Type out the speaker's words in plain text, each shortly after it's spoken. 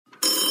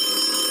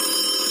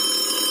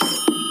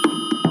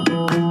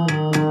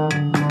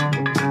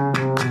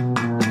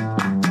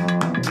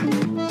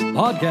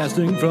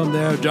Podcasting from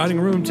their dining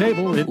room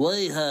table in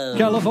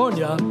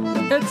California,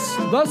 it's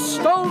the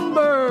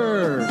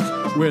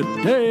Stonebergs with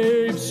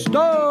Dave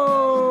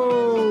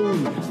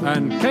Stone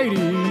and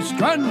Katie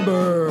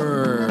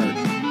Strandberg.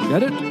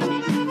 Get it?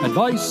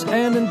 Advice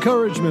and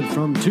encouragement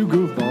from two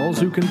goofballs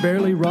who can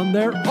barely run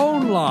their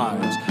own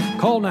lives.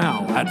 Call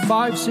now at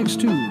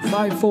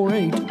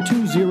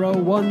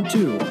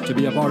 562-548-2012 to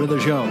be a part of the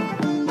show.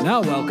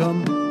 Now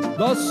welcome,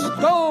 the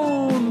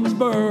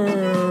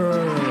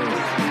Stonebergs.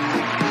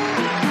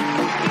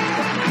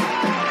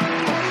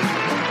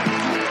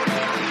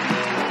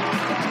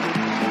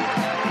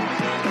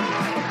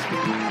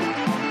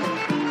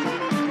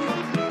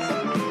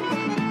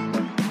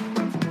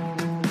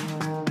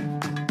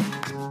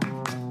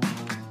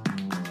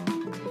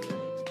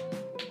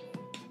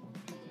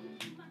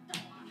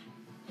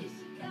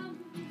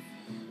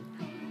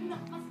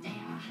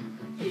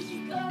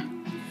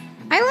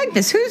 I like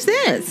this. Who's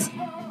this?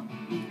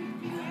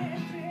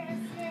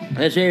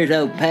 This here's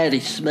old Patty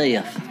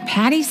Smith.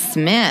 Patty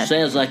Smith.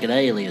 Sounds like an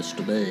alias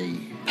to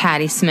me.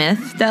 Patty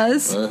Smith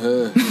does?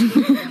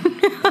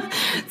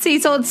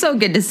 Cecil, it's so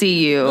good to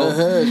see you.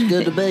 It's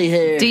good to be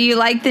here. Do you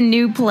like the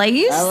new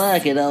place? I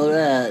like it, all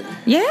right.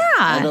 Yeah.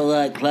 I don't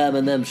like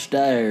climbing them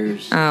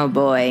stairs. Oh,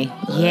 boy.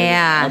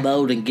 Yeah. I'm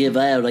old and give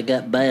out. I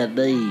got bad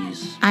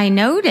knees. I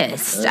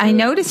noticed. I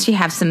noticed you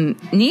have some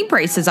knee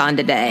braces on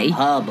today.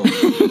 Hobble.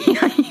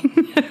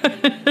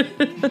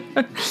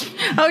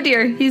 Oh,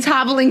 dear. He's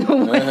hobbling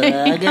away.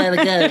 I gotta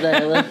go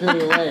now. I'll see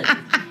you later.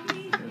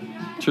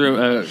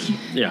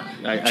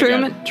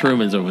 Truman?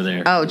 Truman's over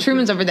there. Oh,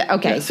 Truman's over there.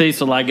 Okay. Yeah,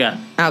 Cecil, I got.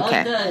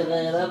 Okay. Okay,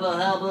 man. I'm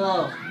gonna hobble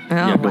off. Oh,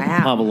 Yeah, go wow.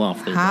 hobble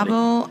off there, buddy.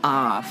 Hobble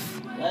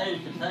off. There's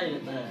the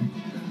potato man.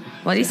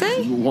 What'd he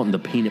say? Wanting the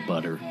peanut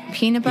butter.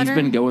 Peanut butter?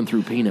 He's been going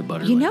through peanut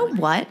butter. You know lately.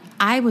 what?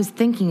 I was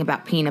thinking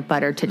about peanut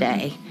butter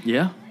today.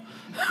 Yeah.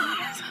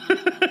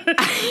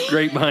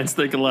 Great minds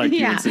think alike,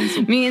 you and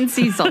Cecil. Me and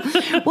Cecil.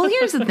 Well,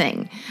 here's the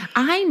thing.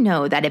 I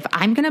know that if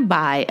I'm going to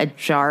buy a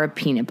jar of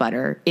peanut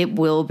butter, it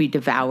will be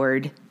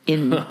devoured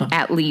in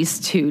at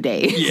least 2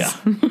 days. Yeah.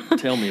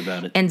 Tell me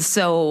about it. And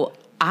so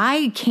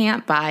I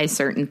can't buy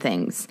certain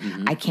things.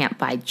 Mm-hmm. I can't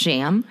buy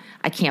jam.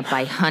 I can't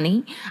buy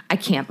honey. I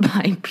can't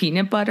buy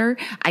peanut butter.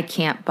 I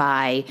can't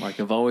buy... Like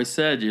I've always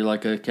said, you're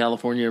like a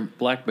California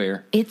black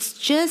bear. It's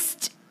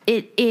just...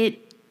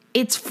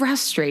 It's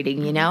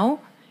frustrating, you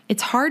know?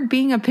 It's hard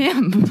being a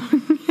pimp.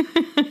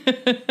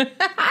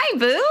 Hi,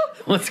 Boo.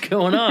 What's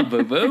going on,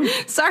 boo-boo?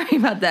 Sorry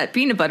about that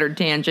peanut butter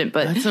tangent,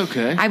 but that's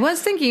okay. I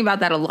was thinking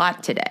about that a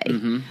lot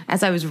today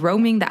as I was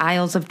roaming the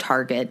aisles of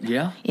Target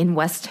in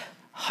West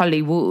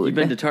Hollywood. You've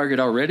been to Target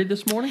already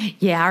this morning?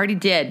 Yeah, I already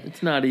did.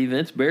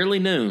 It's barely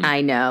noon.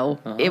 I know.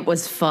 It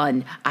was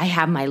fun. I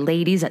have my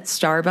ladies at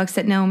Starbucks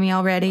that know me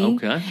already.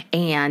 Okay.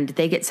 And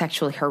they get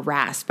sexually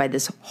harassed by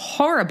this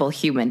horrible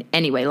human.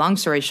 Anyway, long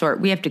story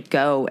short, we have to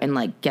go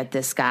and get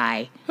this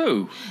guy.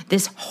 Who?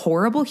 This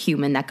horrible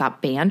human that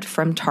got banned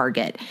from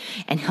Target.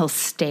 And he'll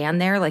stand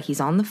there like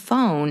he's on the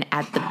phone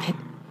at the...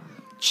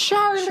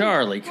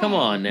 Charlie, come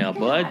on now,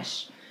 bud.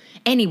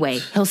 Anyway,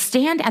 he'll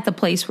stand at the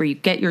place where you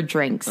get your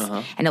drinks,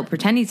 and he'll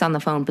pretend he's on the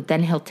phone, but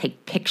then he'll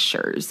take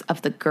pictures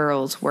of the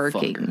girls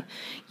working. Fucker.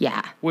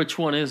 Yeah. Which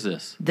one is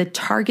this? The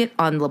Target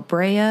on La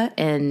Brea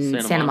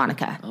and Santa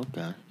Monica.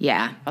 Okay.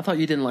 Yeah. I thought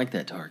you didn't like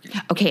that Target.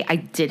 Okay, I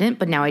didn't,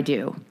 but now I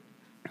do.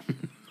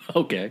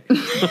 Okay.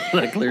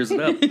 That clears it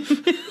up.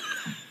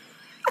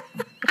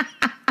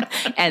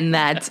 And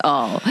that's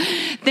all.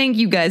 Thank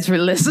you guys for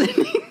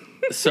listening.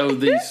 So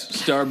these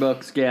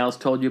Starbucks gals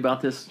told you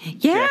about this?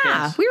 Yeah,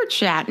 jackass? we were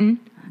chatting.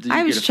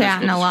 I was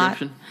chatting a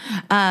lot.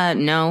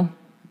 No,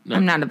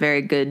 I'm not a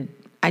very good.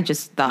 I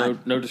just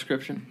thought no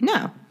description.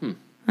 No,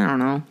 I don't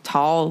know.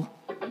 Tall.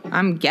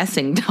 I'm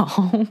guessing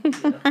tall.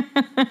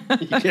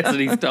 You guessing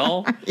he's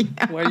tall?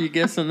 Yeah. Why are you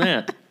guessing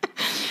that?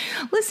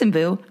 Listen,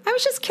 Boo, I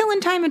was just killing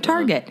time at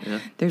Target. Yeah.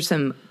 There's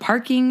some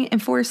parking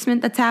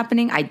enforcement that's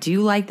happening. I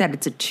do like that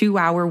it's a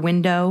 2-hour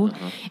window,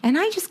 and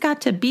I just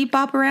got to beep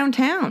bop around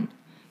town.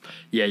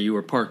 Yeah, you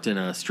were parked in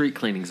a street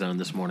cleaning zone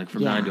this morning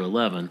from 9 to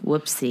 11.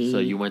 Whoopsie. So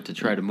you went to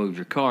try to move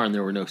your car, and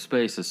there were no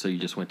spaces, so you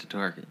just went to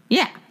Target.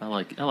 Yeah. I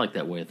like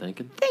that way of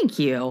thinking. Thank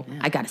you. Yeah.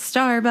 I got a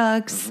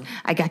Starbucks.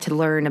 I got to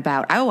learn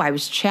about, I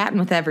was chatting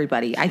with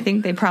everybody. I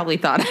think they probably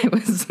thought I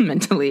was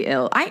mentally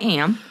ill. I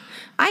am.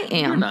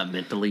 You're not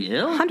mentally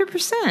ill.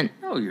 100%.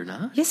 No, you're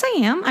not. Yes, I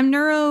am. I'm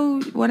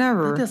neuro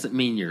whatever. That doesn't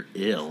mean you're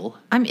ill.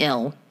 I'm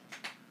ill.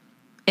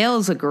 Ill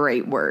is a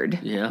great word.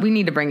 Yeah. We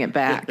need to bring it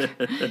back.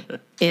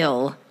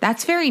 Ill.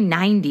 That's very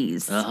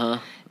 90s.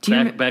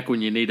 Back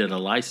when you needed a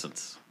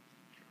license.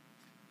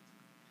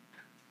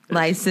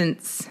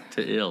 License.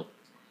 To ill.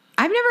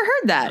 I've never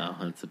heard that. No,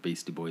 that's a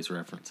Beastie Boys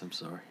reference. I'm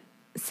sorry.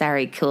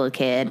 Sorry, cool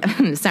kid.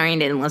 Sorry I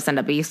didn't listen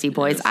to Beastie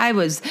Boys. Yes. I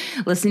was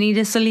listening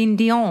to Celine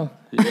Dion.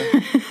 Yeah.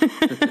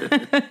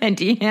 And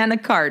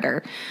Deanna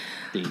Carter.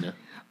 Dina.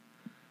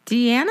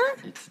 Deanna?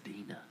 It's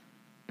Dina.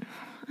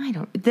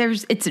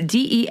 It's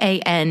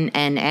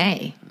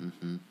Deanna.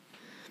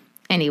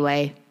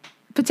 Anyway,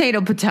 potato.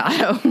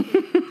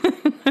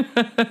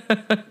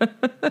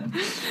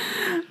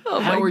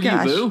 How are you,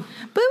 Boo?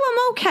 Boo,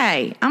 I'm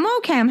okay.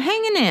 I'm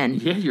hanging in.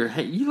 Yeah,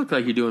 you look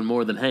like you're doing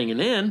more than hanging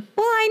in.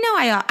 Well, I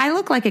know I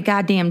look like a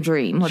goddamn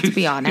dream, let's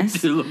be honest.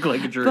 You do look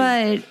like a dream.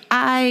 But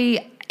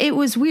it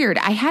was weird.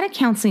 I had a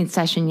counseling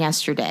session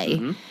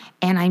yesterday,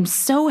 and I'm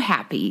so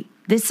happy.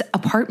 This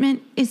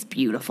apartment is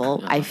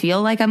beautiful. I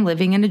feel like I'm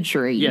living in a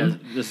dream. Yeah,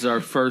 this is our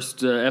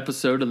first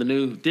episode of the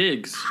new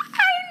Digs. I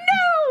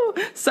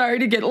know. Sorry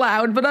to get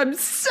loud, but I'm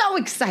so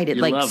excited.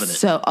 You're loving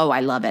it.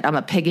 I love it. I'm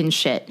a pig in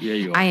shit. Yeah,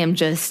 you are. I am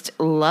just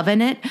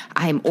loving it.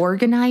 I'm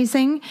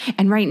organizing.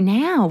 And right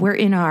now, we're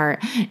in our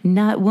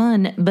not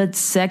one, but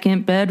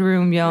second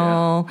bedroom,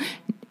 y'all. Yeah.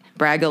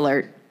 Brag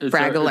alert.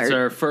 Brag alert. It's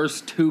our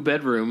first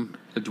 2-bedroom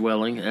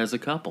dwelling as a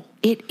couple.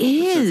 It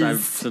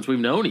is. Since we've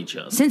known each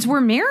other. Since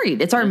we're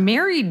married. It's our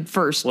married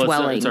first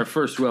dwelling. It's our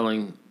first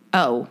dwelling.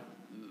 Oh.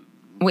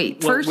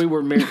 Wait, first? We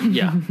were married,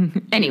 yeah.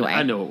 Anyway.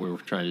 I know what we were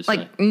trying to say.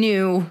 Like,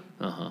 new.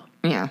 Uh-huh.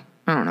 Yeah,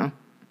 I don't know.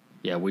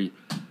 Yeah,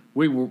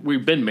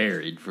 we've been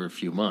married for a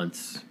few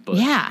months,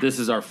 but this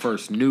is our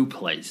first new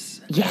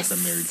place as a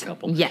married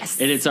couple. Yes.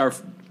 And it's our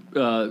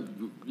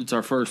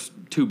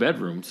first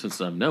 2-bedroom since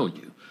I've known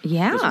you.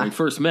 Yeah. Because when we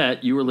first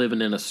met, you were living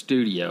in a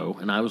studio,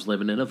 and I was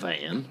living in a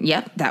van.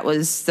 Yep, that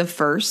was the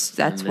first.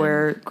 That's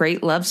where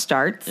great love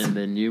starts. And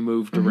then you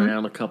moved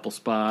around a couple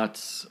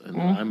spots, and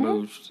I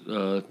moved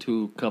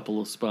to a couple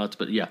of spots.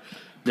 But yeah,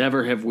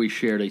 never have we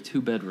shared a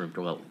 2-bedroom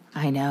dwelling.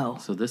 I know.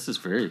 So this is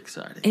very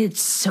exciting. It's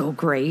so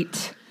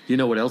great. You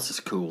know what else is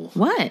cool?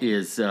 What?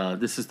 Is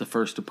this is the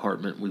first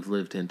apartment we've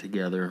lived in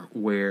together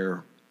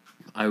where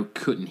I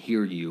couldn't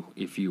hear you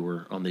if you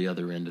were on the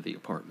other end of the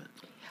apartment.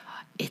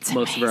 It's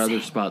Most of our other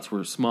spots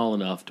were small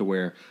enough to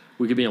where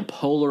we could be on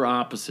polar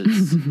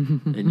opposites,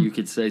 and you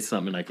could say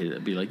something, and I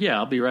could be like, yeah,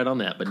 I'll be right on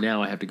that. But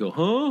now I have to go,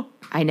 huh?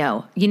 I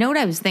know. You know what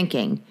I was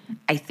thinking?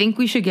 I think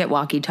we should get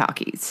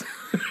walkie-talkies.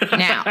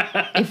 Now,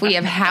 if we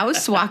have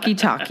house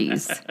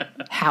walkie-talkies,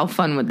 how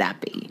fun would that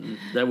be?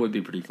 That would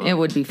be pretty fun. It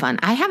would be fun.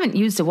 I haven't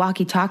used a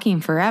walkie-talkie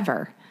in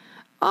forever.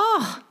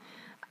 Oh,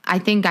 I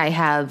think I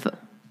have.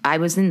 I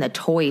was in the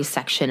toy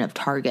section of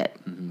Target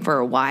for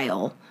a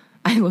while.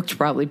 I looked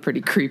probably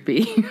pretty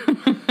creepy.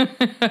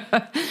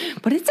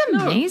 But it's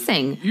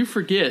amazing. No, you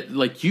forget,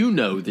 like, you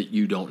know that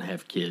you don't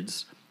have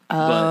kids.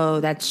 Oh,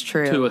 that's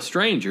true. To a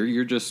stranger,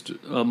 you're just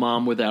a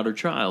mom without her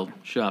child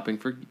shopping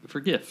for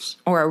gifts.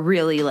 Or a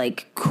really,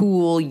 like,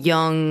 cool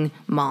young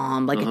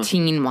mom, like a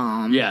teen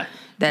mom. Yeah.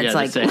 That's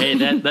like, say, hey,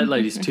 that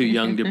lady's too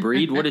young to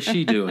breed. What is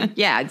she doing?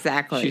 Yeah,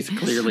 exactly. She's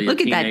clearly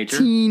Look a teenager. Look at that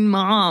teen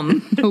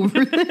mom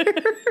over there.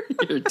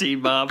 You're a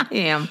teen mom?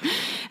 I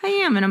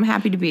am, and I'm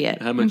happy to be it.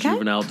 I'm a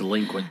juvenile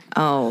delinquent.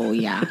 Oh,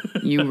 yeah.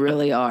 You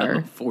really are. I'm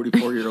a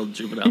 44-year-old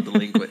juvenile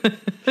delinquent.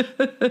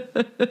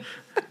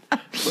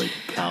 Like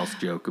Kyle's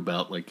joke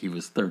about, like, he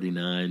was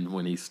 39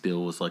 when he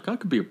still was like, I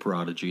could be a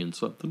prodigy in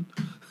something.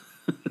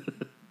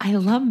 I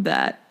love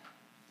that.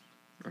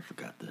 I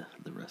forgot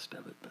the rest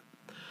of it,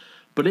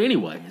 but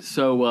anyway,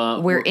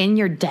 so we're in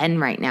your den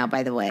right now,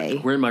 by the way.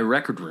 We're in my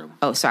record room.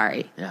 Oh,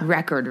 sorry. Yeah.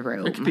 Record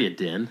room. It could be a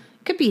den.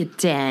 It could be a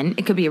den.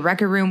 It could be a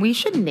record room. We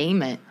should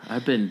name it.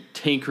 I've been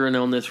tinkering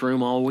on this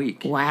room all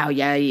week. Wow,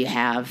 yeah, you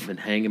have. I've been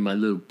hanging my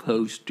little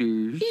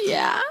posters.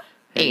 Yeah.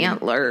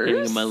 Antlers.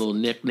 Hanging my little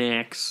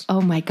knickknacks.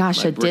 Oh my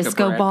gosh, a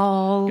disco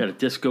ball. Got a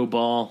disco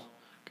ball.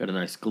 Got a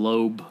nice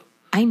globe.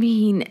 I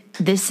mean,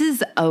 this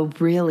is a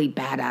really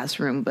badass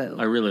room, Boo.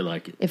 I really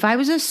like it. If I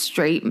was a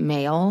straight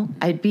male,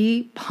 I'd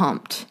be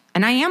pumped.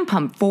 And I am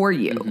pumped for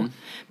you.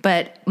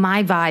 But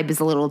my vibe is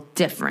a little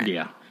different.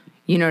 Yeah.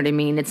 You know what I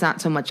mean? It's not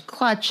so much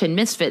Clutch and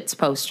Misfits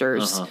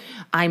posters.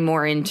 I'm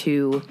more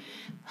into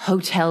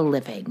hotel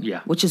living.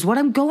 Yeah. Which is what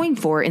I'm going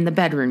for in the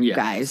bedroom, you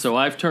guys. So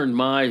I've turned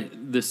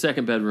the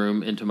second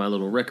bedroom into my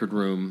little record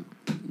room,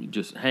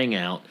 just hang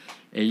out.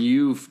 And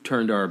you've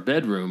turned our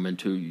bedroom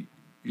into...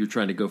 You're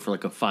trying to go for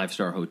like a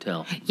 5-star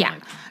hotel. Yeah.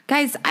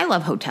 Guys, I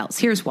love hotels.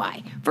 Here's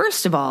why.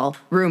 First of all,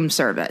 room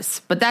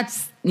service. But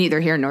that's neither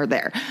here nor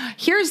there.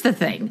 Here's the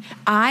thing.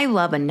 I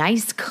love a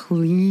nice,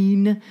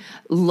 clean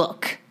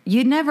look.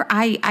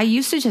 I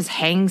used to just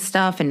hang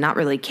stuff and not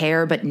really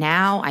care, but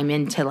now I'm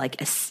into like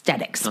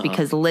aesthetics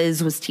because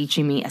Liz was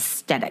teaching me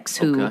aesthetics,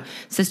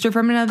 sister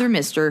from another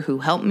mister who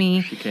helped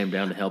me. She came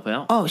down to help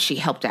out? Oh, she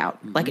helped out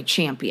like a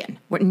champion.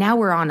 Now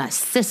we're on a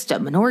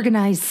system, an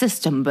organized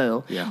system,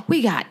 Boo. Yeah.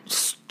 We got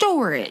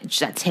storage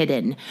that's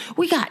hidden.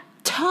 We got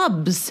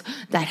tubs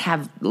that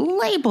have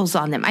labels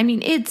on them. I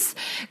mean,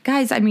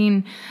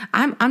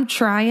 I'm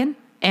trying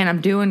and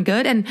I'm doing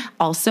good. And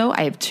also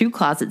I have 2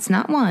 closets,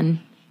 not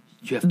one.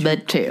 You have 2,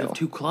 but 2. You have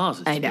 2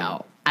 closets. I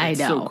know. That's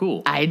so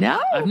cool. I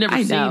know. I've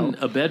never seen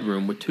a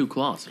bedroom with 2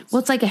 closets. Well,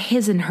 it's like a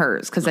his and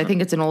hers because I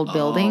think it's an old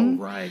building.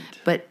 Oh, right.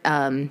 But,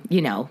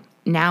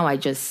 now I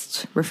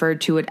just refer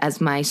to it as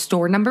my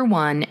store number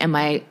 1 and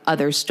my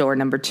other store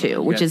number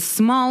 2, which is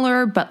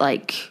smaller, but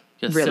like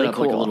really set up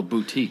cool. Like a little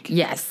boutique.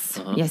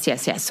 Yes.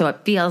 Yes. So it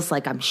feels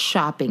like I'm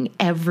shopping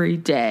every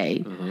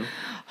day.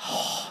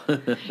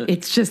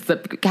 It's just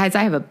guys,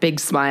 I have a big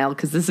smile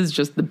because this is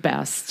just the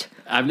best.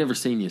 I've never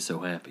seen you so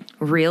happy.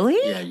 Really?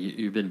 Yeah,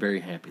 you've been very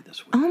happy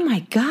this week. Oh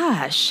my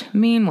gosh.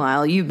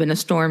 Meanwhile, you've been a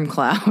storm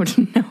cloud.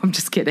 No, I'm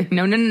just kidding.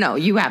 No.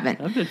 You haven't.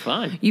 I've been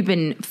fine. You've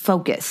been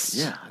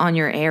focused on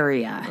your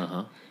area.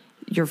 Uh-huh.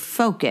 Your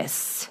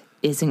focus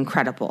is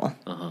incredible.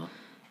 Uh-huh.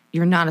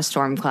 You're not a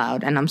storm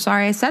cloud, and I'm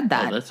sorry I said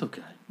that. Oh, that's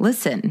okay.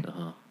 Listen.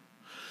 Uh-huh.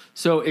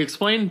 So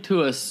explain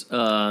to us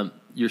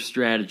your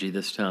strategy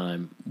this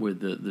time with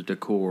the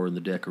decor and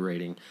the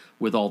decorating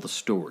with all the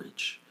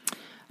storage.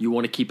 You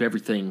want to keep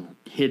everything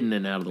hidden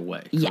and out of the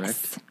way, correct?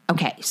 Yes.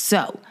 Okay,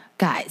 so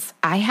guys,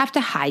 I have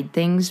to hide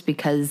things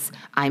because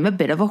I'm a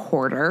bit of a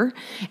hoarder,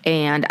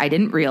 and I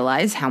didn't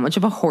realize how much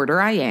of a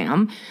hoarder I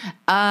am.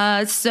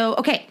 So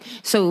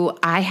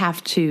I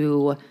have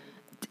to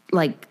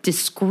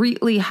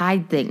discreetly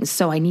hide things.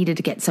 So I needed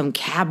to get some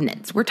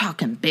cabinets. We're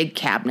talking big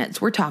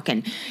cabinets. We're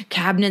talking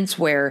cabinets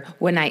where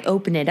when I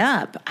open it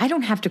up, I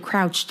don't have to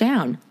crouch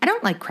down. I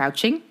don't like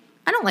crouching.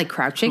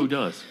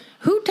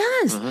 Who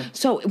does? Uh-huh.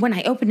 So when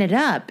I open it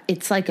up,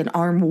 it's like an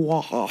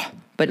armoire,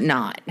 but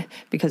not,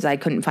 because I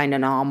couldn't find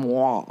an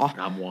armoire.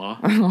 Armoire?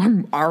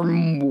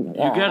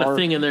 Armoire. You got a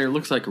thing in there that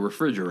looks like a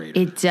refrigerator.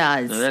 It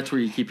does. Now that's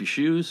where you keep your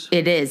shoes?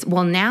 It is.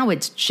 Well, now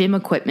it's gym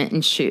equipment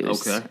and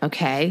shoes.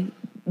 Okay.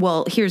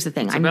 Well, here's the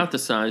thing. It's about the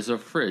size of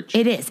a fridge.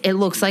 It is. It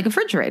looks like a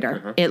refrigerator.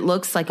 Uh-huh. It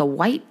looks like a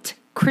white,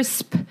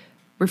 crisp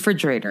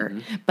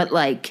refrigerator, but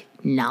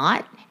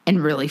not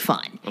and really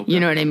fun. Okay. You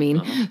know what I mean?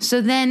 Uh-huh.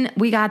 So then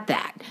we got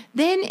that.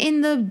 Then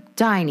in the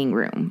dining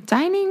room.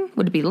 Dining?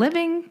 Would it be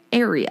living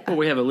area? Well,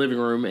 we have a living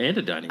room and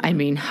a dining room. I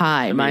mean,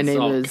 hi, my it's name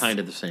all is... kind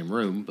of the same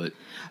room, but...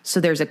 So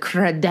there's a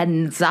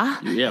credenza.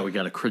 Yeah, we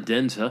got a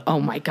credenza. Oh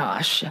my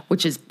gosh,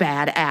 which is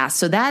badass.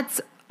 So that's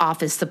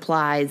office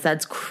supplies,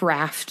 that's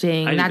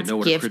crafting, I didn't that's even know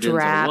what gift a credenza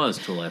wrap. was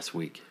till last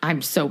week.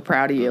 I'm so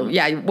proud of you.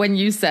 Yeah, when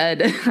you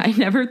said, I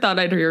never thought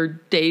I'd hear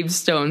Dave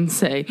Stone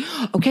say,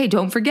 okay,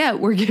 don't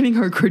forget, we're getting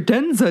our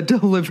credenza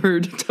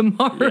delivered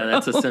tomorrow. Yeah,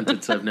 that's a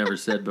sentence I've never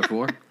said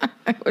before.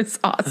 It was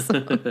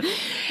awesome.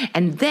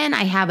 And then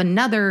I have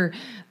another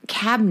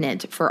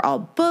cabinet for all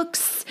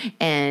books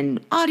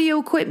and audio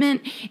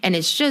equipment, and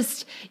it's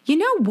just, you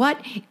know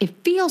what?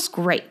 It feels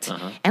great.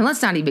 Uh-huh. And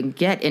let's not even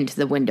get into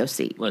the window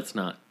seat. Let's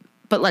not.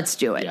 But let's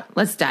do it. Yeah.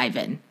 Let's dive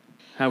in.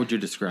 How would you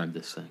describe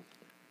this thing?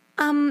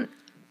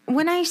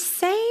 When I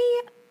say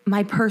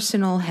my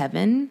personal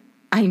heaven,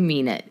 I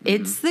mean it. Mm-hmm.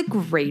 It's the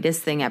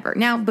greatest thing ever.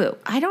 Now, Boo,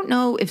 I don't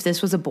know if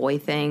this was a boy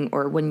thing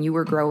or when you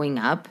were growing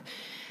up,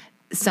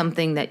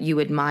 something that you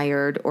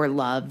admired or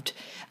loved.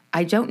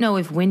 I don't know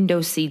if window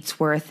seats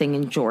were a thing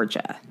in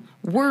Georgia.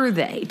 Were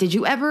they? Did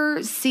you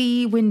ever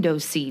see window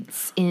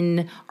seats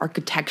in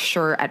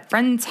architecture at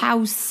friend's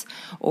house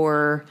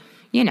or,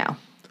 you know?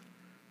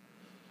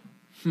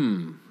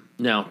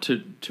 Now, to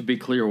be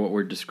clear what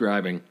we're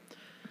describing,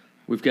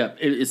 we've got,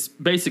 it's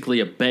basically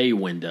a bay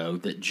window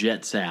that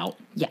jets out.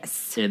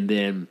 Yes. And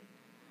then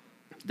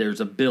there's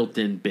a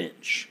built-in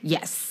bench.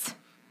 Yes.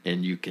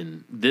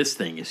 And this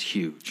thing is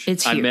huge.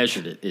 It's I huge.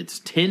 meared it. It's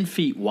 10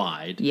 feet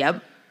wide.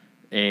 Yep.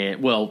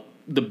 And, well,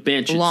 the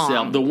bench Long.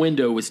 itself, the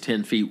window is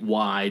 10 feet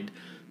wide.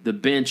 The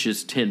bench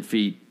is 10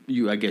 feet,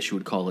 I guess you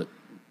would call it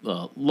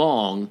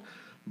long,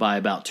 by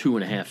about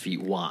 2.5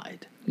 feet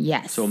wide.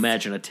 Yes. So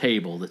imagine a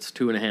table that's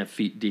 2.5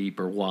 feet deep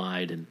or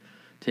wide and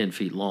 10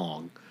 feet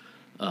long.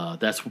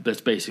 That's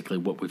basically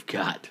what we've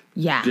got.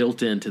 Yeah.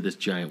 Built into this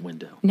giant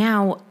window.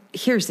 Now,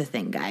 here's the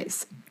thing,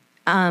 guys.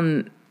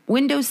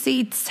 Window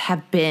seats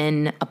have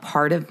been a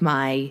part of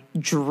my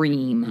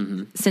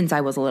dream since I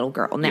was a little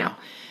girl. Now,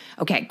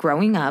 okay,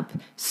 growing up,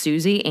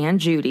 Susie and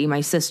Judy, my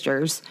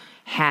sisters,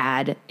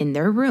 had in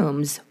their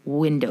rooms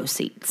window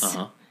seats.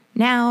 Uh-huh.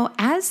 Now,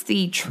 as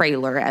the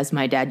trailer, as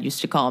my dad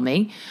used to call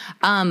me,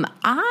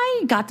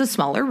 I got the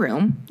smaller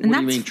room. And What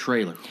do you mean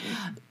trailer?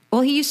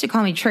 Well, he used to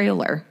call me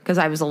trailer because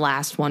I was the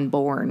last one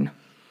born.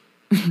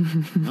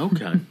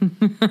 Okay.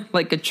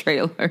 Like a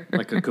trailer.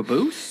 Like a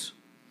caboose?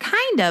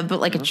 Kind of, but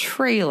like a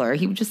trailer.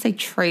 He would just say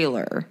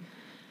trailer.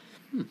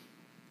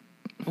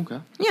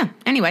 Okay. Yeah.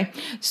 Anyway,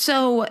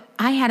 so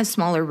I had a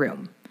smaller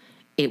room.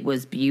 It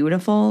was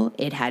beautiful.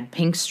 It had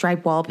pink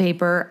stripe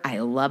wallpaper. I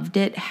loved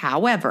it.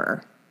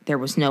 However, there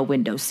was no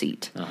window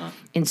seat. Uh-huh.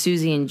 In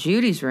Susie and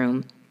Judy's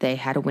room, they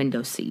had a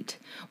window seat.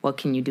 What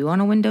can you do on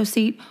a window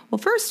seat? Well,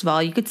 first of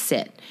all, you could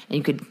sit and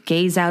you could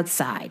gaze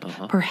outside.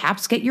 Uh-huh.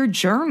 Perhaps get your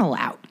journal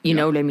out. You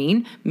know what I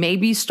mean?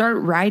 Maybe start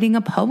writing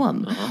a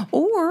poem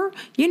or,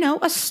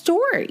 a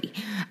story.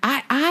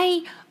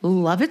 I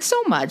love it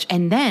so much.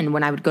 And then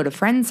when I would go to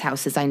friends'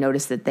 houses, I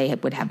noticed that they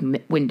would have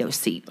window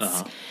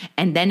seats.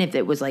 And then if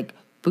it was like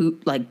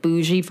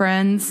bougie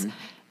friends,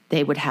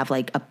 they would have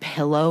like a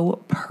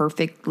pillow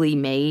perfectly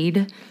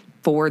made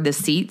for the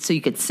seat so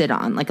you could sit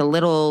on, like a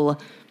little,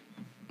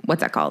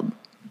 what's that called?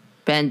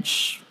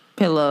 Bench,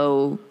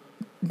 pillow,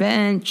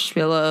 bench.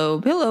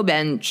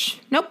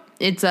 Nope.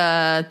 It's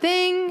a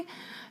thing,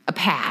 a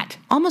pad,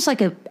 almost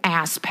like an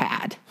ass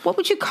pad. What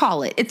would you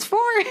call it? It's for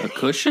A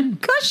cushion?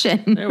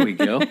 cushion. There we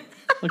go.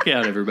 Look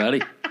out,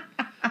 everybody.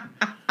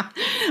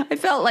 I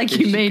felt like Here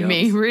you she made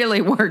me comes.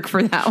 really work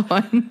for that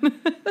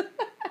one.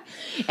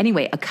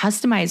 Anyway, a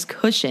customized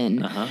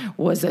cushion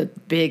was a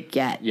big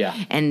get. Yeah.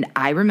 And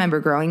I remember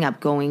growing up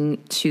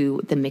going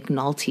to the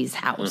McNulty's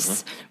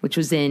house, which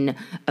was in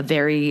a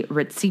very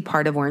ritzy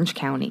part of Orange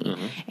County.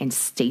 And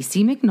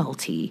Stacy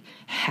McNulty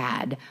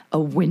had a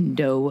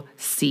window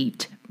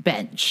seat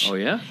bench. Oh,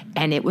 yeah?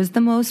 And it was the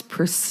most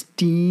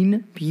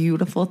pristine,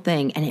 beautiful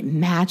thing. And it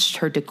matched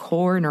her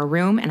decor in her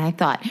room. And I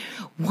thought,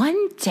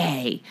 one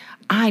day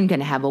I'm going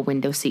to have a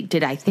window seat.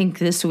 Did I think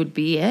this would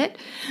be it?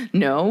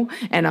 No.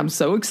 And I'm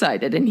so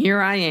excited. And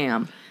here I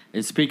am.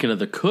 And speaking of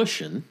the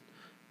cushion,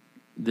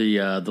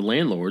 the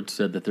landlord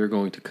said that they're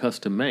going to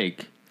custom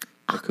make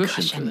a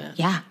cushion for that.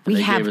 Yeah. And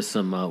they gave us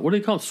some, what do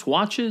they call them,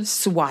 swatches?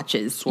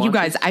 Swatches. You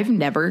guys, I've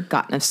never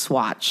gotten a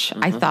swatch.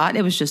 I thought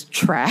it was just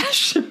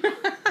trash.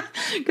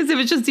 Because it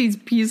was just these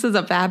pieces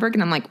of fabric.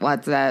 And I'm like,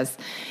 what's this?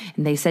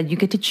 And they said, you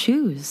get to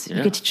choose. Yeah.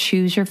 You get to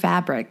choose your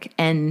fabric.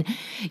 And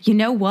you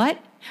know what?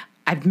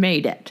 I've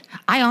made it.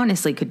 I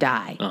honestly could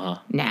die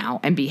now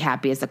and be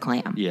happy as a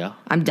clam. Yeah.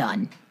 I'm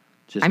done.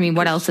 I mean,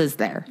 what else is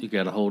there? You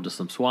got a hold of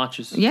some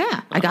swatches.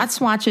 Yeah. I got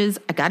swatches.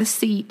 I got a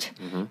seat.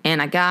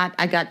 And I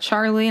got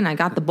Charlie and I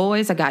got the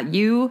boys. I got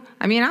you.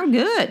 I mean, I'm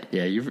good.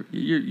 Yeah,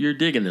 you're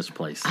digging this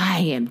place. I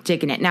am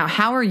digging it. Now,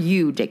 how are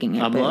you digging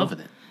it, I'm Boo? loving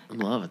it. I'm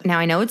loving it. Now,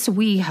 I know it's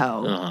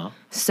WeHo.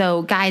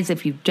 So, guys,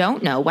 if you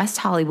don't know, West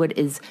Hollywood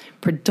is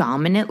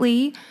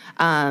predominantly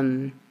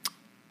a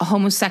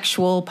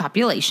homosexual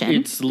population.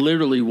 It's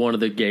literally one of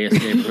the gayest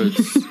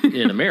neighborhoods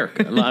in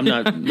America. I'm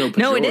not, no pejorative.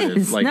 No, it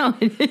is. No,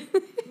 it is.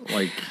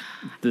 Like,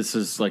 this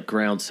is like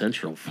ground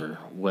central for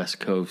West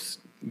Coast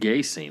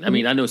gay scene. I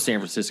mean, I know San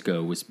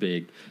Francisco was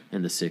big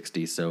in the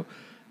 60s, so,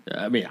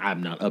 I mean,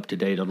 I'm not up to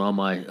date on all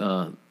my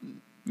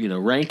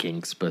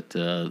rankings, but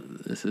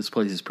this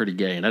place is pretty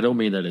gay, and I don't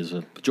mean that as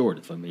a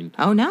pejorative. I mean,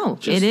 oh no,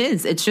 it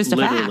is. It's just a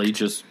fact.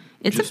 Literally,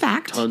 it's a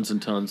fact. Tons and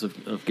tons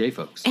of gay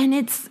folks, and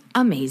it's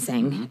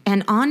amazing.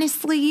 And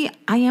honestly,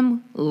 I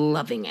am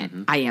loving it.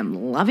 I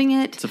am loving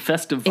it. It's a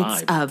festive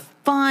vibe. It's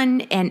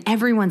fun, and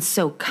everyone's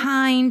so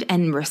kind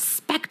and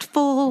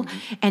respectful.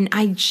 And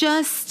I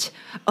just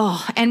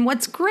and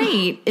what's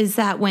great is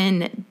that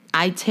when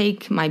I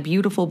take my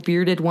beautiful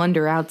bearded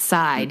wonder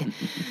outside,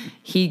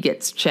 he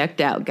gets checked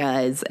out,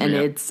 guys, and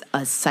it's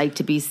a sight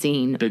to be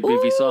seen. Big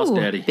beefy sauce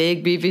daddy.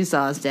 Big beefy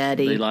sauce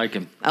daddy. They like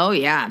him. Oh,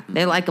 yeah.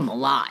 They like him a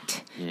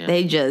lot. Yeah.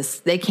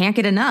 They can't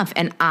get enough,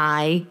 and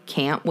I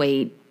can't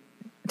wait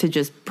to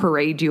just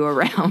parade you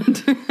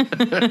around.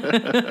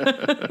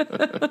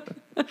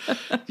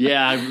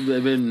 Yeah,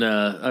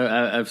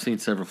 I've seen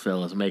several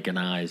fellas making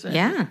eyes at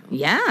me.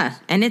 Yeah,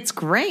 and it's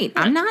great.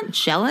 I'm not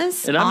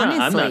jealous, and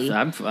honestly.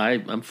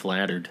 I'm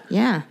flattered.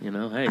 Yeah.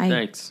 Hey,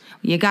 thanks.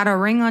 You got a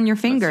ring on your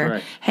finger.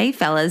 That's right. Hey,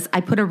 fellas,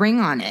 I put a ring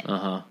on it.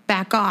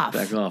 Back off.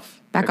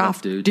 Back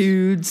off,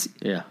 dudes.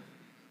 Yeah,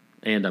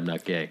 and I'm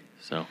not gay,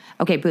 so.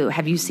 Okay, Boo,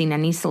 have you seen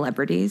any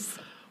celebrities?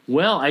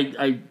 Well,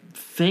 I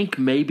think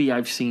maybe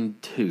I've seen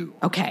two.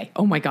 Okay.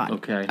 Oh, my God.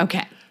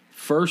 Okay.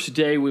 First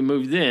day we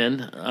moved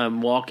in,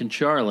 I'm walking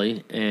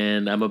Charlie,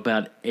 and I'm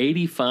about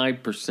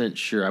 85%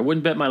 sure. I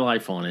wouldn't bet my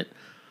life on it,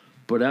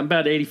 but I'm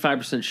about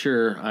 85%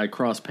 sure I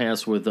crossed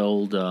paths with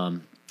old, I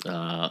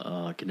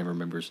can never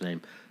remember his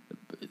name.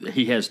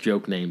 He has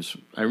joke names.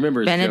 I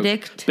remember his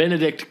Benedict?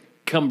 Benedict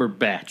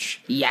Cumberbatch.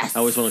 Yes. I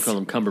always want to call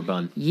him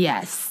Cumberbun.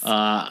 Yes.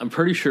 I'm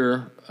pretty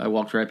sure I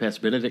walked right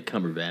past Benedict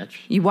Cumberbatch.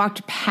 You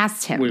walked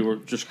past him. We were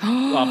just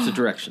opposite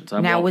directions.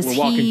 Now, we're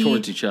walking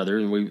towards each other,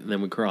 and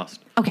then we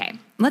crossed. Okay,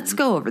 let's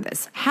go over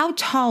this. How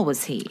tall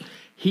was he?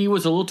 He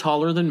was a little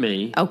taller than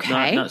me.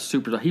 Okay. Not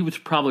super tall. He was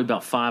probably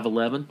about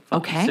 5'11".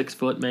 Okay. 6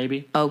 foot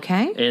maybe.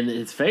 Okay. And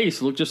his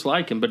face looked just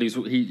like him, but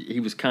he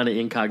was kind of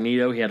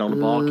incognito. He had on a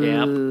ball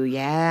cap. Ooh,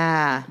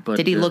 yeah. But,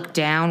 did he look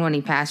down when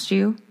he passed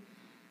you?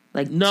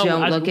 Like, no,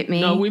 don't look at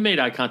me? No, we made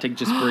eye contact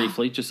just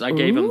briefly. I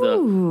gave him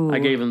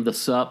the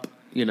sup,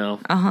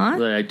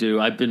 that I do.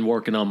 I've been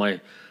working on my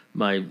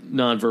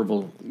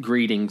nonverbal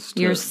greetings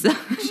to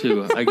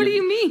what do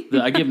you mean?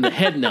 I give him the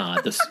head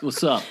nod,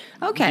 what's up?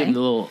 Okay. Give him the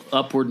little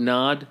upward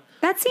nod.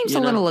 That seems a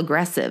little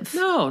aggressive.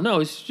 No,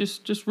 it's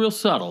just real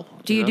subtle.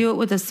 Do you do it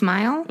with a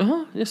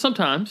smile? Yeah,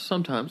 sometimes.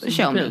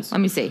 Show me. Let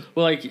me see.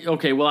 Well,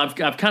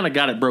 I've kind of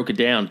got it broken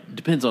down.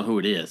 Depends on who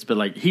it is,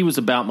 but he was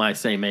about my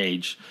same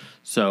age,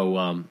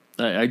 so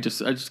I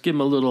just give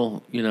him a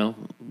little,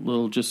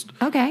 just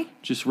okay.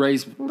 Just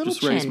raise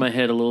my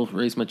head a little,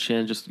 raise my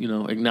chin, just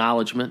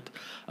acknowledgement.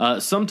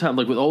 Sometimes,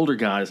 like with older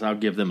guys, I'll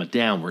give them a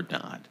downward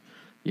nod.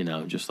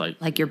 Just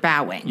like you're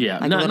bowing. Yeah,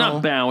 like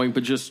not bowing,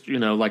 but just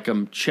like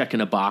I'm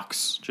checking a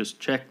box. Just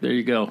check. There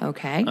you go.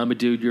 Okay. I'm a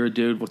dude. You're a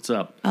dude. What's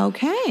up?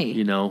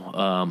 Okay.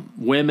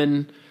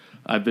 Women.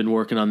 I've been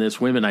working on this.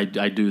 Women, I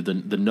do the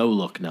no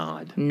look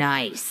nod.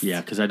 Nice.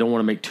 Yeah, because I don't want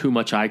to make too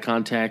much eye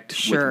contact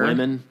with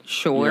women.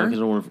 Sure. Because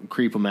I don't want to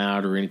creep them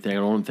out or anything. I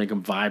don't want to think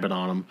I'm vibing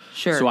on them.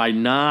 Sure. So I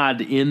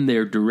nod in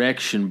their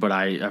direction, but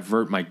I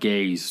avert my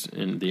gaze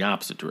in the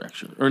opposite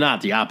direction, or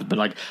not the opposite,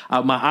 but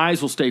my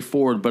eyes will stay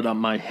forward, but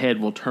my head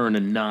will turn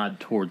and nod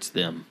towards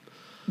them.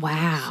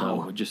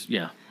 Wow. So just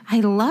I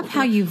love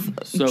how you've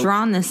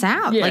drawn this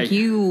out. Yeah, like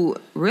you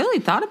really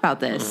thought about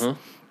this.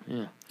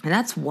 Yeah. And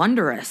that's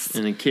wondrous.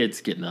 And then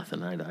kids get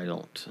nothing. I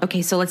don't.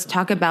 Okay, so let's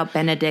talk about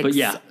Benedict's But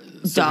yeah,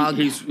 so dog.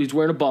 He's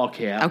wearing a ball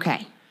cap.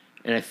 Okay.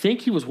 And I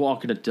think he was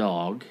walking a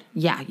dog.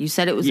 Yeah, you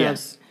said it was What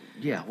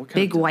kind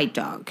big of dog? white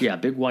dog. Yeah,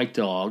 big white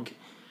dog.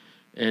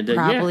 And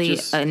Probably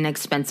an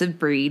expensive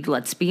breed,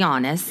 let's be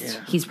honest.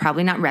 Yeah. He's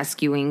probably not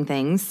rescuing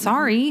things.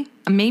 Sorry.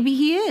 Maybe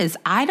he is.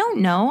 I don't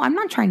know. I'm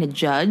not trying to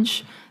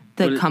judge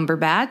the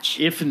Cumberbatch.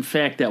 If, in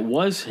fact, that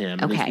was him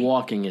and he's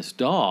walking his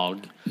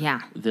dog,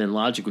 then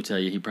logic would tell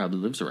you he probably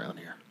lives around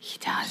here. He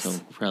does.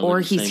 So or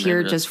he's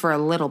here just for a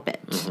little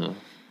bit.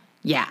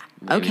 Yeah.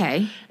 Maybe.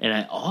 Okay. And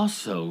I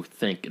also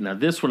think, now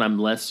this one I'm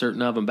less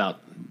certain of,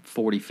 about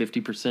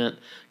 40-50%,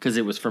 because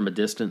it was from a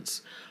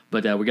distance.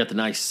 But we got the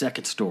nice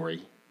second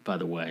story, by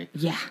the way.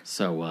 Yeah.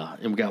 So,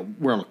 and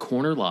we're on a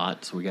corner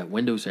lot, so we got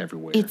windows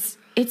everywhere.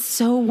 It's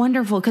so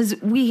wonderful because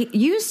we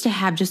used to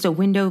have just a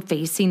window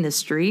facing the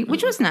street,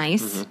 which was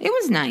nice. It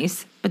was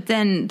nice. But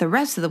then the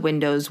rest of the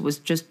windows was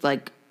just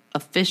like a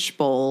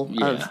fishbowl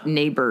of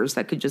neighbors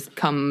that could just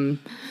come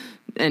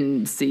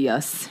and see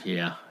us.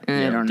 Yeah.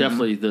 Know.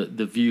 Definitely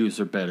the views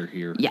are better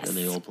here than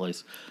the old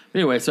place.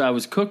 Anyway, so I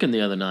was cooking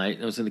the other night.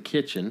 I was in the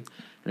kitchen,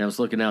 and I was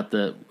looking out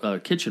the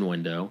kitchen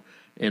window.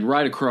 And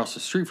right across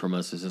the street from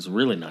us is this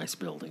really nice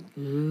building.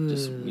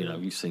 Just,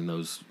 you've seen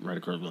those right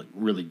across, like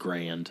really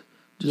grand.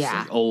 Just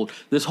like old.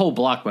 This whole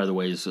block, by the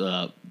way, is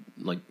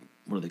like,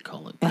 what do they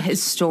call it? A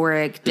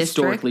historic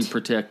district. Historically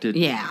protected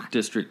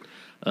district.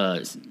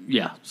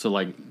 So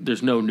like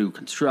there's no new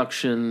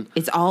construction.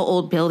 It's all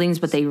old buildings,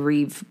 but they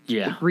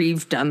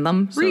redone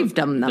them. So they've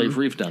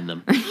redone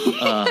them.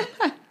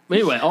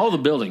 Anyway, all the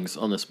buildings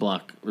on this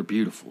block are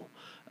beautiful.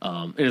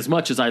 And as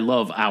much as I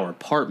love our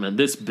apartment,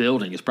 this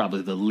building is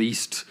probably the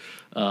least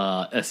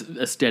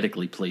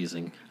aesthetically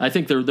pleasing. I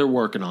think they're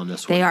working on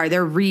this one. They are.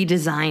 They're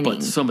redesigning.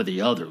 But some of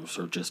the others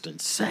are just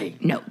insane.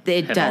 No,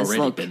 it does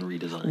already been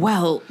redesigned.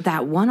 Well,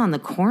 that one on the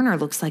corner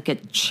looks like a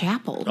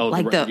chapel.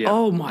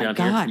 Oh my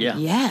God. Yeah.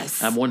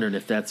 Yes. I'm wondering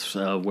if that's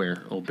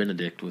where old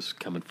Benedict was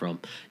coming from.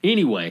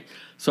 Anyway,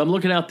 so I'm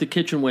looking out the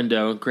kitchen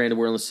window. Granted,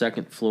 we're on the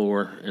second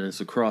floor, and it's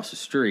across the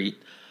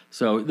street.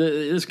 So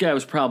this guy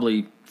was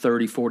probably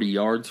 30, 40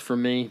 yards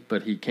from me,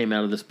 but he came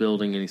out of this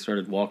building and he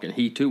started walking.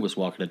 He, too, was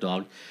walking a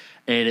dog,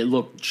 and it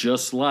looked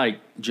just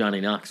like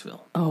Johnny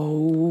Knoxville.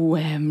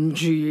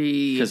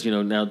 OMG. Because,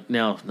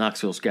 now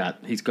Knoxville's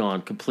he's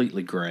gone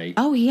completely gray.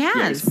 Oh, he has?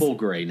 Yeah, he's full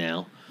gray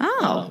now.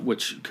 Oh.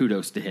 Which,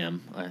 kudos to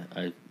him.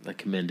 I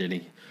commend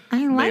any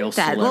I like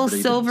that little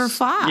silver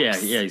fox. Yeah,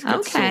 he's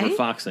got silver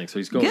fox thing. So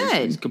he's going.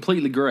 He's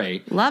completely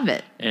gray. Love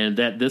it. And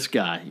this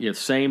guy,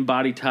 same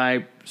body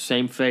type,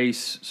 same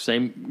face,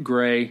 same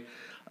gray.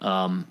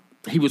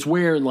 He was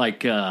wearing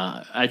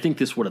I think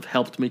this would have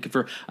helped me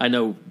confirm. I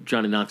know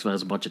Johnny Knoxville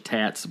has a bunch of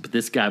tats, but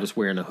this guy was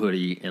wearing a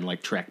hoodie and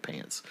track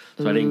pants,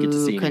 so I didn't get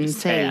to see any of his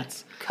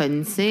tats.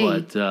 Couldn't see.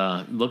 But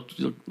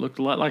looked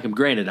a lot like him.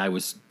 Granted, I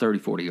was 30,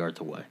 40 yards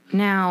away.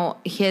 Now,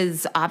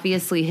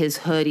 obviously his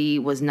hoodie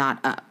was not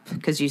up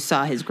because you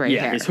saw his gray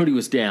hair. Yeah, his hoodie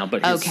was down,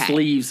 but his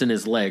sleeves and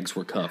his legs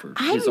were covered.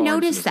 I've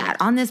noticed that.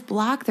 On this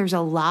block, there's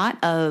a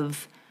lot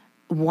of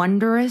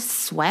wondrous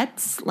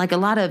sweats, like a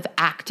lot of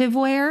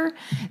activewear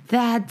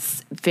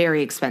that's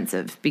very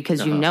expensive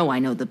because I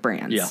know the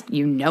brands. Yeah.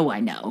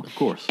 I know. Of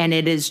course. And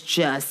it is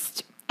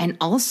just, and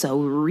also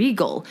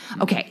Regal.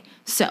 Okay.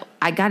 So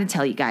I got to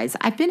tell you guys,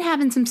 I've been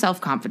having some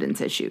self-confidence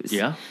issues.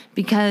 Yeah.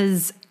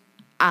 Because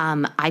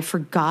I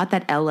forgot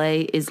that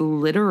LA is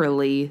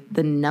literally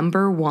the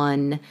number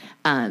one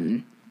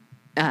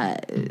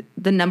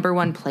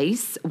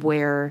place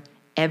where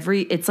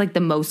it's like the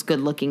most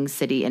good-looking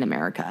city in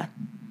America.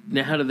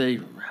 Now, how do they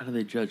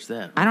judge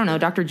that? I don't know.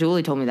 Dr.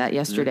 Julie told me that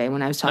yesterday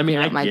when I was talking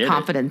about my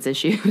confidence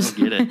issues. I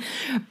get it.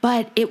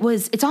 But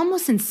it's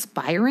almost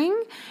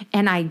inspiring.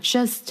 And I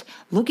just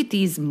look at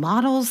these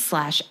models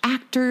 /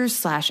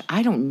 actors /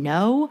 I don't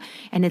know.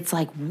 And it's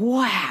like,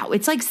 wow.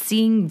 It's like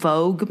seeing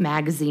Vogue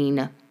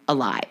magazine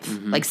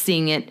alive, like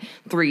seeing it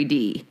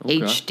 3D,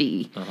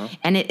 HD.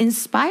 And it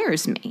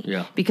inspires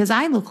me because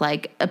I look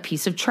like a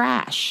piece of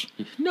trash.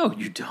 No,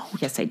 you don't.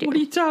 Yes, I do. What are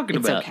you talking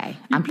about? It's okay.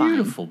 You're I'm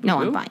beautiful, fine.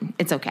 No, I'm fine.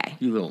 It's okay.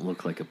 You don't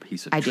look like a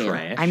piece of I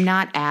trash. do. I'm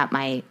not at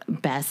my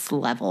best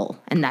level,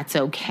 and that's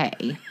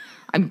okay.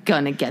 I'm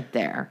gonna get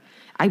there.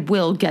 I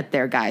will get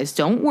there, guys.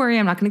 Don't worry.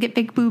 I'm not gonna get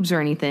big boobs or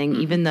anything,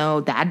 even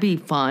though that'd be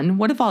fun.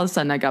 What if all of a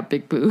sudden I got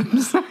big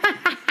boobs?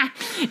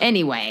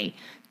 Anyway,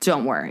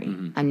 don't worry.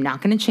 I'm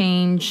not going to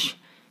change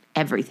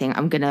everything.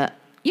 I'm going to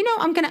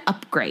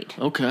upgrade.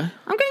 Okay. I'm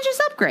going to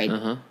just upgrade.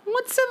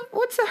 What's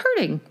the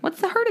hurting? What's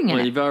the hurting in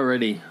it? You've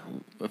already,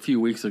 a few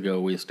weeks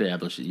ago, we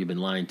established that you've been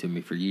lying to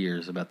me for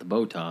years about the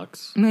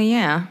Botox. Well,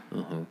 yeah.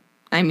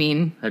 I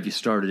mean... Have you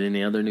started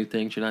any other new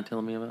things you're not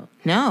telling me about?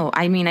 No.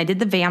 I mean, I did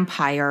the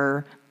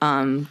vampire...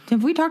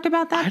 have we talked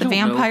about that? The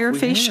vampire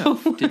facial?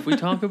 Did we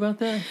talk about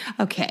that?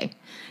 Okay.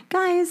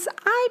 Guys,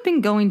 I've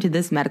been going to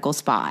this medical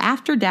spa.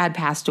 After Dad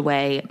passed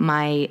away,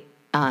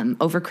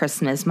 over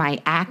Christmas,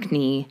 my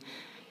acne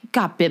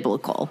got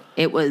biblical.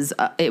 It was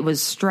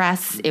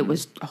stress. It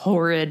was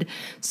horrid.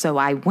 So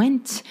I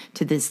went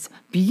to this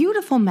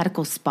beautiful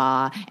medical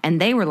spa, and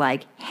they were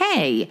like,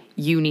 "Hey,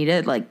 you need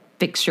to like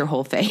fix your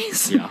whole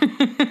face." Yeah.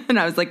 And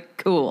I was like,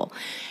 "Cool."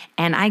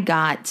 And I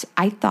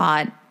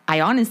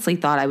honestly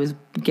thought I was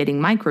getting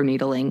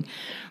microneedling,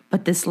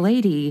 but this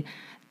lady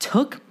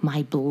took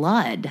my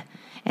blood.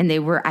 And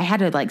I had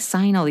to like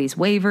sign all these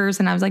waivers,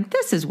 and I was like,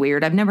 "This is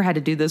weird. I've never had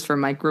to do this for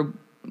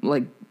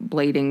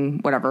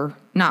blading, whatever,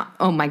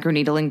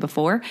 microneedling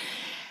before."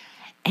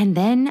 And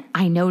then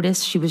I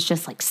noticed she was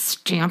just like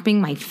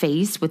stamping my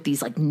face with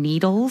these like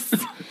needles.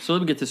 So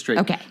let me get this straight.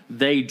 Okay.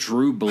 They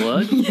drew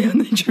blood? Yeah,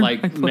 they drew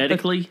like my blood.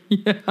 medically?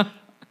 Yeah.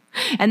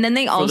 And then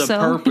they also for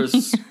the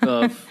purpose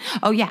of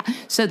oh yeah,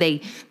 so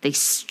they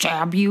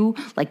stab you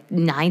like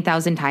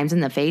 9,000 times in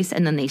the face,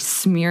 and then they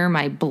smear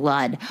my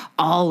blood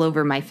all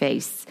over my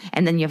face,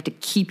 and then you have to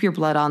keep your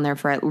blood on there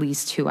for at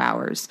least 2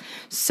 hours.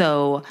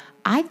 So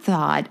I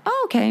thought,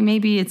 okay,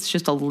 maybe it's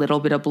just a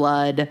little bit of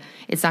blood.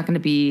 It's not going to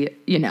be,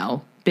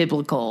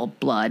 biblical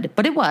blood,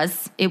 but it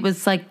was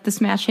like the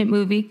smash hit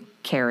movie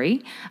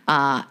Carrie.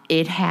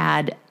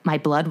 My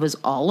blood was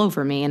all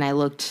over me, and I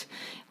looked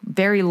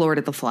very Lord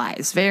of the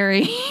Flies.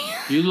 Very.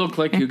 You look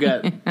like you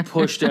got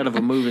pushed out of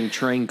a moving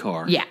train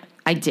car. Yeah,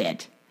 I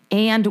did.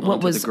 And what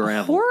Onto was the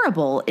gravel.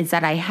 horrible is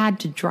that I had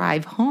to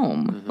drive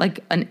home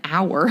like an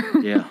hour.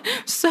 Yeah.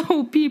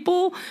 So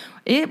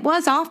it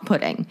was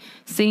off-putting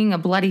seeing a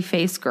bloody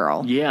face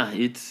girl. Yeah,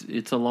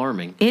 it's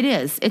alarming. It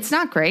is. It's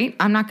not great.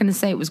 I'm not going to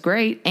say it was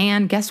great.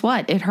 And guess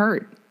what? It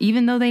hurt.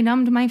 Even though they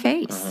numbed my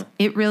face.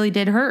 It really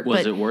did hurt.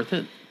 Was it worth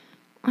it?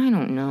 I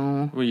don't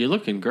know. Well, you're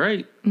looking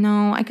great.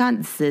 No, I got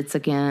zits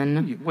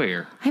again.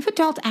 Where? I have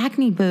adult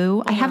acne,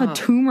 boo. I have a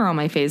tumor on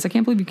my face. I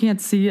can't believe you can't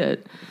see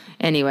it.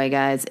 Anyway,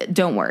 guys,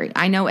 don't worry.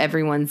 I know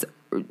everyone's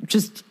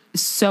just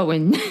so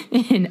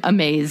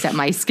amazed at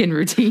my skin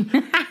routine.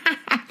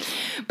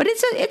 But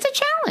it's a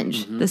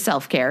challenge, the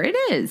self-care. It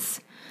is.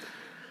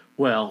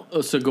 Well,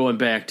 so going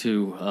back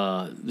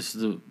to this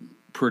is the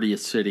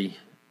prettiest city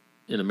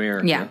in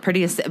America. Yeah,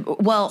 prettiest.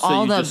 Well,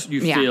 so you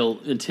feel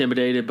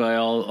intimidated by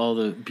all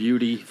the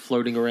beauty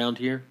floating around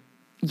here?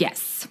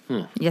 Yes.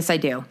 Yes, I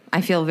do.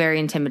 I feel very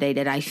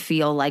intimidated. I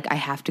feel like I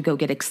have to go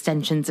get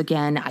extensions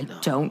again. I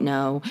don't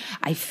know.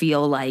 I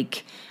feel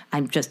like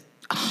I'm just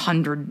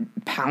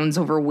 100 pounds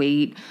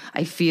overweight.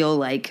 I feel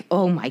like,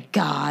 oh my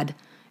God.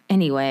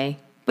 Anyway,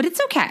 but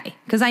it's okay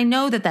because I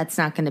know that that's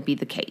not going to be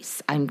the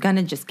case. I'm going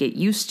to just get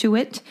used to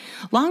it.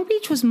 Long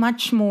Beach was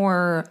much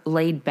more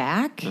laid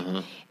back,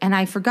 and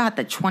I forgot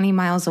that 20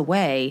 miles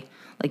away,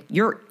 like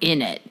you're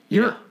in it.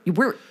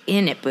 We're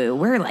in it, boo.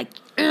 We're like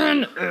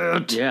in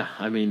it. Yeah,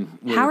 I mean,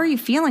 how are you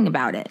feeling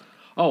about it?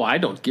 Oh, I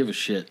don't give a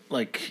shit.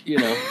 Like,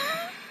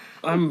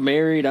 I'm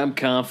married. I'm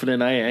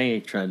confident. I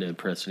ain't trying to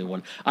impress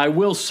anyone. I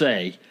will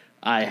say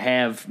I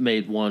have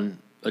made one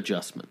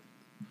adjustment.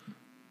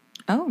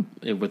 Oh,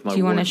 With my do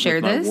you want to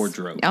share this?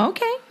 Wardrobe.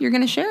 Okay, you're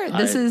going to share it.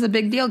 This is a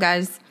big deal,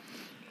 guys.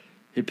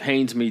 It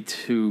pains me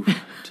to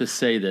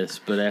say this,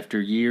 but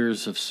after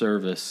years of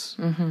service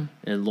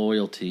and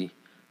loyalty,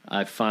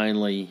 I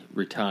finally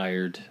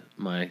retired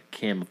my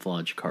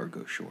camouflage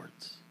cargo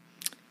shorts.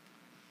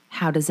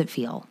 How does it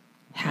feel?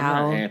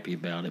 I'm not happy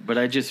about it, but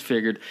I just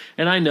figured,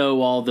 and I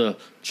know all the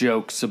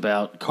jokes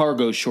about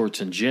cargo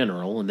shorts in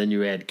general, and then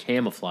you add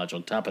camouflage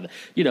on top of that.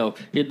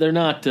 They're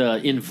not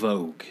in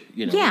vogue.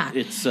 Yeah.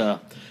 It's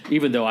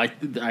even though I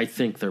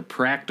think they're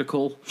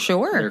practical.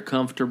 Sure. They're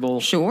comfortable.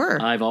 Sure.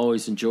 I've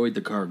always enjoyed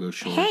the cargo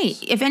shorts. Hey,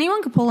 if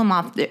anyone could pull them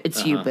off,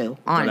 it's you, boo.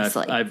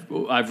 Honestly,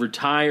 I've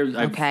retired.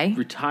 Okay. I've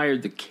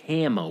retired the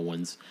camo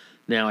ones.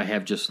 Now I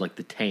have just like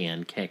the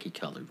tan,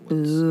 khaki-colored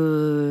ones.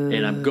 Ooh.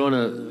 And I'm going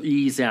to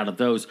ease out of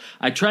those.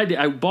 I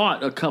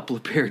bought a couple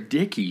of pair of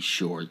Dickies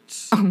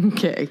shorts.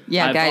 Okay.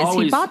 Yeah, guys,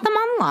 he bought them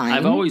online.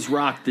 I've always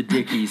rocked the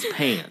Dickies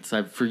pants.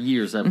 For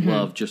years, I've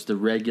loved just the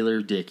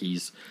regular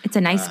Dickies. It's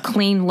a nice,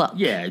 clean look.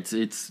 Yeah,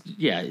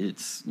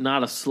 it's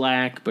not a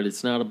slack, but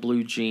it's not a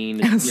blue jean.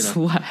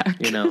 Slack.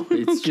 It's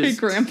okay, just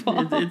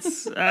Grandpa.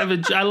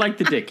 I like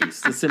the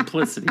Dickies, the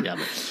simplicity of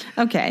it.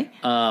 Okay.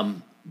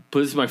 But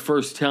this is my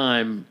first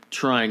time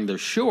trying their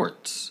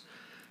shorts.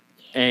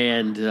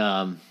 And,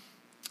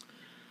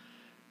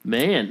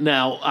 man,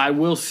 now I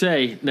will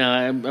say,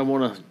 I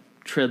want to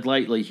tread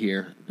lightly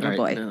here. Oh, right,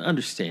 boy. Now,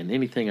 understand,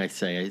 anything I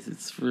say,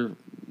 it's for,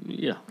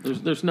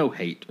 there's no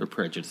hate or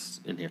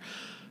prejudice in here.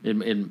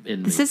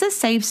 This is a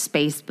safe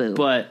space, boo.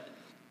 But,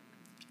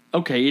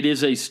 okay, it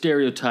is a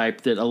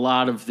stereotype that a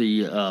lot of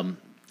the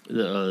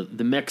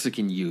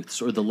Mexican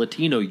youths or the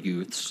Latino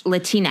youths,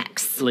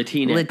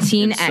 Latinx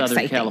in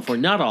Southern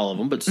California. Not all of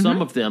them, but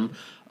some of them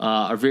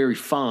are very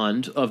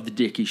fond of the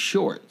Dickies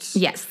shorts.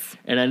 Yes,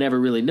 and I never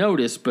really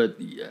noticed, but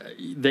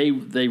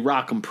they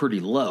rock them pretty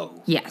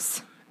low.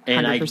 Yes, 100%.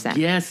 And I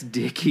guess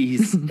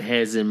Dickies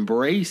has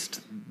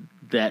embraced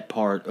that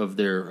part of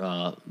their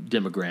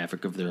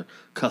demographic, of their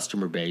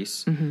customer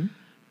base,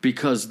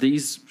 because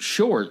these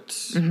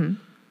shorts.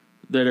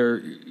 That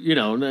are,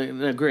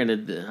 now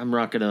granted, I'm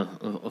rocking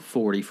a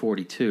 40,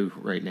 42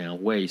 right now,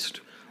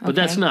 waist. But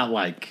that's not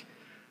like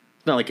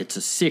it's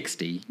a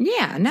 60.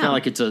 Yeah, no. It's not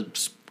like it's a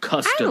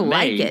custom made. I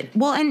like it.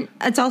 Well, and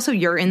it's also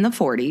you're in the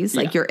 40s,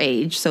 like your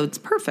age, so it's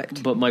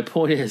perfect. But my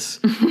point is,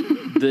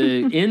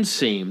 the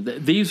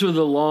inseam, these are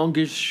the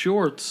longest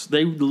shorts.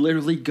 They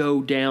literally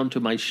go down to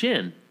my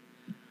shin.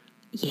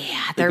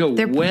 Yeah,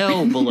 they're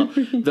well below.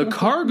 The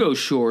cargo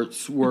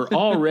shorts were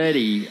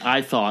already,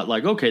 I thought,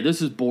 like, okay,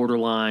 this is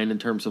borderline in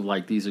terms of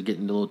like these are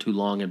getting a little too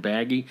long and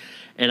baggy.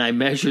 And I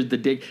measured the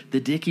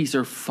dickies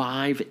are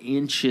 5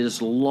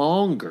 inches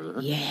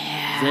longer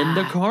than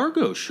the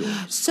cargo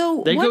shorts.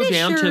 So they go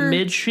down to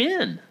mid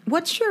shin.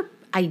 What's your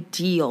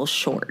ideal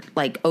short?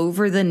 Like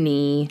over the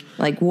knee?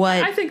 Like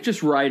what? I think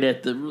just right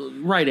at the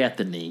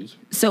knee.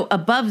 So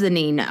above the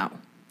knee, no.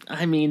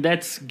 I mean,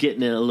 that's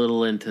getting it a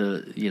little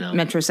into,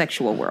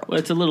 metrosexual world. Well,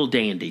 it's a little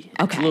dandy.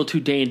 Okay. It's a little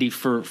too dandy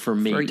for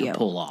me to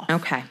pull off.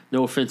 Okay.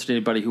 No offense to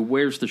anybody who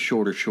wears the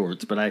shorter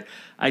shorts, but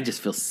I just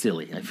feel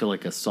silly. I feel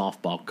like a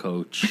softball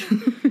coach.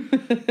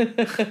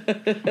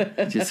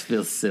 I just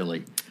feel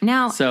silly.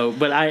 Now,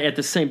 but at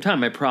the same time,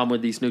 my problem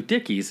with these new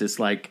Dickies is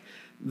like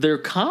they're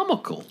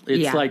comical.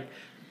 It's like,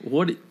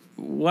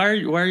 why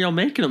are y'all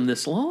making them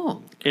this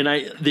long? And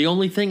the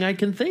only thing I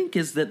can think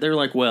is that they're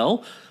like,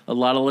 well, a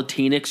lot of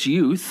Latinx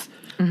youth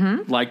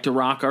like to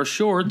rock our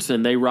shorts,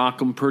 and they rock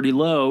them pretty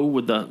low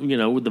with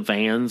the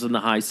Vans and the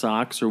high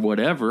socks or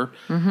whatever.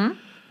 Mm-hmm.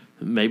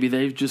 Maybe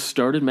they've just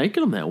started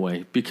making them that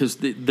way because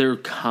they're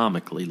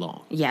comically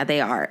long. Yeah,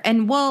 they are.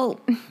 And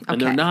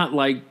and they're not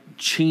like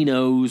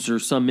chinos or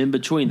some in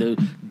between. The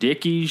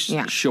Dickies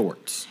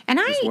shorts. And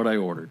is what I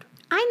ordered.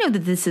 I know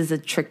that this is a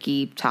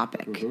tricky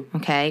topic. Mm-hmm.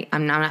 Okay,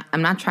 I'm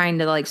not trying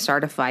to like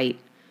start a fight,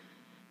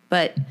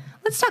 but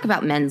let's talk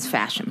about men's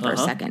fashion for a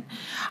second.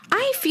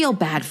 I feel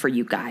bad for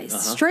you guys.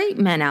 Straight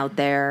men out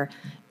there,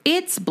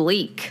 it's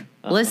bleak.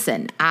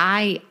 Listen,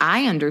 I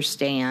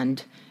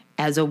understand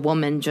as a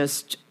woman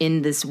just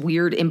in this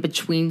weird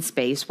in-between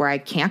space where I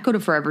can't go to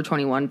Forever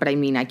 21, but I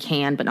mean I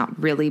can, but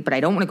not really. But I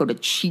don't want to go to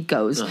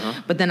Chico's,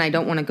 but then I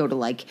don't want to go to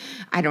like,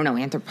 I don't know,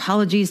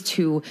 Anthropologie's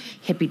too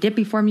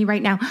hippy-dippy for me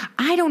right now.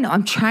 I don't know.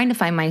 I'm trying to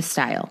find my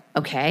style,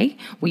 okay?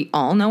 We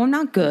all know I'm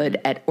not good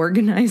at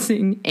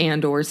organizing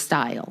and or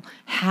style.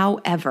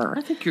 However,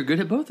 I think you're good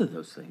at both of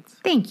those things.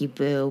 Thank you,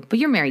 boo. But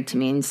you're married to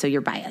me, and so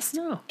you're biased.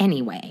 No.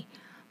 Anyway,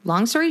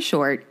 long story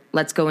short,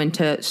 let's go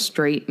into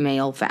straight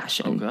male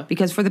fashion. Okay.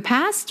 Because for the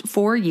past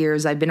 4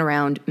 years, I've been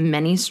around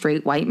many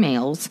straight white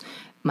males,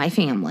 my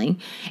family,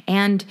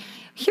 and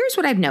here's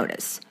what I've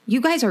noticed. You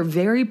guys are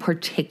very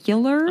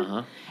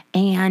particular,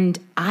 and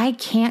I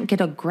can't get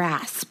a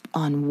grasp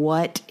on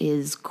what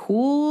is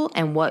cool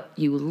and what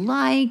you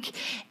like,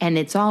 and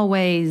it's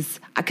always,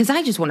 because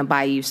I just want to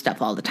buy you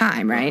stuff all the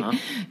time, right?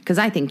 Because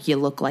I think you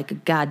look like a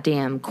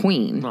goddamn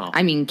queen.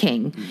 I mean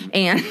king.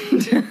 And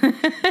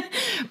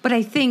but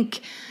I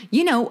think,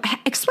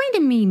 explain to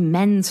me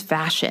men's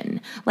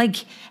fashion. Like,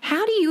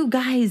 how do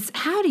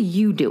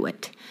you do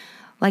it?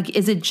 Like,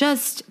 is it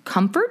just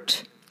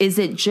comfort? Is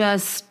it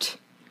just...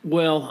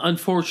 Well,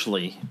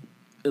 unfortunately,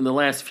 in the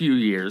last few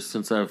years,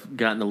 since I've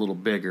gotten a little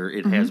bigger,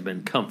 it has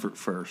been comfort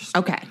first.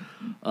 Okay.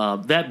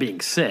 That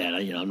being said,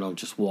 I'm not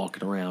just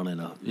walking around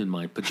in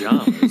my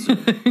pajamas or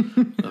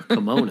a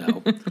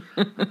kimono.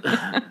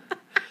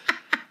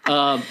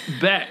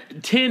 Back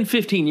 10,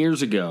 15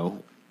 years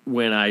ago,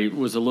 when I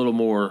was a little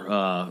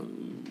more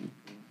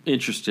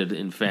interested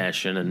in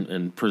fashion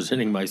and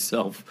presenting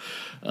myself,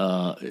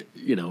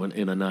 in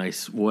a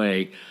nice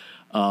way,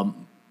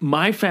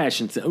 my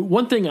fashion.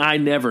 One thing I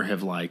never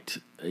have liked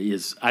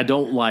is I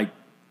don't like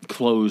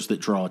clothes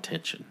that draw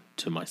attention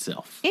to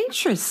myself.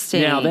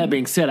 Interesting. Now, that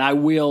being said, I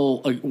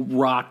will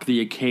rock the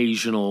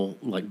occasional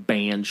like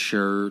band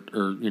shirt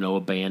or a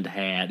band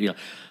hat.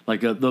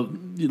 Like a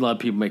lot of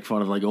people make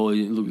fun of like, oh,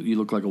 you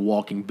look like a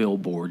walking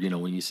billboard.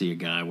 When you see a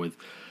guy with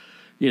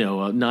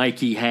a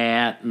Nike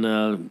hat and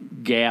a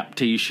Gap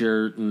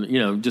T-shirt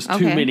and just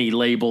too many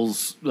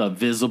labels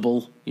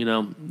visible.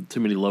 Too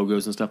many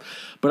logos and stuff.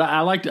 But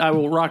I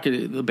will rock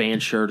a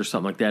band shirt or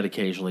something like that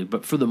occasionally.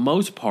 But for the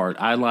most part,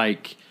 I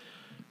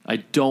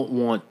don't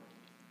want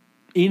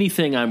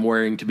anything I'm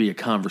wearing to be a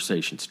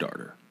conversation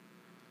starter.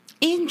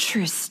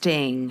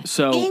 Interesting.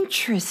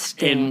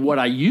 Interesting. And what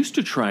I used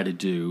to try to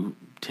do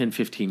 10,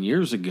 15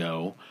 years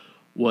ago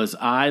was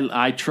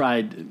I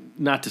tried,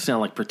 not to sound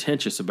like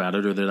pretentious about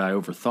it or that I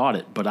overthought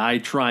it, but I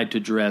tried to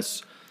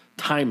dress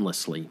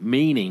timelessly,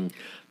 meaning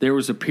there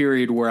was a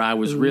period where I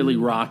was really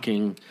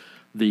rocking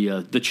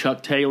the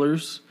Chuck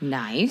Taylors.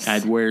 Nice.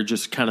 I'd wear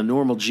just kind of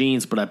normal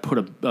jeans, but I put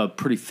a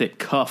pretty thick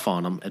cuff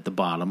on them at the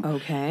bottom.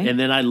 Okay. And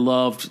then I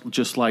loved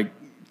just like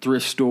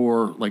thrift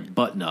store like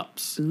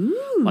button-ups.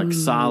 Like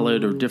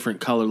solid or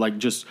different color, like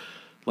just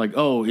like,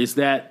 oh, is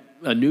that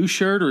a new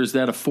shirt or is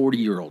that a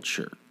 40-year-old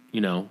shirt?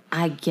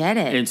 I get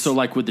it. And so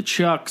like with the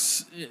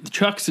Chucks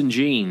and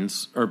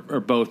jeans are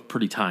both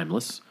pretty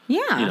timeless.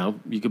 Yeah.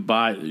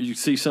 You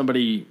see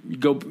somebody, you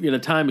go in a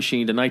time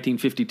machine to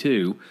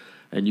 1952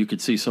 and you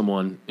could see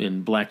someone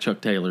in black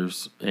Chuck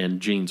Taylors and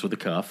jeans with a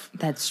cuff.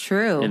 That's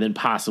true. And then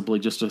possibly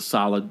just a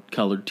solid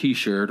colored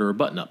T-shirt or a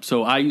button-up.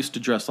 So I used to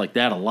dress like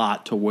that a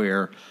lot to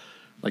where,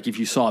 like, if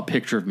you saw a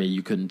picture of me,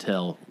 you couldn't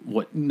tell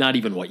not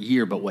even what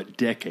year, but what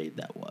decade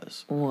that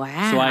was.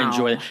 Wow. So I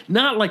enjoy it.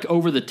 Not like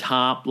over the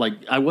top. Like,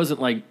 I wasn't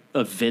like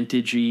a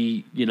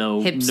vintagey,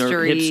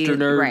 hipster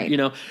nerd, right.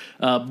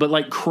 But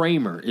like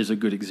Kramer is a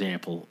good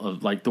example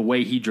of like the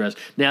way he dressed.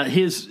 Now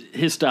his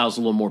style's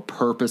a little more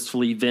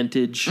purposefully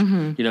vintage.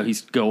 Mm-hmm.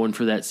 He's going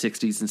for that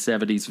 60s and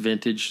 70s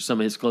vintage, some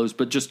of his clothes,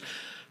 but just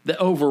the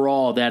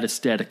overall, that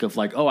aesthetic of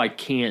like, oh, I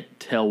can't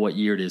tell what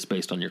year it is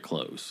based on your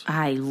clothes.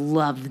 I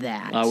love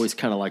that. I always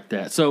kind of like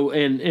that. So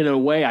in a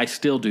way, I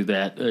still do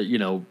that,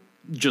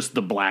 just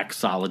the black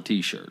solid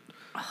T-shirt.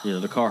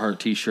 The Carhartt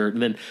T-shirt,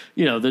 and then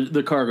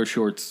the cargo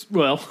shorts.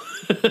 Well,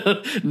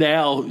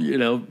 now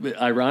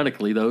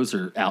ironically, those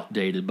are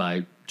outdated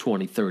by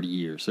 20, 30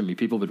 years. I mean,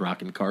 people have been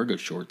rocking cargo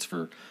shorts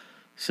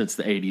since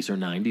the 80s or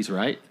 90s,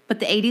 right? But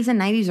the 80s and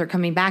 90s are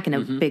coming back in a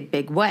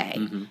big way,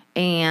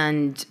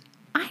 and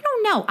I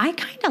don't know. I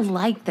kind of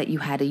liked that you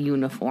had a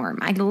uniform.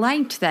 I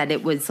liked that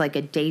it was like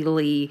a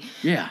daily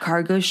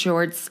cargo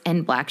shorts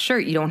and black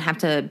shirt. You don't have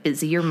to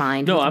busy your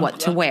mind with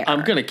what to wear.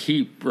 I'm going to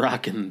keep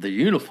rocking the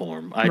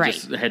uniform. I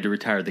just had to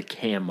retire the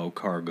camo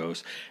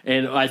cargos.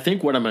 And I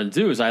think what I'm going to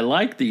do is I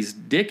like these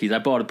Dickies. I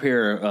bought a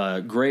pair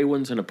of gray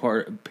ones and a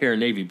pair of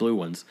navy blue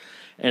ones.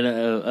 And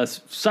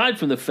aside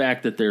from the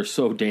fact that they're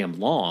so damn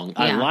long,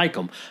 I like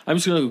them. I'm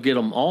just going to go get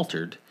them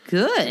altered.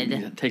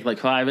 Good. Take like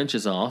 5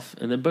 inches off,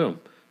 and then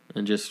boom.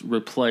 And just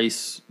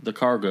replace the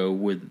cargo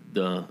with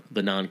the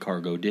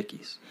non-cargo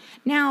Dickies.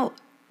 Now,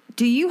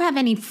 do you have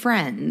any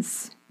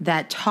friends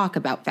that talk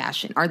about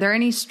fashion? Are there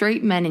any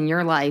straight men in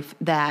your life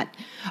that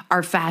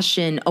are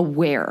fashion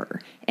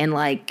aware and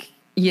I've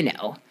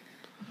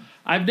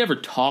never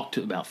talked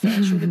about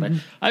fashion with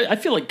anybody. I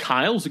feel like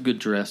Kyle's a good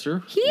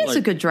dresser. He is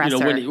a good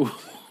dresser.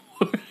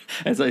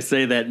 As I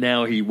say that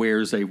now, he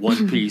wears a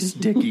one-piece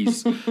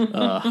Dickies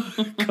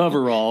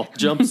coverall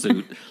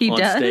jumpsuit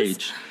on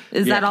stage.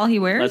 Is that all he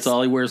wears? That's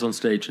all he wears on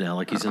stage now,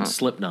 like he's in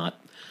Slipknot.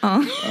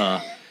 But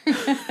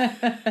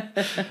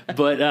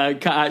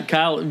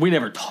Kyle, we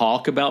never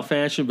talk about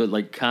fashion, but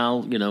like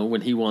Kyle,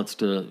 when he wants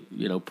to,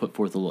 put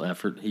forth a little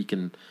effort, he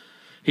can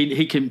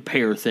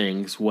pair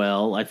things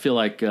well. I feel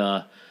like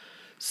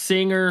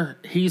Singer,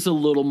 he's a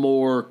little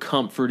more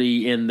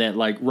comforty in that,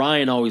 like,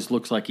 Ryan always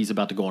looks like he's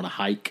about to go on a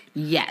hike.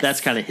 Yes.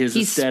 That's kind of his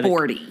he's aesthetic.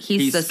 Sporty.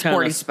 He's the sporty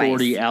kind of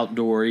sporty, spice.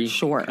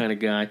 Outdoory kind of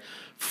guy.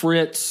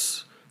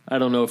 Fritz, I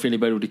don't know if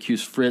anybody would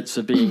accuse Fritz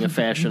of being a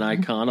fashion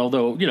icon,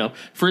 although,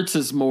 Fritz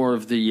is more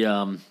of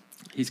the,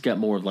 he's got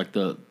more of like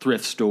the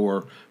thrift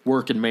store,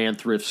 working man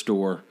thrift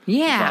store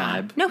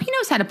vibe. No, he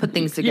knows how to put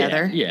things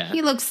together. Yeah.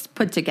 He looks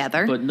put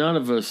together. But none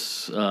of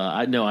us,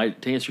 to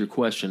answer your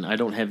question, I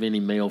don't have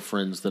any male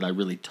friends that I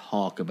really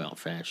talk about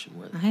fashion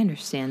with. I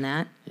understand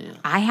that. Yeah.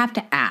 I have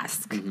to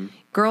ask.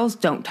 Girls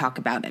don't talk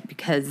about it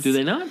because... Do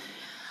they not?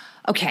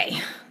 Okay.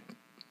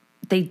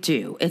 They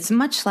do. It's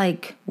much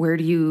like, where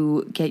do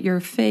you get your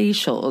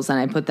facials? And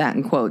I put that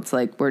in quotes,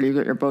 like, where do you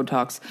get your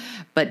Botox?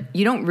 But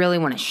you don't really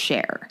want to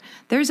share.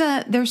 There's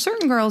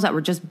certain girls that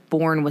were just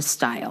born with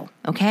style,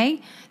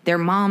 okay? Their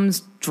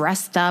moms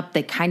dressed up.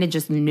 They kind of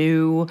just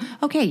knew,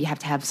 okay, you have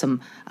to have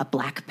a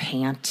black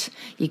pant.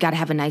 You got to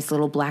have a nice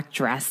little black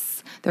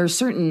dress. There's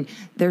certain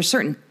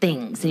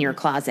things in your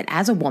closet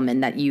as a woman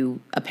that you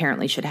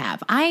apparently should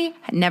have. I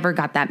never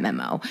got that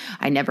memo.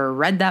 I never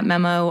read that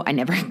memo. I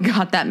never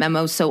got that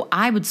memo. So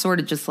I would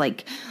sort of just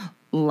like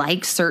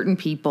certain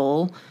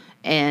people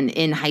and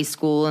in high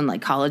school and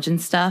like college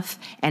and stuff,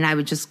 and I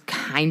would just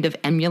kind of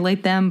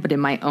emulate them, but in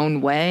my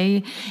own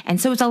way. And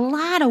so it's a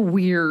lot of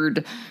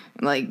weird,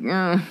 like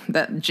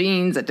that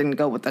jeans that didn't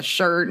go with the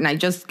shirt, and I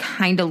just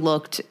kind of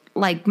looked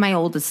like my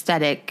old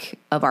aesthetic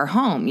of our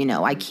home.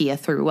 IKEA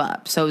threw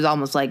up, so it was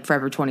almost like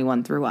Forever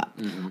 21 threw up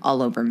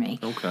all over me.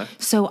 Okay,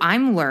 so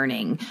I'm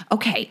learning.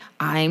 Okay,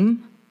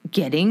 I'm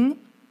getting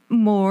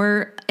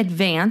more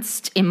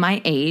advanced in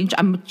my age.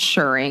 I'm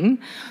maturing.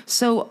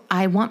 So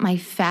I want my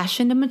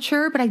fashion to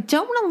mature, but I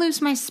don't want to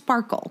lose my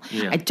sparkle.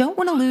 Yeah. I don't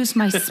want to lose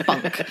my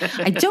spunk.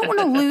 I don't want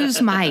to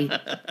lose my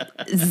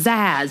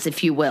zazz,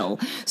 if you will.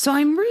 So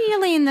I'm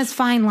really in this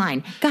fine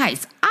line.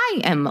 Guys,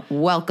 I am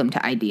welcome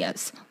to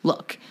ideas.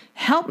 Look,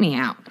 help me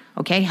out.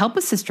 Okay, help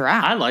a sister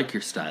out. I like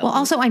your style. Well,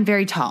 also, I'm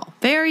very tall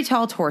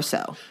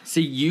torso.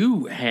 See,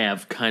 you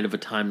have kind of a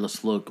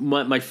timeless look.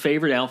 My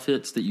favorite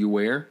outfits that you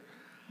wear,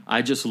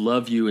 I just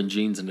love you in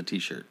jeans and a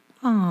T-shirt.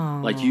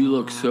 Oh, like you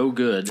look so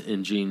good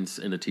in jeans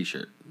and a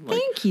T-shirt. Like,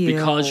 thank you.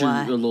 Because you're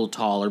a little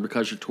taller,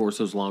 because your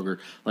torso's longer.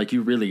 Like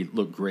you really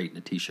look great in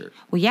a T-shirt.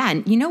 Well, yeah,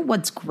 and you know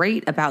what's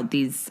great about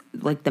these,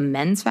 like the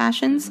men's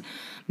fashions?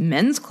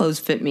 Men's clothes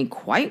fit me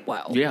quite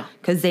well. Yeah,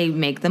 because they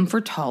make them for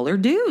taller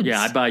dudes.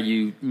 Yeah, I buy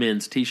you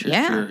men's T-shirts.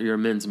 Yeah. You're a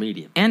men's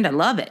medium, and I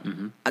love it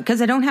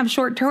because I don't have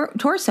short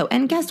torso.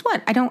 And guess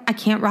what? I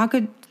can't rock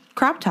a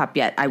crop top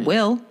yet. I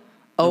will.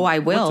 Oh, I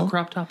will. What's a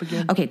crop top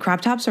again? Okay,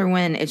 crop tops are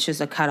when it's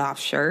just a cut-off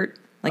shirt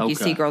Like you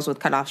see girls with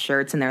cutoff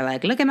shirts and they're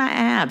like, look at my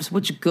abs,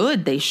 which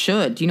good, they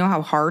should. Do you know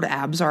how hard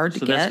abs are to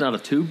get? So that's not a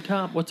tube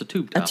top? What's a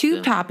tube top? A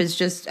tube top is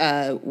just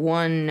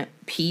one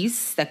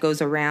piece that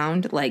goes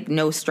around, like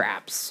no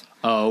straps.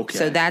 Oh, okay.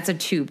 So that's a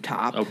tube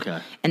top. Okay.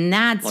 And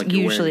that's like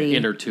usually an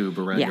inner tube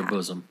around your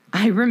bosom.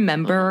 I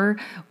remember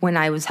when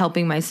I was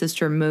helping my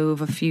sister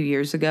move a few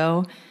years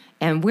ago,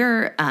 and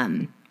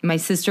my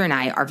sister and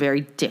I are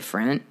very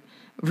different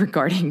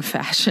regarding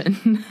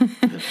fashion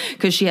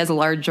because she has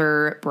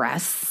larger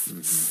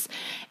breasts.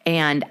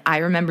 And I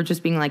remember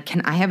just being like,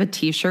 can I have a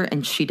T-shirt?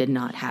 And she did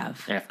not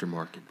have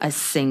aftermarket a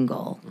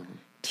single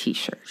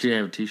T-shirt. She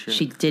didn't have a T-shirt?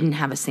 She didn't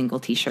have a single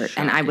T-shirt.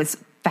 Shocking. And I was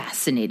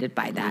fascinated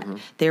by that.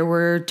 There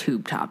were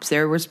tube tops.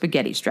 There were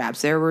spaghetti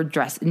straps. There were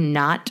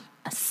not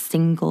a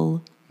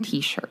single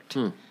T-shirt.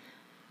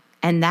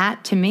 And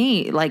that, to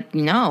me, like,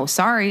 no,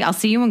 sorry, I'll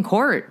see you in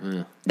court.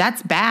 Yeah.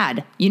 That's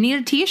bad. You need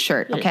a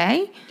T-shirt,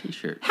 okay?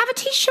 T-shirt. Have a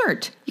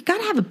T-shirt. You got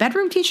to have a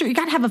bedroom T-shirt. You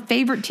got to have a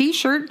favorite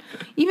T-shirt,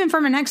 even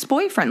from an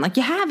ex-boyfriend. Like,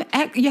 you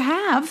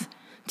have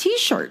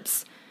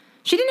T-shirts.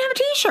 She didn't have a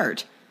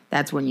T-shirt.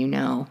 That's when you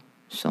know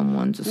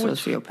someone's a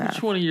sociopath.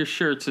 Which one of your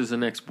shirts is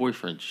an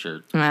ex-boyfriend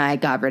shirt? I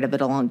got rid of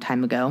it a long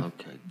time ago.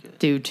 Okay, good.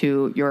 Due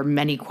to your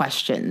many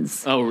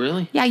questions. Oh,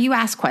 really? Yeah, you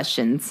ask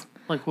questions.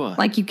 Like what?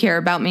 Like you care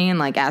about me and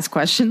like ask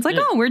questions like,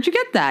 oh, where'd you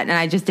get that? And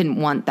I just didn't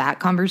want that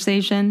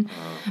conversation.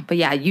 But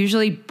yeah,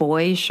 usually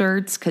boy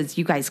shirts, because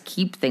you guys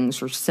keep things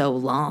for so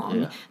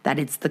long that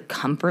it's the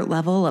comfort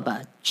level of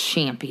a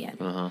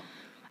champion.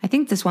 I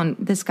think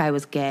this guy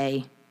was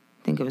gay.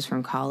 I think it was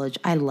from college.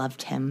 I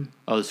loved him.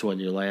 Oh, this one,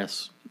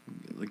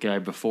 the guy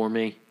before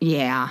me?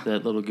 Yeah.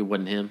 That little guy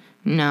wasn't him?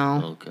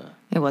 No. Okay.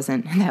 It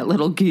wasn't that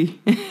little gee.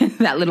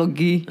 That little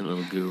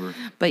goober.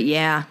 But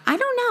yeah, I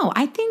don't know.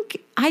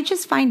 I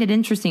just find it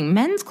interesting.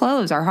 Men's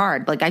clothes are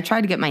hard. Like I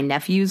try to get my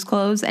nephew's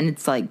clothes and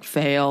it's like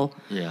fail.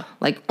 Yeah.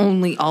 Like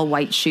only all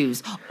white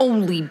shoes,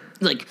 only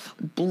like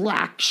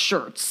black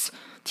shirts.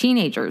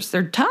 Teenagers,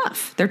 they're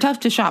tough. They're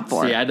tough to shop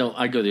for. See, I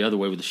go the other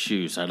way with the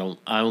shoes. I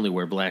only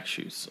wear black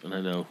shoes. And I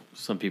know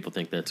some people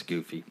think that's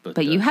goofy, but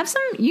you have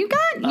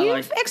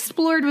you've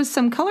explored with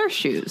some color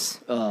shoes.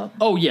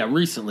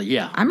 Recently,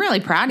 yeah. I'm really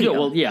proud of you.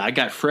 Well, yeah, I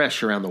got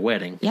fresh around the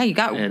wedding. Yeah, you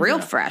got real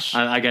fresh.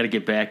 I got to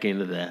get back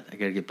into that. I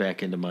got to get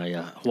back into my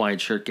Hawaiian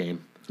shirt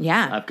game.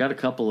 Yeah. I've got a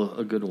couple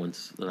of good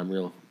ones that I'm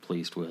real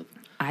pleased with.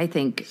 I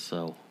think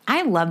so.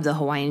 I love the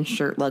Hawaiian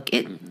shirt look.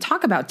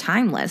 Talk about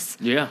timeless.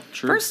 Yeah,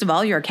 true. First of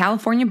all, you're a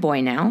California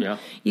boy now. Yeah.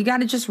 You got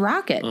to just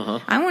rock it.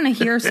 I want to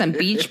hear some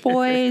Beach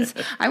Boys.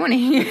 I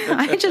need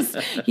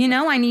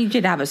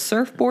you to have a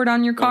surfboard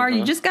on your car.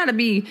 You just got to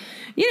be,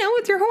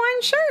 with your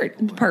Hawaiian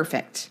shirt.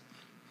 Perfect.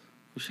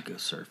 We should go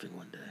surfing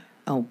one day.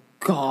 Oh,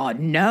 God,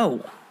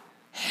 no.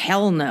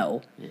 Hell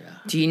no. Yeah.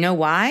 Do you know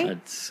why?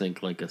 I'd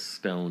sink like a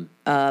stone.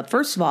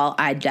 First of all,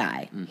 I'd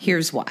die.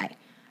 Here's why.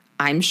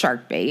 I'm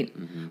shark bait.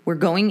 We're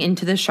going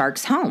into the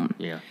shark's home.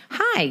 Yeah.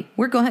 Hi,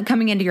 we're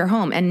coming into your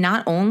home. And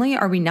not only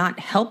are we not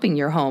helping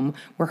your home,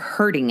 we're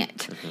hurting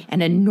it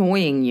and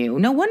annoying you.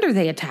 No wonder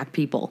they attack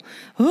people.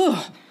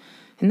 Ugh.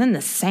 And then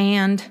the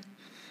sand.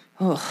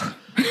 Ugh.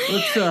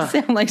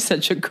 Sound like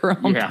such a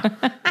grump. Yeah.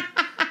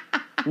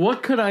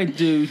 What could I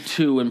do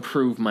to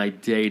improve my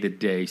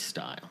day-to-day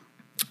style?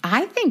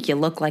 I think you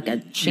look like a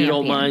champion. You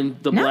don't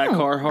mind the black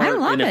Carhartt? I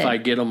love and it. if I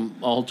get them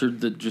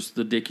altered, just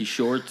the Dickie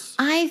shorts?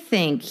 I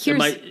think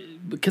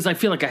because I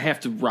feel like I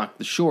have to rock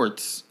the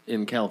shorts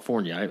in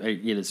California.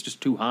 It's just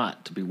too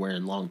hot to be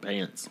wearing long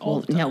pants all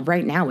the time. No,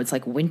 right now it's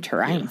like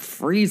winter. I am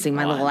freezing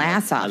my little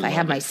ass off. I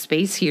have my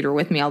space heater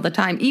with me all the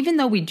time, even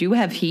though we do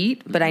have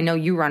heat, but I know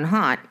you run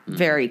hot.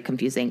 Very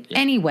confusing. Yeah.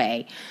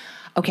 Anyway,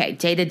 okay,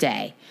 day to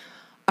day.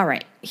 All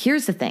right,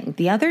 here's the thing.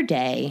 The other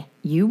day,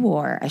 you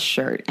wore a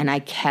shirt, and I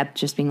kept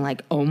just being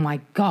like, oh, my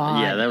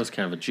God. Yeah, that was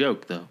kind of a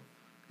joke, though.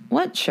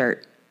 What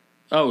shirt?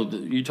 Oh,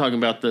 you talking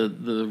about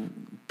the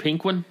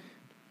pink one?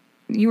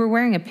 You were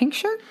wearing a pink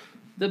shirt?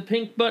 The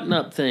pink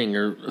button-up thing,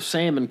 or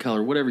salmon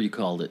color, whatever you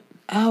called it.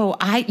 Oh,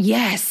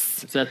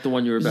 yes. Is that the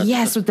one you were about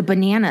Yes, with the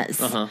bananas.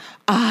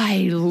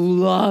 I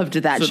loved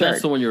that shirt. So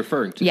that's the one you're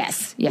referring to?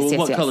 Yes.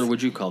 What color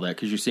would you call that?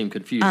 Because you seem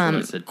confused when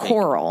I said pink.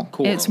 Coral.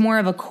 It's more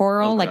of a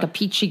coral, like a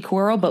peachy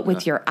coral, but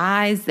with your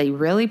eyes, they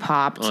really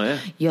popped. Oh, yeah?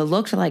 You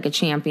looked like a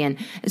champion.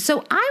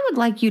 So I would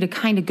like you to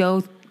kind of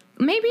go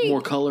maybe...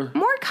 More color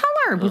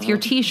with your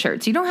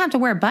T-shirts. You don't have to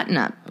wear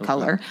button-up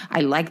color.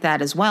 I like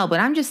that as well, but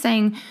I'm just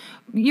saying...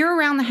 You're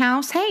around the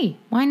house. Hey,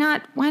 why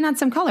not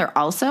some color?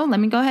 Also, let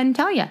me go ahead and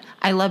tell you,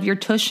 I love your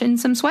tush and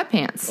some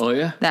sweatpants. Oh,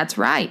 yeah? That's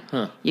right.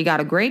 Huh. You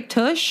got a great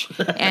tush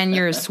and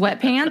your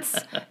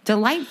sweatpants.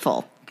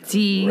 Delightful.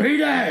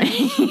 Great ass.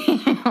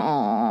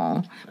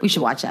 Oh, we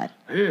should watch that.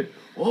 Yeah,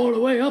 all the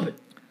way up it.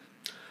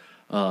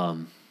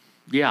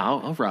 Yeah,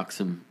 I'll rock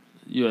some.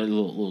 You know, a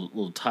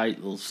little tight,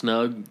 little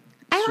snug.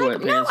 I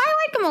like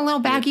them a little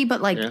baggy,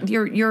 but like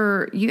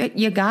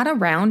you got a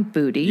round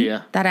booty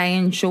that I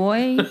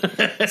enjoy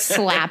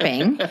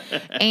slapping,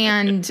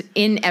 and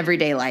in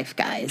everyday life,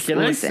 guys. Can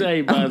I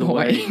say, by the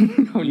way,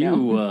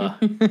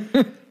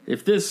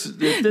 If this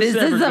This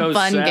ever is a goes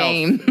fun south,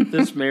 game. if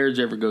this marriage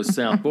ever goes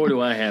south, boy, do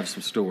I have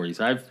some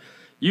stories.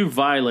 You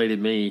violated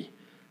me.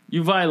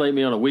 You violate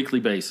me on a weekly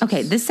basis.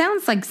 Okay, this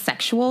sounds like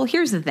sexual.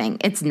 Here's the thing.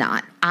 It's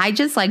not. I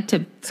just like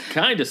to... It's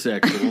kind of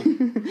sexual.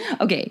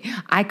 Okay,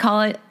 I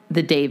call it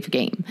the Dave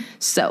game.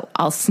 So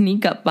I'll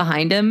sneak up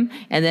behind him,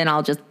 and then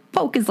I'll just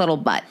poke his little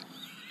butt.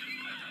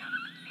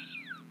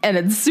 And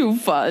it's so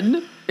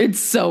fun. It's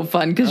so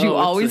fun because you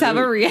always have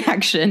a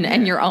reaction,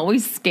 and you're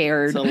always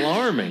scared. It's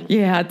alarming.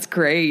 Yeah, it's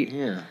great.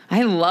 Yeah.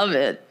 I love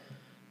it.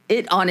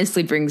 It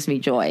honestly brings me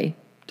joy.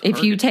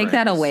 If you take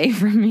that away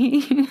from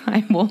me,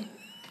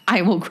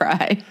 I will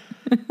cry.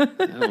 I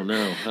don't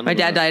know. My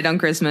dad died on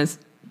Christmas.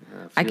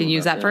 I can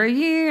use that for a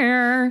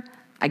year.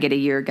 I get a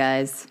year,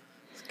 guys.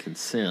 It's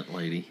consent,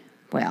 lady.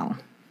 Well,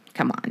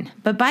 come on.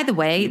 But by the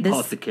way,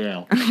 Bought the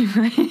cow.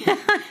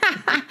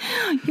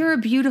 You're a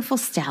beautiful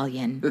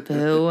stallion,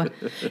 boo.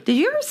 Did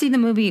you ever see the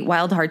movie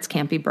Wild Hearts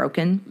Can't Be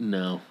Broken?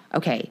 No.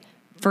 Okay.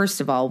 First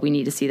of all, we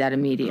need to see that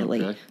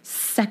immediately. Okay.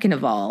 Second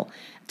of all,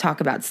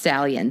 talk about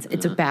stallions.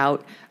 It's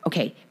about,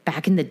 okay,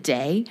 back in the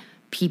day,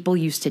 people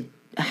used to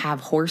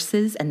have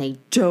horses and they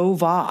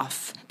dove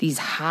off these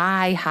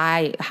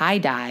high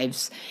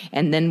dives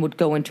and then would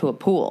go into a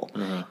pool.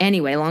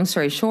 Anyway, long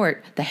story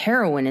short, the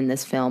heroine in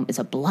this film is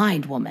a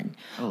blind woman.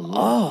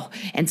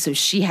 And so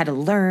she had to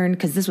learn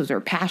because this was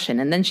her passion,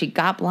 and then she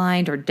got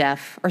blind or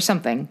deaf or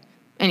something.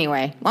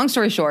 Anyway, long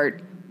story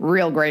short,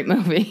 real great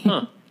movie.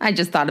 I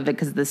just thought of it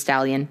because of the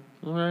stallion.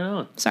 Right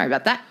on. Sorry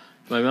about that.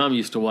 My mom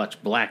used to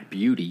watch Black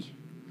Beauty.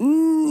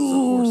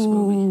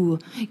 Ooh.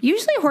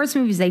 Usually horse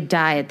movies, they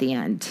die at the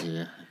end.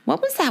 Yeah.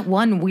 What was that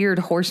one weird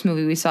horse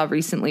movie we saw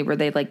recently where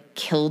they like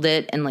killed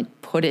it and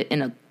like put it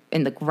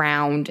in the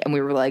ground, and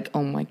we were like,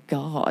 oh my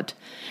God.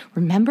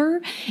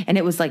 Remember? And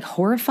it was like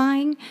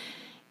horrifying.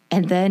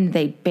 And then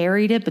they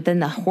buried it, but then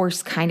the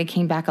horse kind of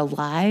came back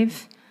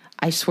alive.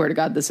 I swear to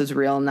God, this is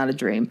real and not a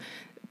dream.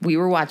 We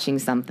were watching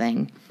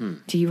something.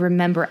 Do you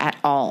remember at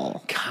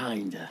all?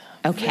 Kinda.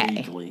 Okay.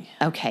 Vaguely.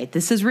 Okay.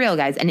 This is real,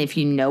 guys. And if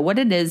you know what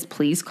it is,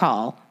 please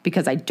call,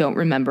 because I don't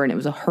remember, and it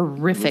was a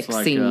horrific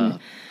scene.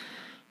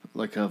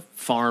 Like a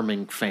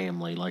farming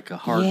family, like a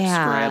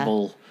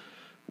hard-scrabble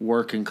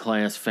working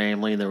class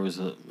family. There was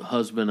a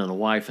husband and a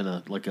wife and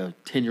a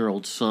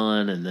 10-year-old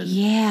son, and then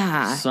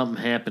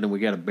something happened and we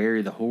got to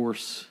bury the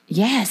horse.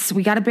 Yes,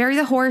 we got to bury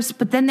the horse,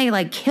 but then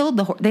they killed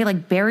the horse. They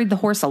buried the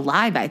horse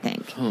alive, I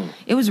think.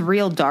 It was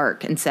real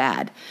dark and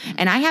sad.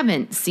 And I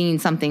haven't seen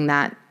something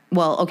that,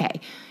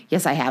 okay.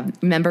 Yes, I have.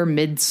 Remember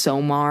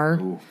Midsommar?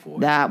 Oh, boy.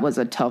 That was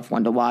a tough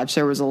one to watch.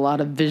 There was a lot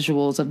of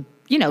visuals of,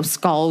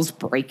 skulls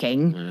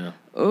breaking. Yeah.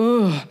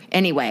 Ugh.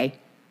 Anyway,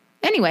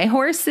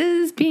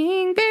 horses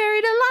being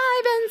buried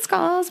alive and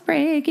skulls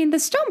breaking. The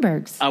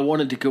Stonebergs. I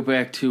wanted to go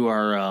back to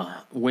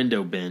our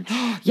window bench.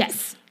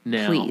 Yes,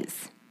 now,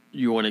 please.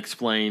 You want to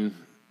explain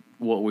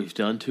what we've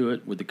done to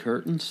it with the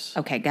curtains?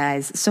 Okay,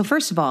 guys. So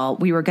first of all,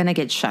 we were going to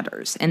get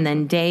shutters. And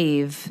then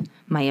Dave,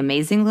 my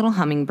amazing little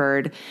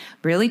hummingbird,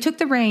 really took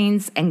the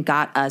reins and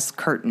got us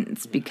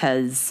curtains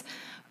because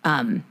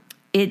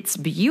it's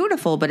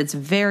beautiful, but it's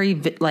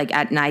very,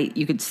 at night,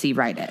 you could see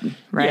right in,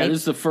 right? Yeah, this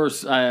is the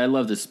first, I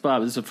love this spot.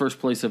 This is the first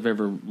place I've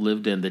ever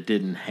lived in that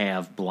didn't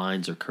have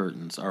blinds or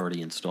curtains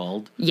already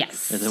installed.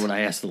 Yes. And then when I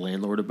asked the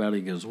landlord about it,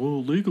 he goes,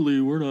 well,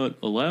 legally, we're not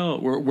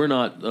allowed, we're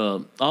not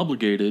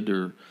obligated,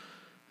 or...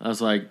 I was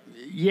like,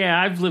 yeah,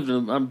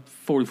 I'm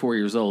 44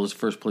 years old. It's the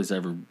first place I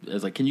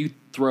was like, can you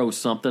throw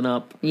something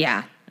up?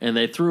 Yeah. And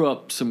they threw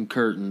up some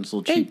curtains,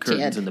 little cheap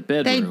curtains in the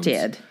bedrooms. They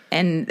did.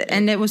 And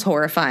it was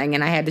horrifying,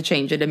 and I had to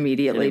change it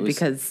immediately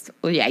because,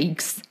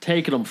 yikes.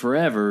 Taking them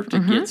forever to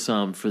get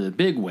some for the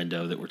big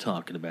window that we're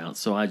talking about.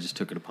 So I just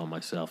took it upon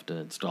myself to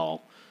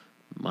install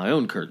my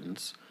own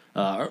curtains.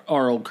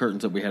 Our old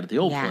curtains that we had at the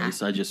old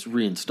place. I just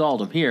reinstalled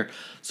them here.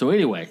 So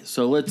anyway,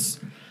 let's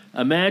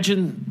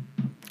imagine...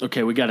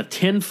 Okay, we got a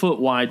 10-foot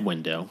wide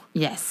window.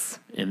 Yes.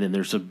 And then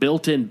there's a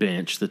built-in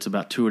bench that's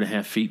about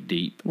 2.5 feet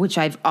deep. Which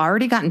I've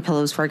already gotten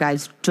pillows for,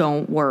 guys.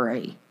 Don't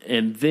worry.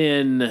 And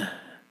then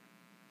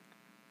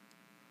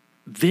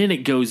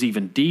it goes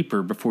even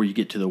deeper before you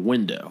get to the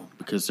window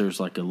because there's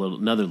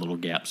another little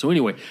gap. So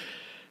anyway,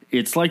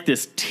 it's like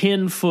this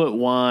 10-foot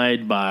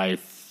wide by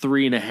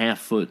 3.5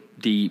 foot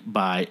deep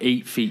by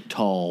 8 feet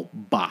tall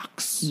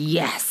box.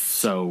 Yes.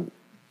 So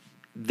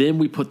then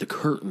we put the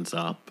curtains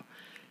up.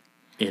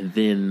 And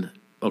then,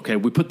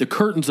 we put the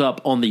curtains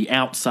up on the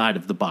outside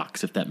of the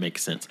box, if that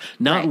makes sense.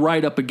 Not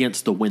right up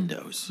against the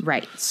windows.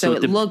 Right. So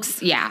it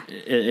looks,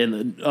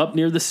 And up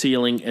near the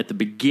ceiling at the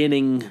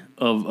beginning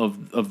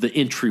of the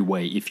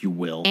entryway, if you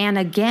will. And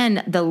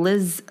again, the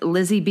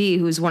Lizzie B.,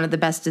 who's one of the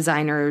best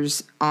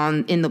designers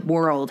in the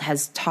world,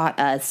 has taught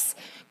us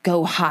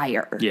go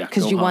higher. Yeah,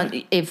 because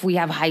if we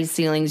have high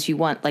ceilings, you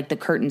want the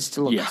curtains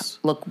to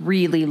look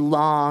really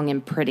long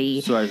and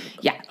pretty. So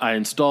I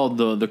installed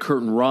the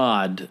curtain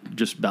rod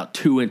just about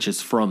 2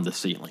 inches from the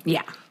ceiling.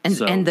 Yeah,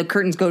 and the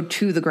curtains go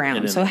to the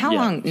ground. So how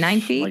long?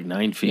 9 feet? Like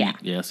 9 feet.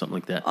 Yeah, something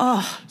like that.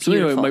 Oh, so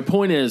beautiful. anyway, my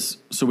point is,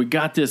 so we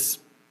got this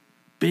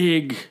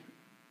big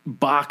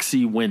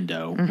boxy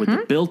window with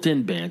a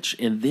built-in bench,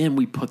 and then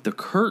we put the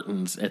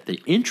curtains at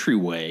the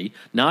entryway,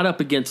 not up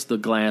against the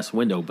glass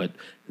window, but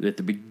at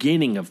the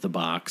beginning of the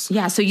box.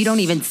 Yeah, so you don't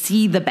even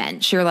see the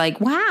bench. You're like,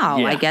 wow,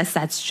 Yeah. I guess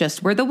that's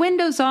just where the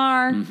windows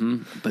are.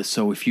 But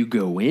so if you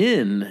go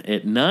in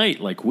at night,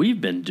 like we've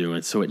been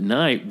doing, so at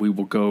night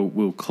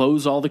we'll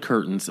close all the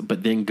curtains,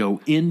 but then go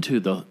into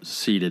the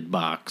seated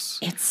box,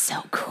 It's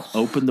so cool.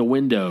 open the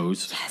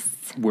windows. Yes.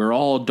 We're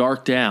all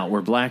darked out.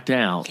 We're blacked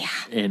out. Yeah.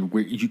 And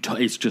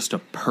it's just a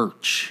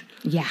perch.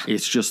 Yeah.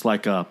 It's just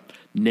like a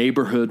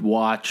neighborhood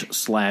watch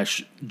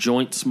 /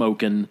 joint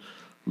smoking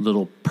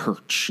little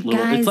perch.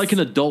 Guys, it's like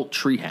an adult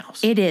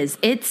treehouse. It is.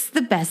 It's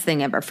the best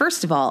thing ever.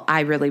 First of all,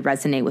 I really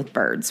resonate with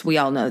birds. We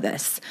all know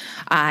this.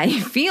 I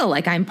feel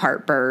like I'm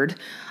part bird.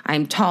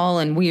 I'm tall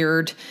and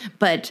weird.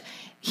 But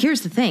here's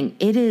the thing.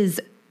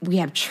 We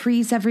have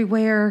trees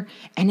everywhere,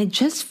 and it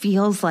just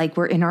feels like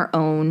we're in our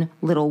own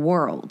little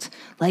world.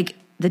 Like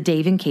the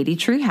Dave and Katie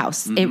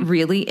treehouse. It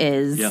really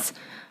is. Yeah.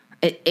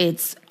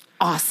 It's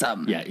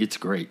awesome. Yeah, it's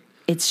great.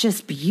 It's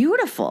just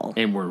beautiful.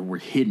 And we're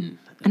hidden.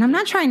 And I'm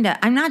not trying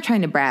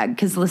to brag,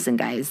 because listen,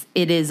 guys,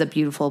 it is a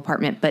beautiful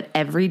apartment, but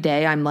every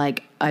day I'm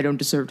like, I don't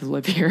deserve to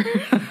live here.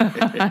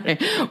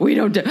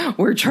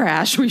 We're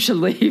trash. We should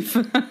leave.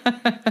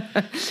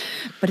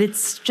 But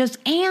it's just,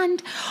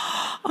 and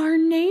our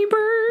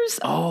neighbors.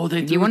 Oh,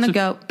 they You threw wanna us a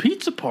go-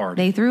 pizza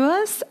party. They threw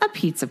us a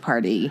pizza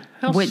party,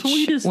 How which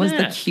sweet is was the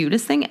that?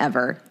 cutest thing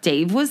ever.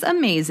 Dave was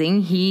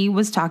amazing. He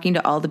was talking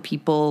to all the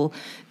people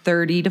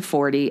 30 to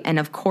 40. And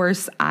of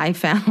course, I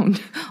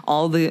found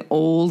all the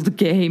old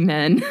gay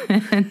men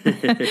and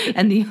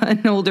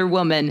an older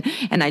woman.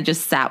 And I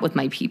just sat with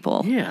my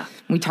people. Yeah.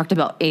 We talked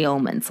about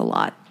ailments a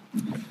lot.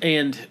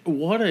 And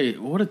what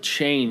a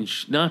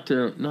change! Not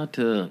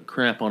to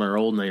crap on our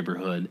old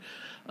neighborhood.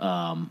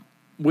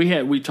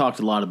 We talked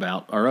a lot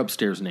about our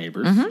upstairs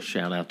neighbors.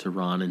 Shout out to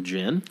Ron and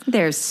Jen.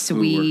 They're Who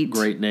sweet. were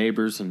great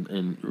neighbors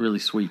and really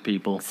sweet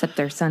people. Except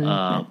their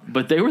son.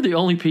 But they were the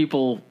only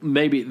people,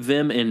 maybe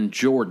them and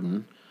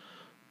Jordan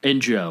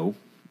and Joe.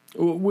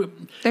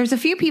 There's a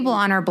few people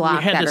on our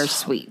block that are this,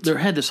 sweet. There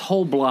had this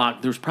whole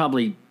block. There's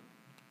probably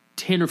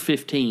 10 or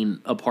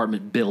 15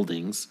 apartment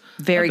buildings.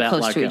 Very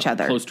close to each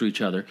other. Close to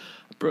each other.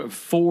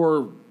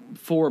 Four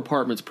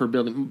apartments per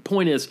building.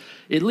 Point is,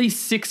 at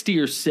least 60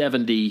 or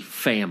 70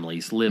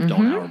 families lived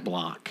on our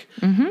block.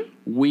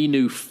 We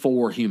knew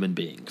 4 human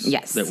beings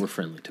Yes. that were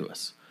friendly to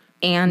us.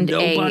 And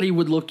Nobody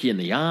would look you in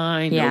the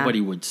eye. Yeah. Nobody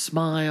would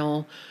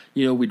smile.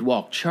 We'd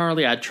walk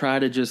Charlie. I'd try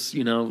to just,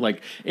 and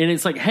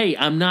it's like, hey,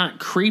 I'm not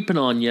creeping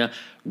on you.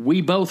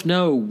 We both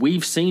know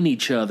we've seen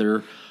each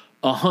other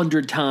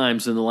 100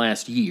 times in the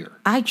last year.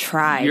 I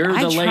tried.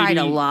 I tried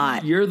a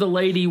lot. You're the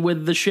lady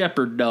with the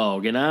shepherd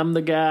dog, and I'm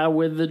the guy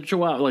with the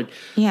chihuahua.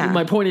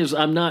 My point is,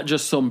 I'm not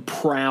just some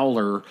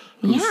prowler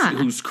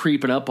who's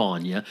creeping up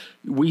on you.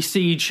 We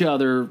see each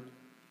other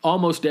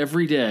almost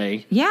every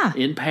day. Yeah.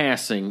 In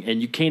passing,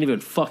 and you can't even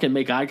fucking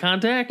make eye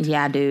contact.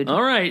 Yeah, dude.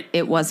 All right.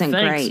 It wasn't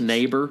Thanks, great.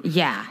 neighbor.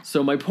 Yeah.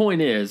 So my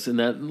point is, in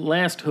that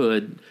last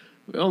hood,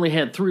 we only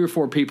had 3 or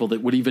 4 people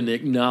that would even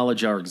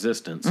acknowledge our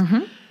existence.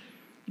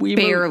 We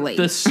Barely.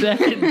 The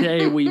second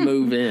day we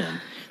move in,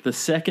 the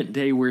second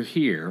day we're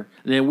here,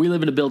 then we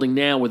live in a building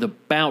now with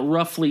about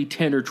roughly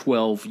 10 or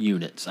 12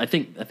 units. I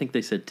think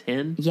they said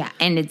 10. Yeah,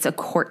 and it's a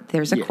court.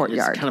 There's a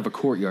courtyard. It's kind of a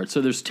courtyard.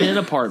 So there's 10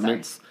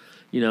 apartments,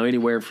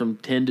 anywhere from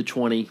 10 to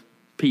 20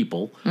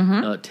 people,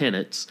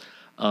 tenants.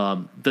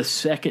 The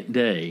second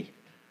day,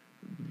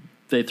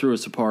 they threw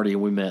us a party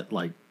and we met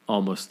like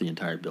almost the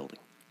entire building.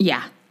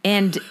 Yeah.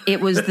 And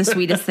it was the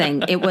sweetest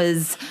thing. It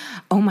was,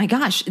 oh my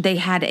gosh, they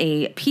had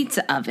a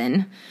pizza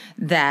oven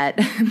that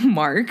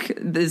Mark,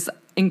 this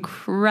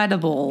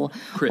incredible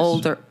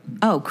older,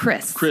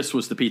 Chris. Chris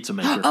was the pizza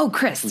maker. Oh,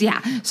 Chris,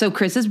 yeah. So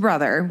Chris's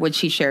brother, which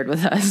he shared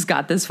with us,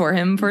 got this for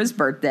him for his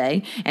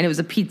birthday, and it was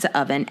a pizza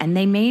oven, and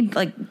they made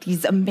like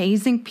these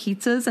amazing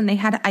pizzas, and they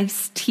had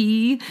iced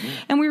tea,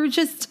 and we were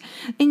just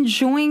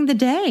enjoying the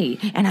day.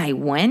 And I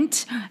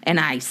went and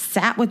I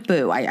sat with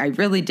Boo. I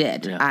really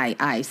did. Yeah.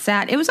 I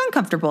sat. It was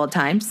uncomfortable at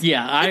times.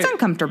 Yeah, it's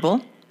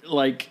uncomfortable.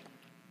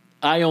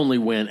 I only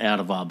went out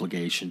of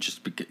obligation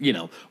just because,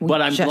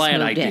 but I'm just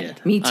glad I moved in.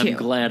 did. Me too. I'm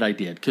glad I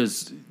did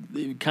because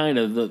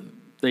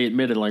they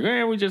admitted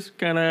we just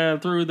kind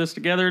of threw this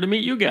together to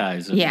meet you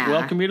guys and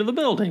welcome you to the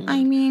building.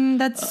 I mean,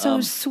 that's so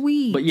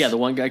sweet. But yeah, the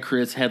one guy,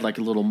 Chris, had like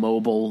a little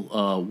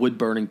mobile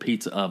wood-burning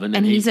pizza oven.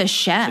 And he's a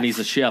chef. And he's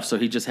a chef, so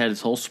he just had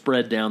his whole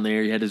spread down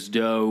there. He had his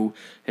dough,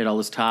 had all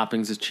his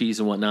toppings, his cheese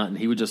and whatnot, and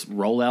he would just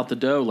roll out the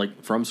dough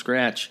like from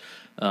scratch.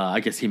 I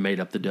guess he made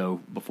up the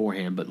dough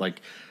beforehand, but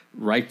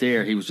right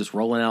there, he was just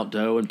rolling out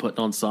dough and putting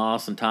on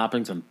sauce and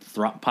toppings and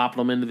popping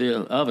them into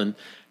the oven.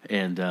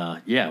 And,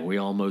 we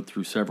all mowed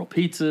through several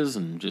pizzas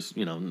and just,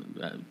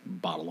 a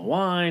bottle of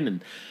wine.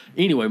 And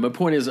anyway, my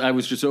point is I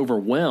was just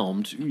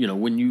overwhelmed,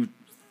 when you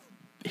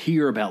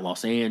hear about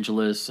Los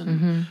Angeles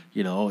and,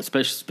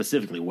 especially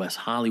specifically West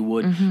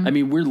Hollywood. I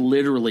mean, we're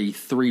literally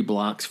 3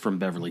 blocks from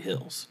Beverly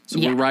Hills. So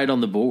we're right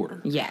on the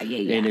border. Yeah.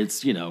 And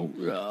it's,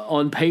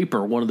 on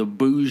paper, one of the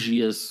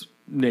bougiest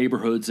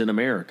neighborhoods in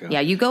America.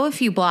 Yeah, you go a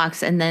few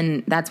blocks, and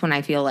then that's when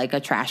I feel like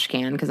a trash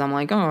can because I'm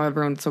like, oh,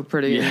 everyone's so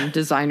pretty in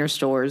designer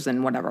stores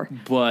and whatever.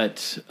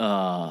 But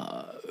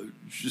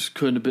just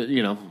couldn't have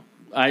been,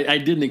 I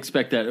didn't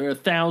expect that.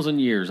 1,000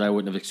 years, I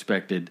wouldn't have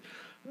expected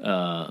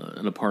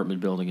an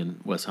apartment building in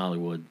West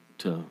Hollywood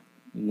to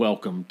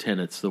welcome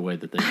tenants the way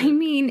that they did. I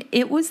mean,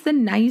 it was the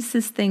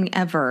nicest thing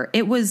ever.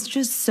 It was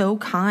just so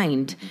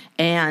kind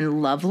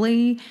and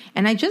lovely.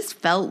 And I just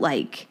felt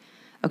like,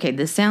 okay,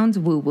 this sounds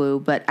woo-woo,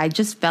 but I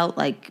just felt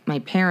like my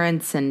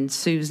parents and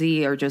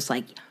Susie are just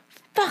like,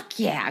 fuck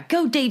yeah,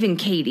 go Dave and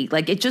Katie.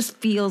 Like, it just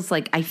feels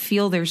like I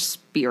feel their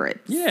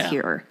spirits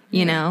here,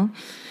 you know?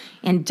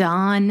 And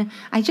Don,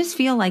 I just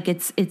feel like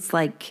it's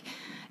like,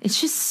 it's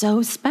just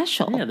so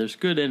special. Yeah, there's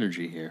good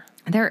energy here.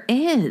 There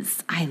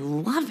is. I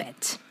love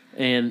it.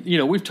 And,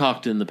 we've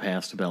talked in the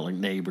past about, like,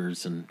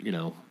 neighbors and,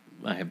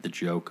 I have the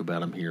joke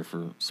about them here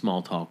for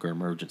small talk or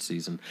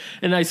emergencies.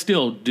 And I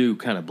still do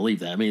kind of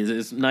believe that. I mean,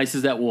 as nice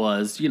as that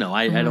was,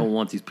 I don't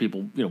want these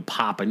people,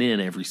 popping in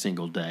every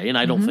single day. And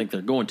I don't think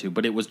they're going to.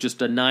 But it was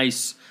just a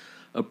nice,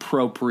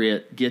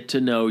 appropriate, get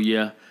to know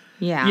you.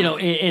 Yeah.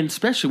 And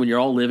especially when you're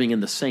all living in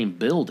the same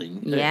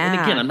building. Yeah.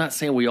 And again, I'm not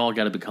saying we all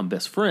got to become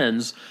best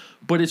friends,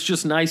 but it's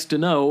just nice to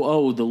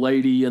know, the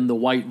lady in the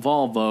white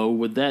Volvo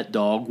with that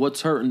dog,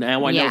 what's her?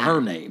 Now I know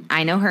her name.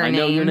 I know her name. I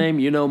know your name.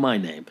 You know my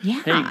name.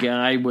 Yeah. Hey,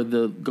 guy with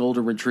the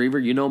golden retriever,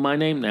 you know my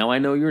name. Now I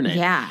know your name.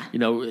 Yeah.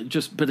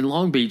 But in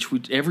Long Beach,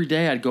 every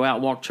day I'd go out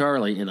and walk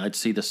Charlie, and I'd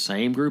see the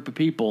same group of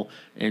people,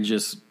 and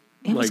just...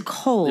 It was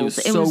cold. It was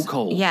so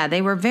cold. Yeah,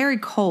 they were very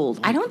cold.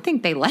 I don't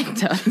think they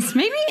liked us.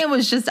 Maybe it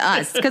was just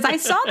us because I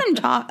saw them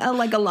talk.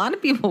 Like a lot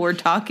of people were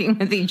talking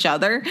with each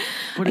other.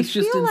 But it's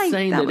just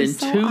insane that in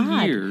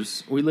 2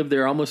 years, we lived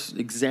there almost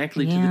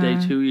exactly to the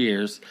day 2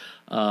 years,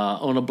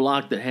 on a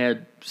block that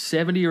had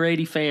 70 or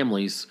 80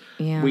 families.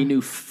 Yeah. We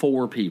knew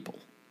 4 people.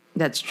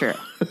 That's true.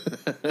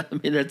 I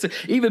mean, that's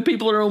even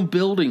people in our own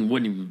building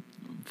wouldn't even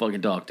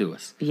fucking talk to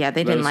us. Yeah,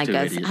 they didn't like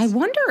us. Idiots. I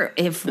wonder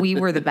if we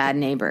were the bad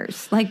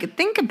neighbors. Like,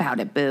 think about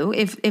it, Boo.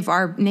 If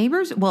our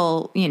neighbors,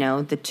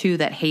 the two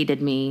that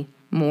hated me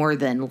more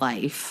than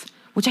life,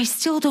 which I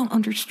still don't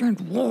understand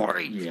why.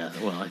 Yeah,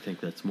 well, I think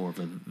that's more of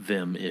a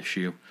them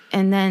issue.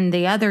 And then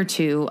the other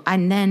two,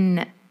 and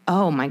then,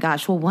 oh my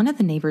gosh, well, one of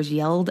the neighbors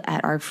yelled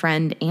at our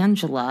friend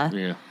Angela.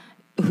 Yeah.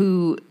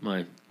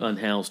 My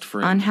unhoused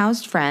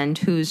friend,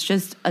 who's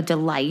just a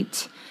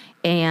delight,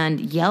 and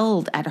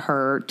yelled at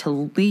her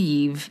to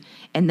leave,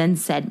 and then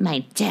said, my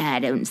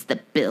dad owns the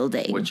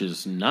building. Which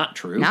is not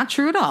true. Not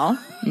true at all.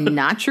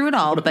 Not true at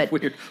all. But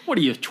weird. What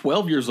are you,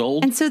 12 years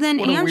old? And so then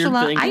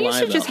Angela, I used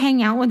to just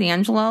hang out with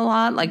Angela a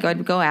lot. Like,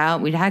 I'd go out,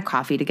 we'd had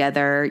coffee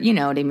together, you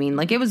know what I mean?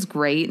 Like, it was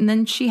great. And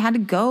then she had to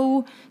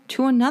go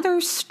to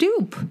another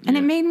stoop, and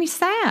it made me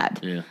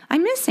sad. Yeah. I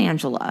miss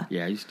Angela.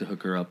 Yeah, I used to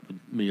hook her up with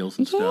meals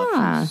and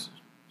stuff.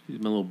 She's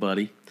my little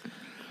buddy.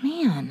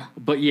 Man.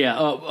 But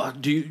yeah,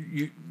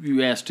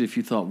 you asked if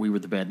you thought we were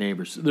the bad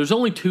neighbors. There's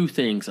only 2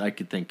 things I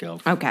could think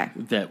of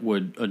that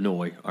would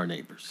annoy our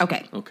neighbors.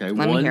 Okay. Let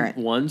me hear it.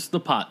 One's the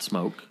pot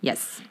smoke.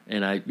 Yes.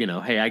 And I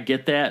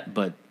get that,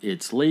 but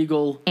it's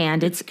legal.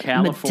 And it's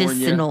California.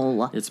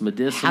 medicinal. It's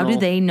medicinal. How do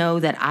they know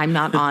that I'm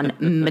not on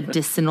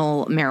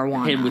medicinal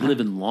marijuana? And we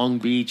live in Long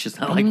Beach. It's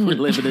not like we're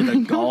living in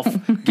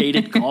a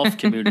gated golf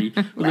community.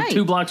 We live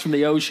 2 blocks from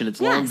the ocean. It's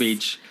Long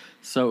Beach.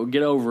 So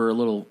get over a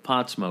little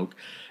pot smoke.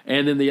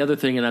 And then the other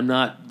thing, and I'm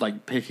not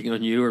like picking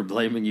on you or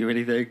blaming you or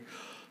anything,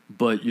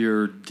 but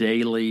your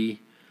daily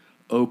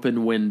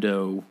open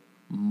window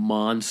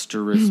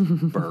monstrous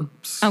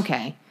burps.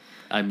 Okay.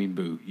 I mean,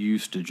 Boo, you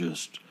used to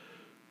just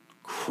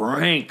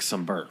crank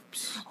some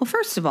burps. Well,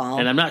 first of all,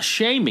 and I'm not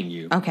shaming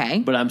you. Okay.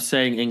 But I'm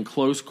saying in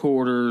close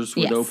quarters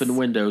with open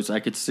windows, I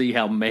could see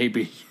how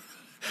maybe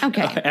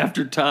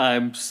after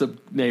time some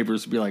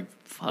neighbors would be like,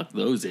 fuck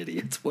those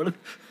idiots.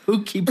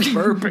 Who keeps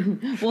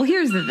burping? Well,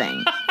 here's the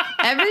thing.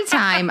 Every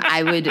time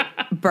I would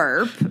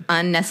burp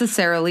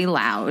unnecessarily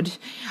loud,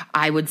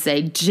 I would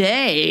say,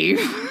 Dave.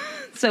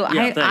 So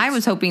I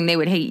was hoping they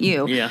would hate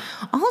you. Yeah.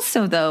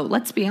 Also, though,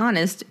 let's be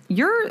honest,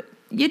 you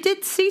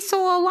did Cecil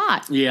a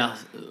lot. Yeah.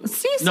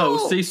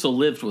 Cecil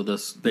lived with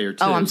us there,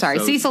 too. Oh, I'm sorry.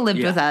 So, Cecil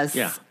lived with us.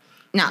 Yeah.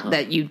 Not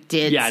that you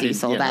did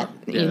Cecil.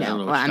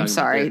 I'm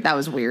sorry. That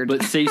was weird.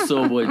 But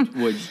Cecil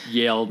would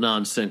yell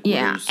non-sequiturs.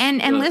 Yeah.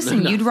 And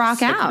listen, you'd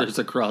rock out.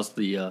 Across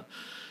the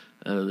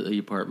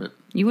apartment.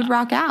 You would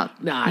rock out.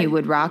 You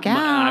would rock out.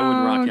 I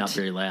wouldn't rock out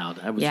very loud.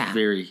 I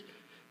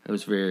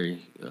was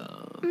very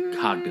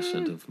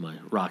cognizant of my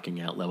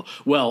rocking out level.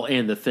 Well,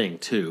 and the thing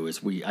too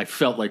is I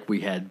felt like we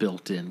had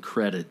built-in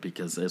credit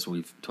because, as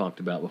we've talked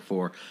about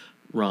before,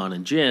 Ron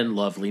and Jen,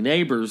 lovely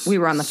neighbors. We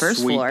were on the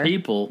first sweet floor.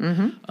 People.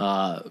 Mm-hmm.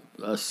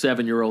 A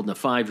 7-year-old and a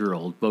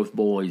 5-year-old, both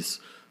boys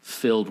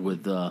filled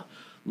with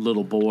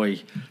little boy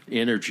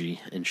energy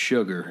and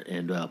sugar,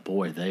 and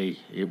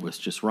it was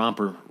just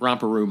romper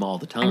room all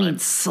the time. I mean,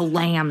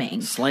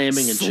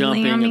 slamming and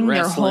jumping and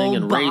wrestling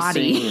and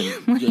racing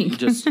and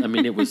just, I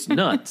mean, it was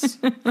nuts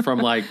from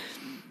like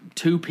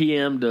 2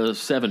 p.m. to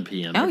 7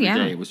 p.m. every yeah.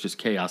 day. It was just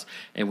chaos,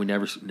 and we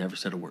never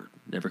said a word.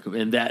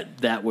 And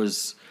that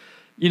was,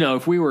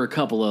 if we were a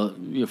couple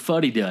of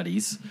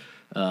fuddy-duddies.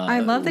 I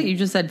love that you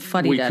just said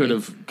fuddy-duddy. We could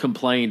have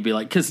complained, be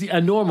like, because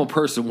a normal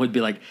person would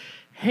be like,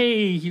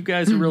 hey, you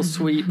guys are real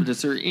sweet, but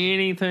is there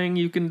anything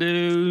you can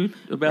do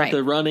about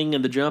the running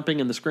and the jumping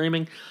and the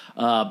screaming?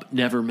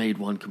 Never made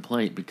one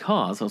complaint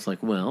because I was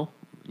like, well,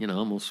 I'm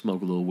going to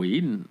smoke a little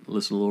weed and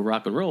listen to a little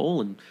rock and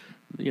roll and,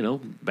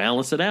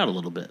 balance it out a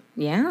little bit.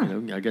 Yeah.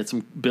 I got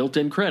some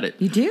built-in credit.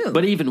 You do.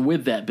 But even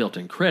with that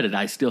built-in credit,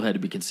 I still had to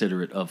be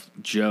considerate of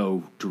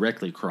Joe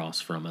directly across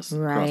from us,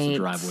 across the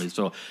driveway.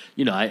 So,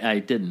 I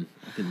didn't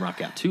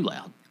rock out too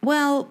loud.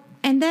 Well,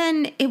 and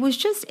then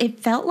it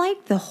felt like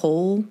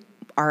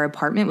our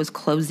apartment was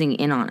closing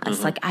in on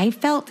us. Like, I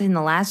felt in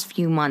the last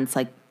few months,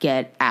 like,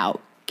 get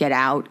out.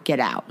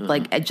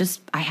 Like,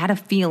 I had a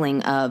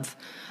feeling of,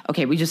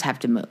 okay, we just have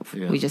to move.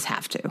 Yeah. We just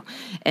have to.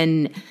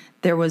 And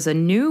there was a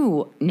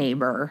new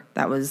neighbor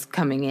that was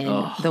coming in.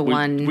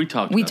 We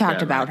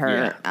talked about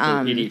her.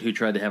 Yeah. The idiot who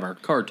tried to have our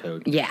car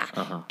towed.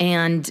 Yeah.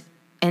 And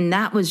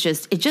that was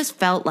it just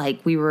felt like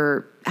we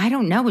were, I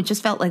don't know, it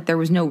just felt like there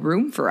was no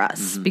room for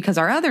us because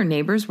our other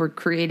neighbors were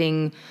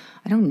creating,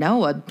 I don't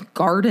know, a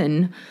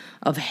garden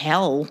of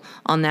hell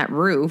on that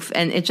roof.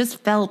 And it just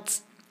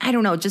felt, I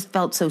don't know, it just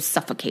felt so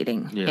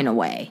suffocating in a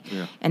way.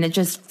 Yeah. And it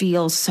just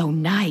feels so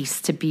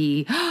nice to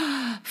be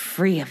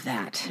free of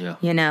that, Yeah.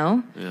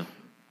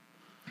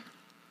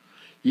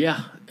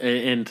 Yeah,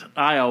 and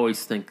I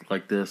always think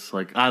like this.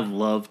 Like, I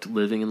loved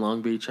living in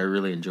Long Beach. I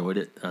really enjoyed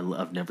it.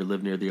 I've never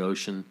lived near the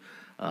ocean.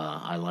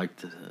 I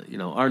liked,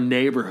 our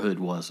neighborhood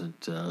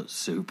wasn't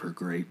super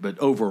great, but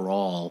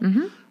overall,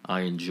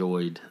 I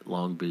enjoyed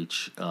Long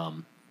Beach.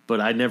 But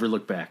I never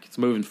look back. It's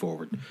moving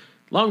forward.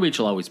 Long Beach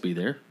will always be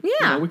there.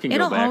 Yeah, we can go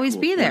it'll back always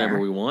be there whenever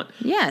we want.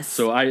 Yes.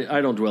 So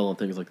I don't dwell on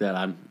things like that.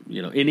 And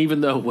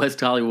even though West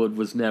Hollywood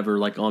was never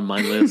like on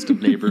my list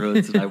of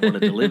neighborhoods that I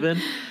wanted to live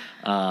in,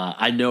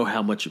 I know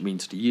how much it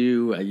means to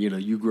you.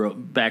 You grew up,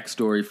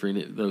 backstory for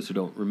those who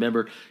don't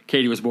remember,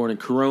 Katie was born in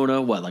Corona,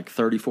 like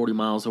 30, 40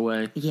 miles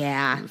away?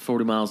 Yeah.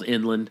 40 miles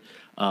inland.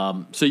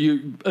 So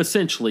you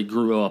essentially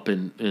grew up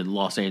in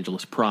Los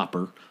Angeles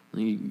proper.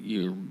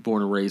 You're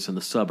born and raised in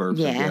the suburbs,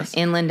 I guess.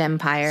 Inland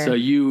Empire. So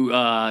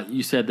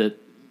you said that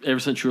ever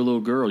since you were a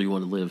little girl, you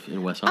wanted to live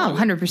in West Hollywood.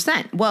 Oh,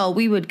 100%. Well,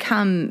 we would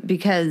come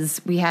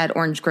because we had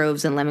orange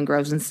groves and lemon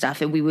groves and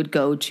stuff, and we would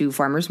go to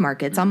farmers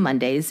markets on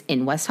Mondays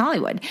in West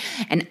Hollywood.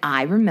 And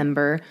I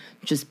remember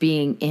just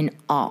being in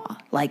awe,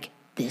 like,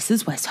 this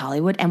is West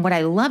Hollywood. And what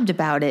I loved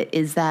about it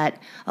is that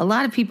a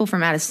lot of people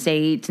from out of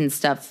state and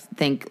stuff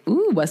think,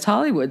 ooh, West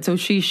Hollywood, so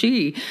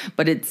she.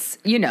 But it's,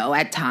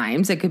 at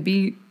times it could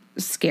be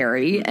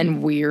scary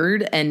and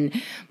weird.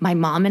 And my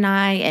mom and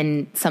I,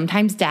 and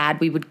sometimes Dad,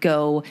 we would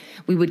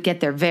get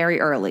there very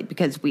early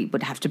because we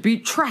would have to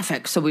beat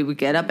traffic. So we would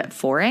get up at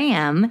 4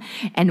 a.m.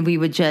 and we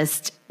would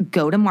just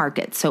go to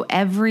market. So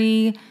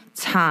every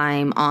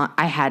time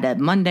I had a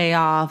Monday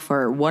off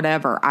or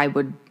whatever, I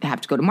would have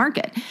to go to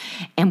market.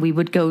 And we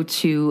would go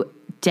to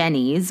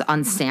Denny's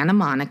on Santa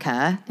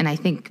Monica, and I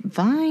think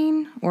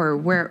Vine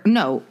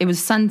it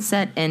was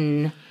Sunset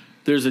and...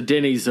 There's a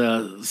Denny's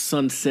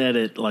Sunset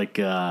at like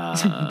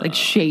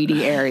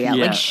shady area,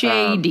 like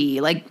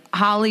shady, like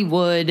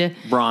Hollywood,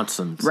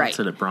 Bronson, right?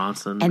 Sunset at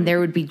Bronson, and there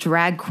would be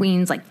drag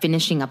queens like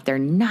finishing up their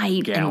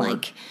night, Gower. And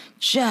like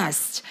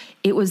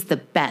it was the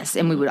best.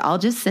 And we would all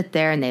just sit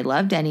there, and they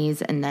loved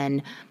Denny's, and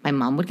then my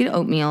mom would get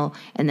oatmeal,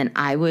 and then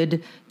I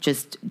would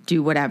just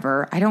do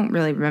whatever. I don't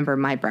really remember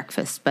my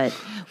breakfast, but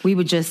we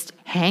would just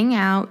hang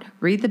out,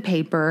 read the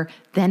paper.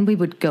 Then we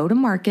would go to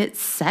market,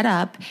 set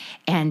up,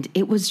 and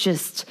it was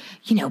just,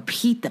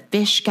 Pete, the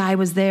fish guy,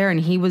 was there, and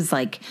he was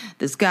like,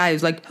 this guy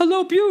was like,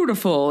 hello,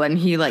 beautiful, and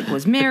he like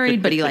was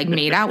married, but he like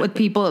made out with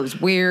people. It was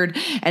weird.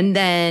 And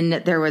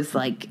then there was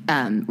like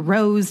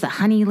Rose, the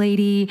honey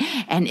lady,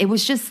 and it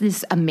was just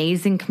this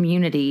amazing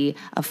community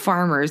of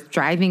farmers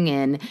driving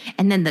in,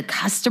 and then the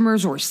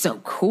customers were so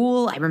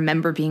cool. I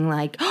remember being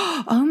like,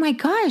 oh my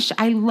gosh,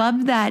 I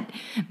love that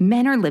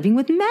men are living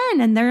with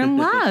men and they're in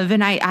love.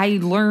 And I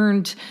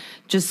learned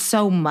just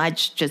so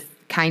much, just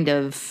kind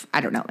of,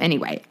 I don't know.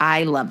 Anyway,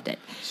 I loved it.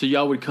 So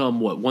y'all would come,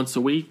 once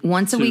a week?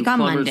 Once a week on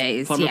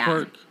Mondays. Plumber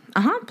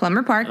Park?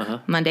 Plumber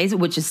Park, Mondays,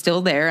 which is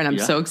still there, and I'm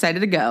so excited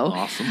to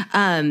go.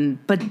 Awesome.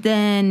 But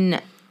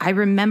then I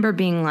remember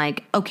being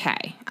like,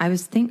 okay, I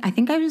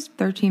think I was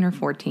 13 or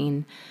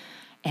 14,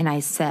 and I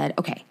said,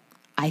 okay,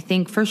 I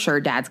think for sure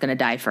Dad's going to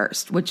die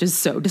first, which is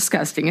so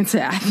disgusting and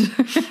sad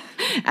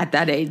at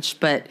that age.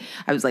 But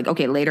I was like,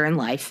 okay, later in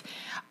life.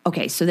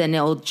 Okay, so then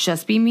it'll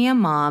just be me and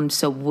Mom.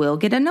 So we'll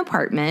get an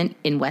apartment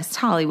in West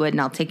Hollywood,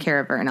 and I'll take care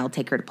of her, and I'll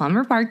take her to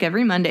Plumber Park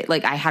every Monday.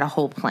 Like, I had a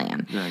whole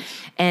plan. Nice.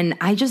 And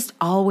I just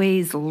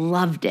always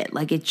loved it.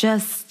 Like, it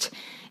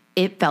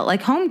felt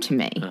like home to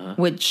me,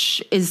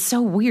 which is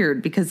so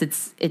weird because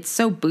it's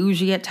so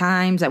bougie at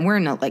times, and we're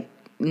in a like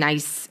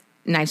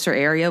nicer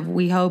area of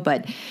WeHo,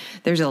 but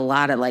there's a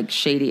lot of like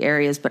shady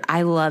areas. But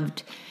I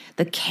loved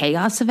the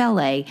chaos of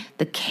LA,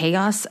 the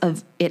chaos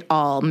of it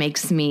all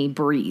makes me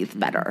breathe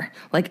better.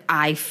 Like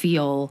I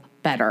feel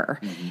better.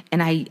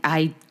 And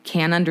I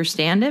can't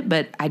understand it,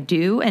 but I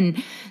do.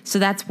 And so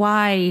that's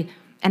why,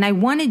 and I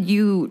wanted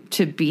you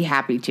to be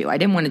happy too. I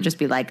didn't want to just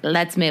be like,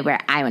 let's move where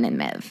I want to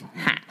move.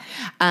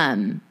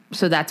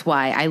 So that's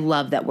why I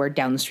love that we're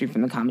down the street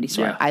from the Comedy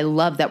Store. Yeah. I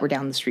love that we're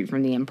down the street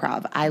from the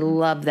Improv. I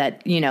love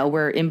that,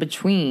 we're in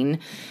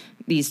between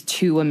these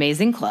two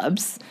amazing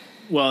clubs.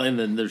 Well, and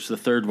then there's the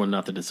third one,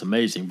 not that it's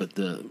amazing, but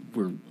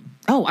we're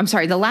Oh, I'm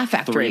sorry, the Laugh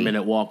Factory.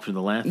 3-minute walk from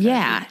the Laugh Factory.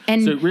 Yeah.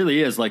 And so it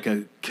really is like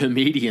a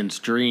comedian's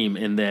dream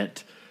in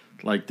that,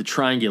 like the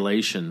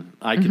triangulation,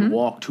 I can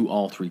walk to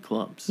all 3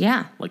 clubs.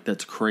 Yeah. Like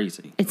that's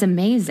crazy. It's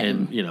amazing.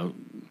 And,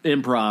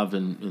 Improv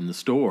in the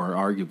Store,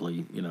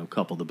 arguably, a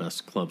couple of the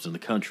best clubs in the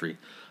country.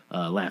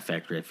 Laugh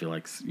Factory, I feel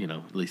like,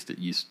 at least it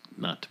used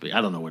not to be. I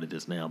don't know what it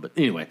is now, but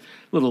anyway,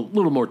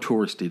 little more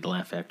touristy, the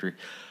Laugh Factory.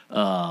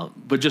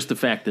 But just the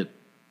fact that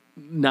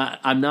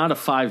I'm not a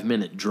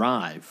 5-minute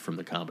drive from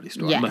the Comedy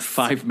Store. Yes. I'm a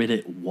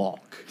 5-minute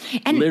walk.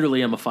 And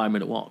literally, I'm a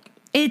 5-minute walk.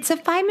 it's a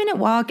 5-minute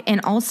walk,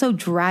 and also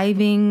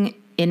driving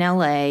in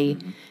LA.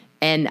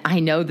 And I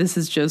know this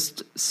is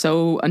just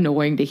so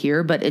annoying to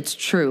hear, but it's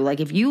true. Like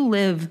if you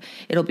live,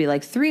 it'll be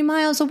like 3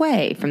 miles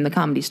away from the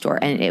Comedy Store,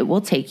 and it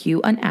will take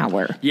you an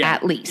hour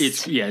at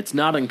least. It's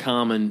not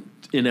uncommon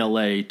in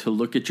LA to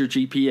look at your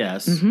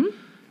GPS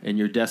and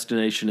your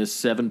destination is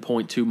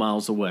 7.2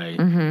 miles away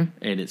and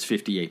it's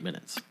 58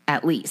 minutes.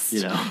 At least.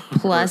 Plus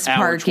Plus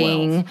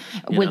parking,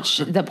 which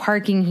the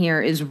parking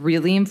here is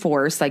really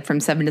enforced. Like from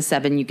 7 to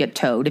 7, you get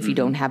towed if you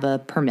don't have a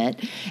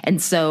permit.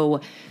 And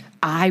so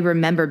I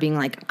remember being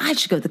like, I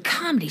should go to the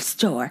Comedy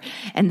Store.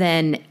 And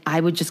then I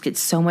would just get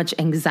so much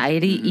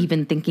anxiety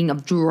even thinking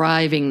of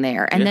driving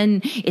there. And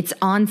then it's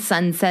on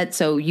Sunset,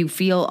 so you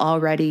feel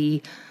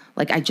already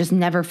like I just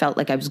never felt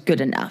like I was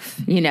good enough,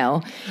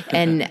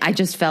 And I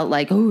just felt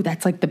like, oh,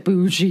 that's like the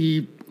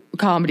bougie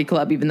comedy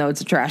club, even though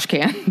it's a trash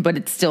can, but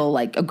it's still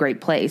like a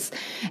great place.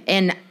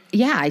 And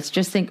yeah, I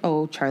just think,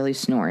 oh, Charlie's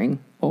snoring.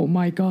 Oh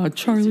my God,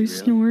 Charlie's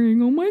snoring.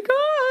 Oh my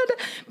God.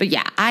 But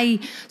yeah,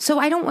 so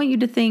I don't want you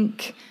to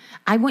think,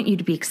 I want you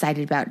to be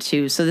excited about it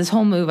too. So this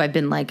whole move, I've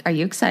been like, are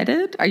you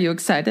excited? Are you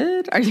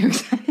excited? Are you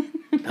excited?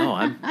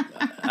 No,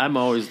 I'm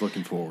always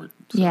looking forward.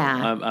 So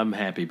Yeah. I'm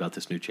happy about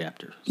this new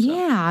chapter. So.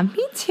 Yeah,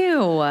 me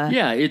too.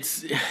 Yeah, I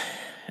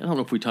don't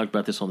know if we talked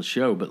about this on the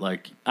show, but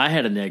like I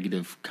had a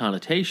negative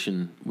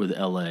connotation with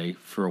LA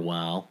for a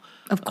while.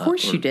 Of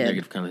course you did.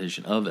 Negative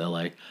connotation of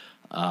LA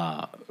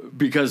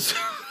because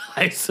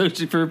I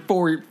associated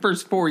for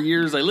first 4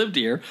 years I lived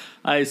here,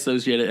 I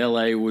associated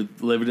LA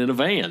with living in a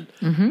van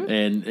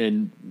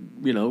and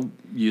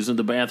using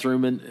the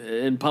bathroom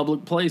in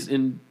public place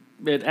at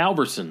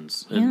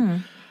Albertsons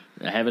and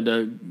having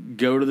to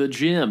go to the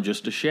gym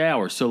just to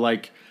shower. So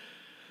like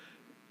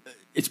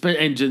it's been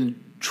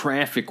and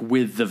traffic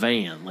with the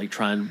van, like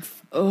trying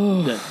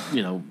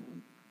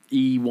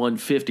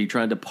E150,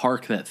 trying to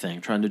park that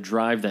thing, trying to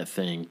drive that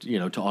thing, to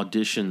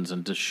auditions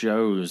and to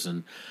shows.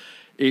 And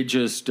it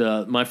just,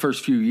 my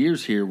first few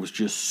years here was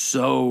just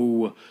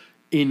so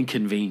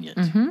inconvenient.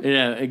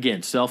 And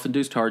again,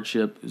 self-induced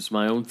hardship is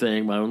my own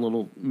thing, my own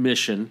little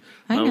mission,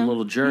 my own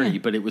little journey,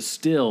 but it was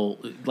still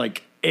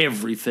like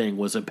everything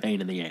was a pain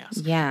in the ass.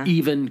 Yeah.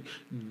 Even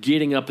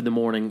getting up in the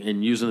morning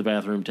and using the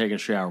bathroom, taking a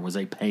shower was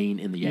a pain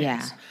in the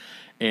ass.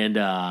 And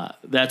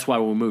that's why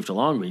when we moved to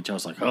Long Beach, I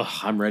was like, oh,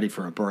 I'm ready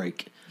for a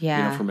break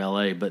from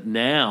LA. But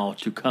now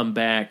to come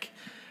back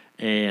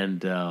and,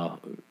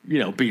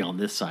 be on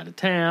this side of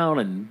town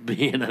and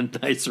be in a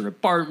nicer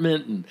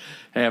apartment and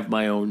have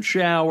my own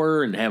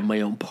shower and have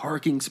my own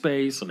parking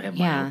space and have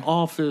my own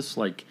office.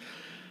 Like,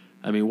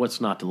 I mean,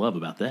 what's not to love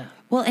about that?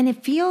 Well, and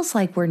it feels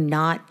like we're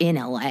not in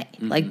LA.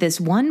 Like this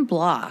one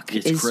block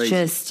is crazy.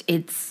 Just,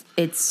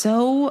 it's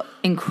so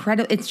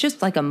incredible. It's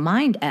just like a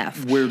mind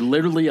F. We're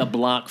literally a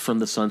block from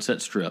the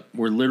Sunset Strip.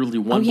 We're literally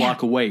one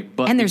block away.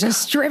 And there's a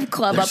strip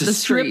club up the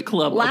street. Strip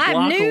club Live a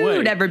block nude,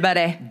 away.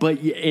 everybody.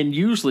 And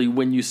usually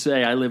when you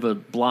say I live a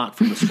block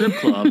from the strip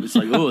club, it's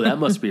like, oh, that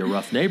must be a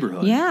rough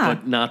neighborhood. Yeah.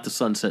 But not the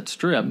Sunset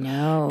Strip.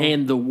 No.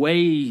 And the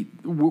way,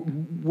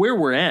 where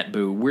we're at,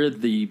 Boo, we're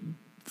the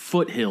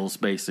foothills,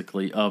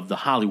 basically, of the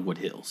Hollywood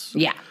Hills.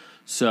 Yeah.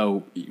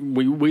 So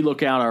we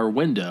look out our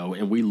window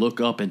and we look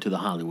up into the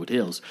Hollywood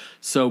Hills.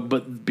 So,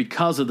 but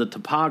because of the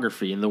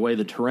topography and the way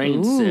the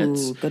terrain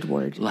sits, good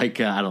word. Like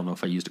I don't know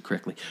if I used it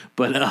correctly,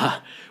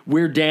 but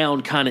we're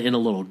down kind of in a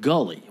little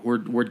gully.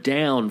 We're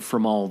down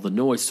from all the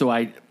noise. So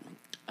I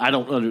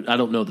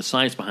don't know the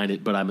science behind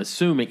it, but I'm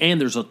assuming. And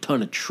there's a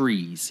ton of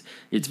trees.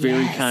 It's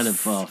very kind of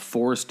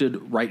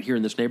forested right here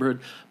in this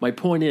neighborhood. My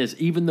point is,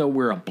 even though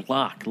we're a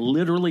block,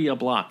 literally a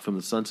block from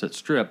the Sunset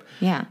Strip,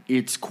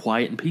 it's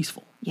quiet and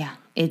peaceful. Yeah,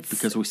 it's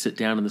because we sit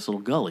down in this little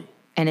gully,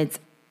 and it's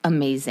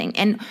amazing.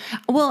 And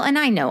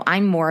I know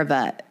I'm more of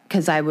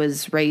because I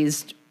was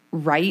raised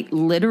right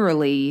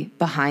literally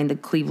behind the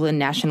Cleveland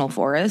National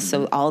Forest,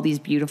 so all these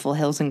beautiful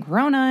hills in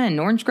Corona and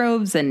orange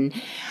groves, and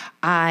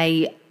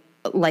I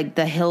like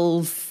the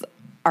hills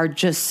are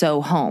just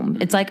so home.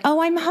 It's like,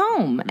 oh, I'm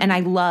home. And I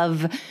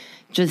love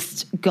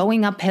just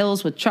going up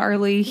hills with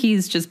Charlie.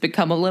 He's just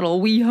become a little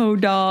WeHo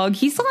dog.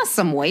 He's lost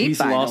some weight, He's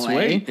by the way. lost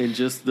weight in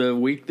just the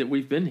week that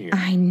we've been here.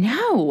 I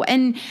know.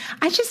 And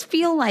I just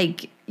feel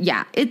like,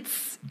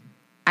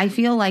 I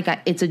feel like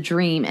it's a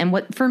dream.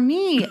 And for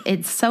me,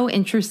 it's so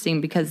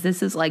interesting because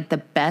this is like the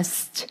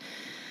best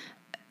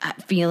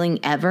feeling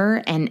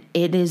ever. And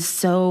it is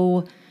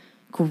so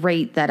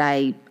great that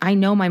I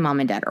know my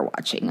mom and dad are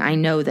watching. I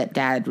know that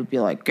dad would be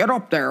like, get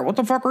up there. What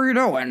the fuck are you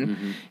doing?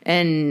 Mm-hmm.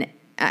 And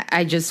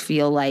I just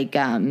feel like,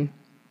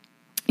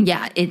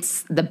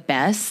 it's the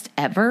best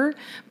ever.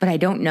 But I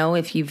don't know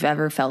if you've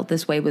ever felt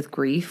this way with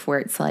grief where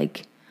it's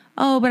like,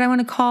 oh, but I want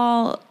to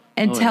call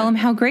and tell him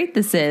how great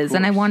this is.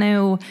 And I want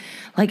to,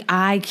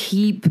 I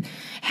keep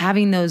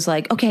having those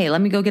okay,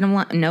 let me go get him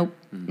lunch. Nope,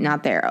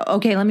 not there.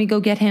 Okay, let me go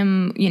get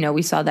him.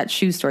 We saw that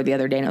shoe store the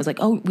other day and I was like,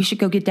 oh, we should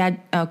go get dad.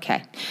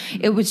 Okay.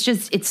 It was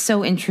just, it's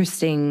so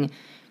interesting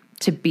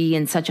to be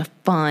in such a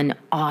fun,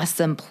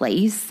 awesome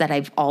place that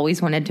I've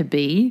always wanted to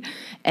be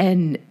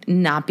and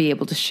not be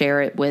able to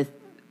share it with,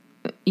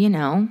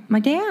 my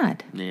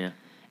dad. Yeah.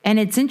 And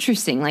it's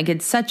interesting.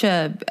 It's such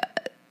a,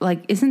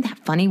 isn't that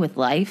funny with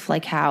life?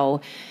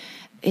 How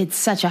it's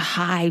such a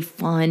high,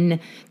 fun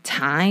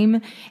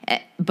time,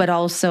 but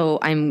also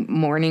I'm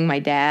mourning my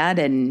dad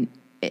and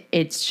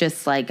it's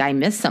just I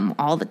miss him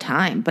all the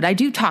time, but I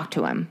do talk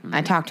to him. Mm-hmm.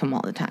 I talk to him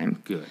all the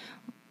time. Good.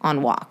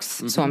 On walks.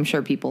 Mm-hmm. So I'm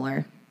sure people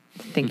are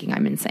thinking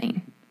I'm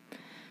insane.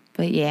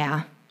 But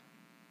yeah.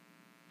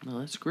 No,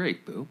 that's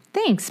great, Boo.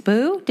 Thanks,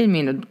 Boo. Didn't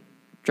mean to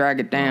drag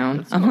it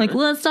down. I'm like,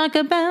 let's talk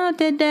about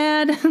it,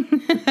 Dad.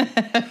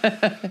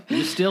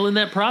 You're still in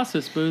that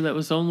process, Boo. That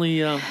was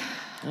only, that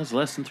was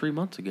less than 3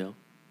 months ago.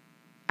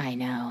 I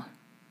know.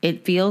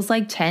 It feels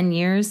like 10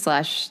 years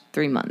 /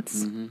 3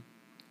 months. Mm-hmm.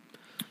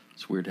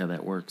 It's weird how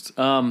that works.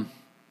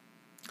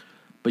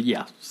 But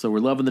yeah, so we're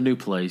loving the new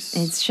place.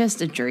 It's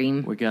just a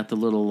dream. We got the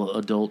little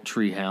adult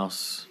tree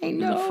house in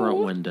the front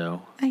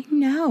window. I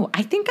know.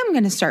 I think I'm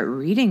going to start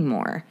reading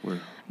more. I'm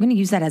going to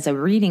use that as a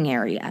reading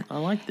area. I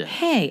like that.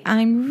 Hey,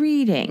 I'm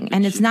reading.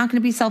 And it's not going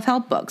to be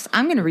self-help books.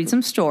 I'm going to read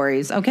some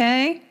stories,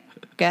 okay?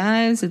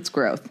 Guys, it's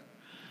growth.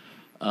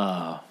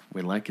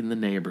 We're liking the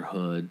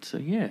neighborhood. So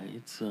yeah,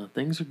 it's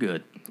things are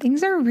good.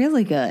 Things are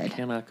really good.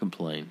 Cannot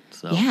complain.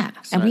 So yeah,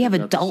 and we have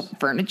adult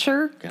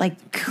furniture,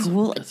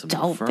 cool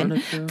adult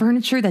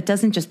furniture that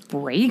doesn't just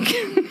break.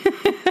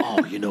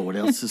 Oh, you know what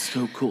else is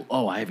so cool?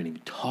 Oh, I haven't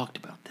even talked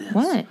about this.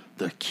 What?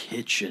 The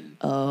kitchen.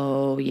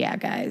 Oh, yeah,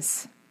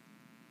 guys.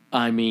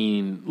 I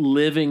mean,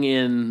 living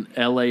in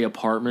LA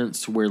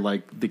apartments where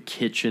the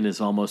kitchen is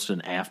almost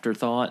an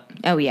afterthought.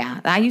 Oh, yeah.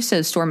 I used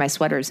to store my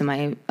sweaters in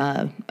my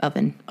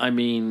oven. I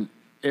mean,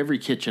 every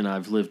kitchen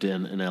I've lived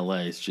in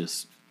LA has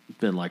just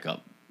been like a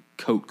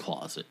coat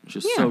closet,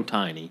 just so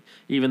tiny.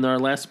 Even our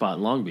last spot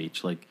in Long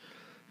Beach, it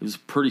was a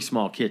pretty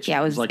small kitchen.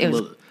 Yeah, it was like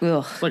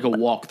a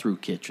walk-through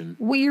kitchen.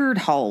 Weird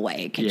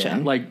hallway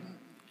kitchen. Yeah,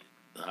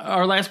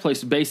 our last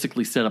place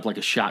basically set up like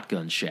a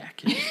shotgun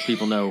shack.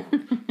 People know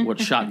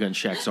what shotgun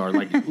shacks are.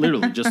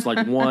 Literally just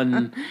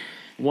one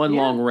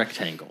long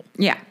rectangle.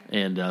 Yeah.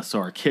 And so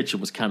our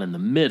kitchen was kind of in the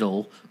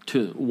middle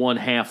to one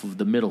half of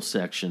the middle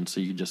section, so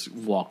you could just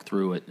walk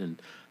through it,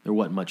 and there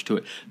wasn't much to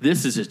it.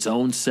 This is its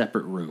own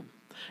separate room.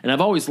 And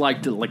I've always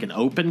liked an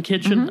open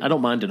kitchen. Mm-hmm. I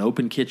don't mind an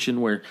open kitchen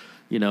where,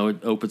 it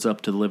opens up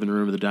to the living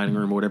room or the dining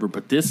room or whatever,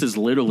 but this is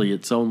literally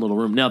its own little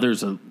room. Now,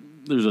 there's a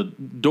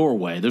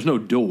doorway. There's no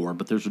door,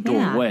 but there's a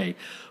doorway. Yeah.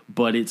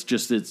 But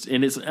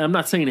I'm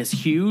not saying it's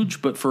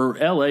huge, but for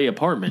LA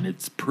apartment,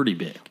 it's pretty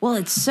big. Well,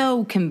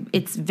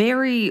 it's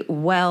very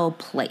well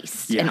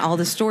placed, and all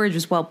the storage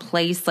is well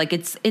placed.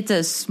 It's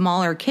a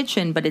smaller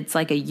kitchen, but it's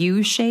like a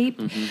U shape.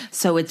 Mm-hmm.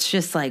 So it's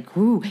just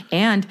ooh,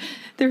 and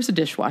there's a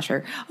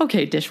dishwasher.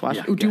 Okay,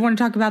 dishwasher. Do you want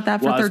to talk about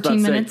that for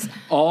 13 minutes?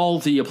 All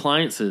the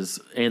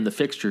appliances and the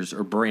fixtures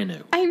are brand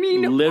new. I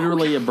mean,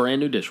 literally a brand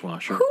new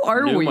dishwasher. Who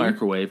are we? New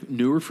microwave,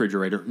 new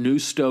refrigerator, new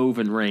stove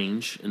and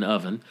range and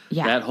oven.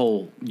 Yeah. That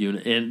whole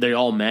unit, and they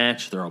all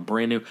match. They're all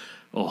brand new.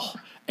 Oh,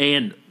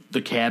 and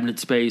the cabinet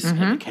space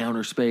and the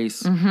counter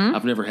space. Mm-hmm.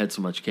 I've never had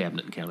so much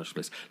cabinet and counter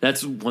space.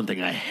 That's one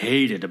thing I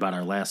hated about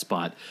our last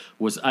spot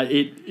was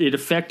it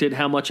affected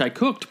how much I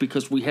cooked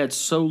because we had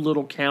so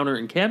little counter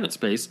and cabinet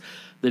space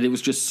that it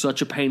was just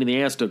such a pain in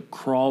the ass to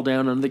crawl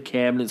down under the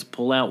cabinets,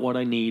 pull out what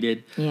I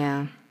needed.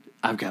 Yeah.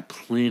 I've got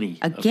plenty.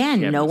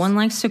 Again, no one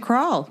likes to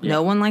crawl. Yeah.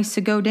 No one likes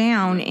to go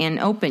down and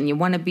open. You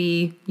want to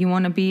be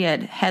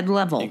at head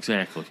level.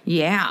 Exactly.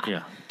 Yeah.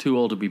 Yeah. Too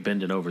old to be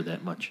bending over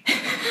that much.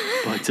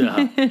 But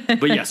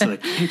yeah, so the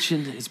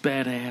kitchen is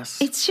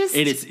badass. It's just,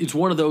 and it's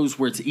one of those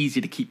where it's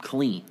easy to keep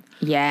clean.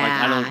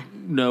 Yeah. I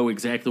don't know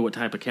exactly what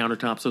type of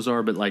countertops those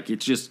are, but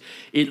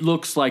it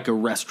looks like a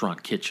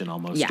restaurant kitchen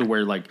almost, to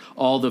where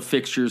all the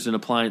fixtures and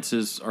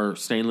appliances are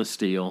stainless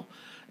steel.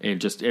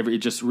 And just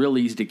real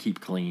easy to keep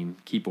clean,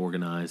 keep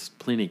organized,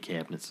 plenty of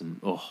cabinets,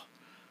 and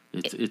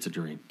it's a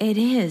dream. It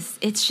is.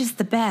 It's just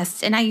the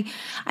best. And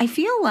I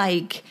feel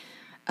like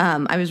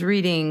I was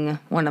reading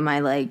one of my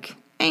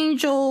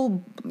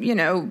angel,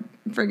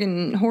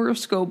 friggin'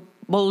 horoscope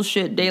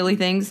bullshit daily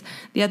things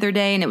the other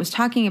day, and it was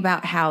talking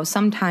about how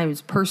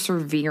sometimes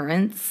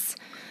perseverance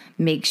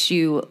makes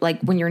you, like,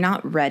 when you're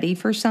not ready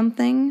for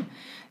something,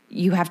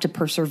 you have to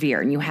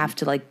persevere and you have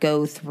to, like,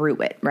 go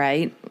through it,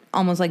 right?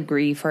 Almost like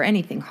grief or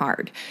anything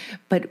hard.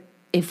 But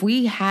if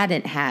we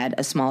hadn't had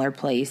a smaller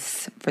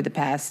place for the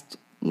past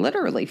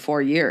literally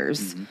 4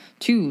 years,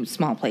 2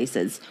 small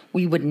places,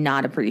 we would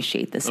not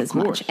appreciate this as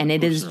much. And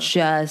it is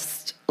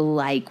just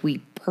like we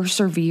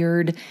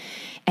persevered.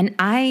 And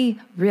I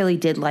really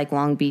did like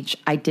Long Beach.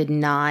 I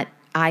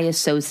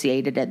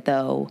associated it,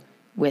 though,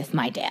 with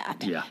my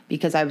dad. Yeah.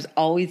 Because I was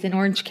always in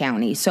Orange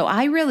County. So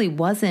I really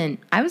wasn't,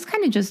 I was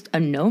kind of just a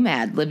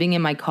nomad living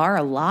in my car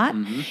a lot.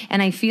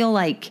 And I feel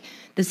like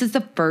this is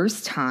the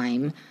first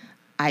time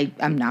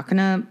I'm not going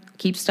to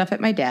keep stuff at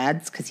my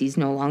dad's because he's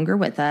no longer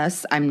with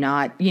us. I'm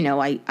not,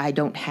 I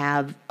don't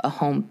have a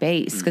home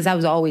base because that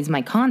was always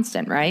my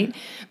constant, right?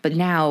 But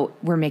now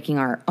we're making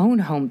our own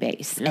home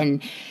base. Yeah.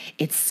 And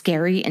it's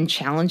scary and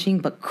challenging,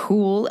 but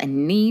cool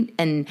and neat.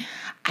 And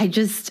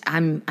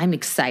I'm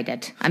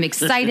excited. I'm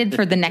excited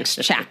for the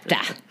next chapter.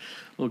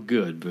 Well,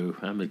 good, Boo.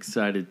 I'm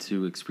excited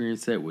to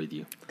experience that with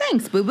you.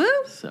 Thanks, Boo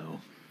Boo.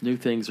 So, new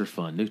things are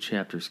fun. New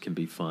chapters can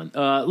be fun.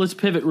 Let's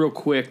pivot real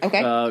quick.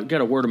 Okay.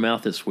 Got a word of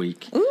mouth this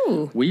week.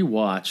 Ooh. We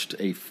watched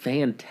a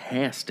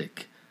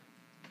fantastic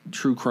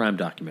true crime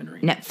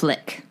documentary.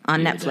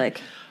 On Netflix.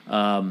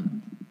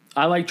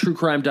 I like true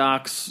crime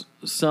docs.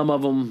 Some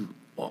of them,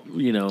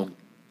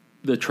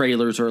 the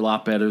trailers are a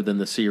lot better than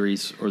the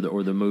series or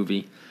the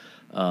movie.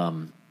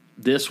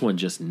 This one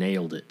just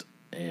nailed it,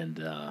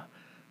 and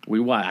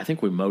I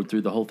think we mowed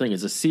through the whole thing.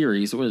 It's a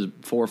series. It was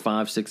 4,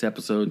 5, 6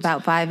 episodes.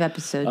 About 5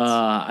 episodes.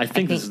 I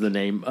think this is the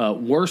name.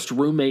 Worst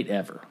Roommate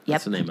Ever. Yep.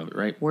 That's the name of it,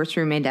 right? Worst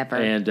Roommate Ever.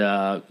 And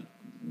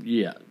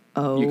yeah.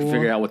 You can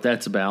figure out what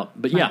that's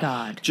about. But yeah,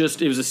 God.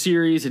 Just it was a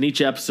series, and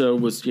each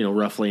episode was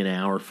roughly an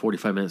hour,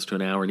 45 minutes to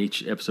an hour, and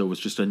each episode was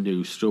just a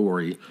new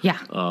story. Yeah.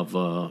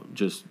 Of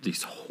just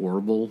these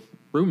horrible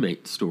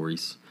roommate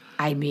stories.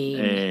 I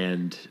mean,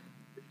 and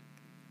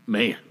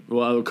man,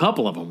 well, a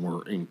couple of them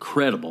were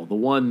incredible.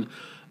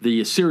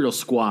 The serial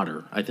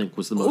squatter, I think,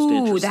 was the most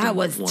interesting. Ooh, that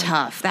was one.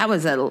 Tough. That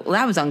was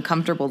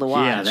uncomfortable to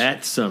watch. Yeah,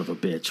 that son of a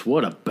bitch.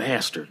 What a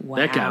bastard. Wow.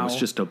 That guy was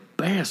just a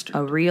bastard.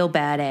 A real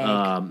bad egg.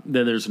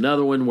 Then there's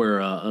another one where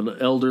an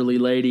elderly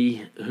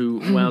lady who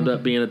wound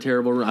up being a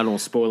terrible... I don't want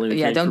to spoil anything.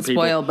 Yeah, don't for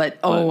people, spoil, but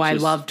I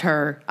loved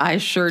her. I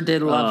sure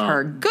did love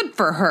her. Good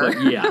for her.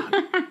 But yeah.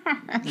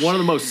 One of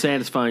the most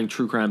satisfying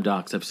true crime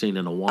docs I've seen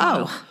in a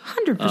while. Oh,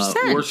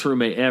 100%. Worst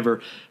Roommate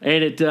Ever.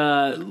 And it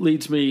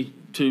leads me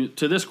to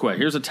this question.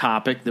 Here's a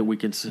topic that we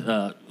can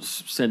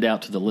send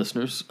out to the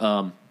listeners.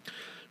 You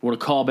want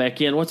to call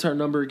back in? What's our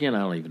number again? I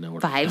don't even know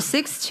what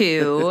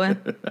 562. I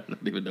don't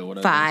even know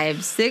what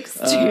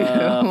 562.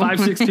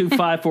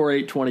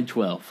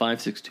 562-548-2012.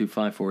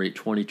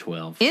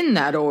 562-548-2012. In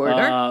that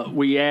order.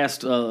 We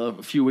asked a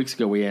few weeks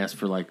ago. We asked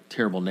for like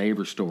terrible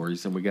neighbor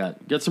stories, and we got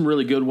some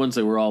really good ones.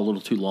 They were all a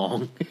little too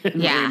long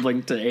and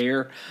rambling to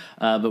air,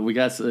 but we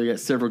got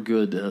several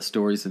good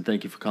stories. And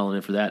thank you for calling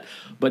in for that.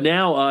 But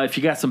now, if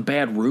you got some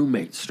bad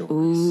roommate stories,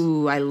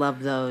 ooh, I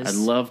love those. I'd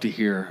love to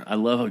hear. I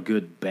love a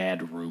good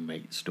bad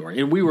roommate story.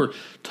 And we were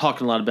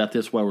talking a lot about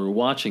this while we were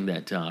watching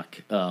that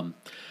doc.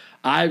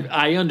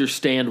 I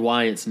understand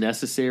why it's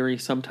necessary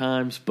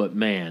sometimes, but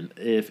man,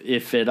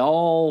 if at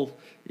all,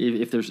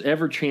 if there's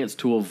ever a chance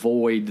to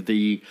avoid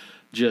the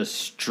just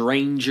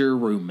stranger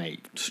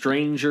roommate,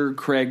 stranger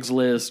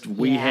Craigslist,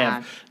 we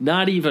have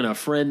not even a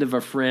friend of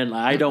a friend.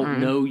 I don't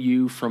know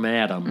you from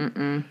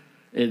Adam.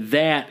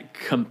 That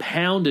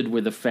compounded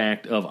with the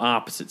fact of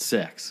opposite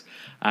sex.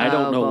 I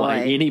don't know why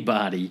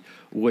anybody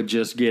would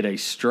just get a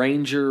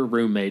stranger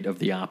roommate of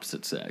the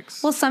opposite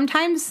sex. Well,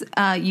 sometimes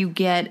you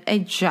get a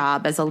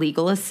job as a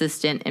legal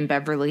assistant in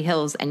Beverly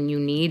Hills and you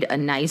need a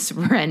nice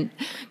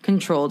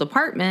rent-controlled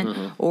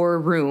apartment or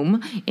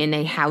room in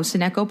a house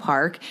in Echo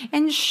Park.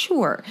 And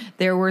sure,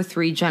 there were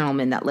 3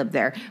 gentlemen that lived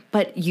there.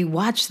 But you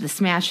watch the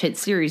smash hit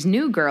series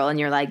New Girl and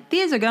you're like,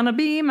 these are going to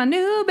be my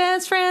new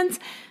best friends.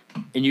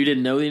 And you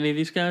didn't know any of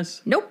these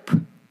guys? Nope.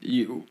 How'd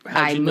you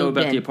know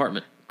about the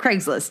apartment?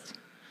 Craigslist.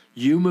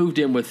 You moved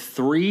in with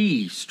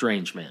 3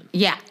 strange men.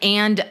 Yeah,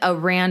 and a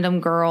random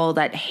girl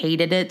that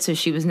hated it, so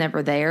she was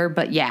never there.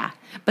 But yeah,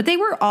 but they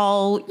were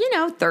all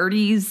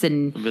 30s,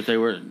 and but they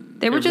were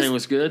everything just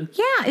was good.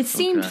 Yeah, it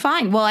seemed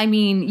fine. Well, I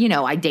mean,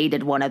 I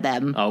dated one of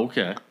them. Oh,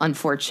 okay.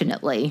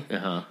 Unfortunately,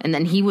 and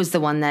then he was the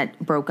one that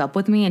broke up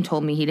with me and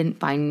told me he didn't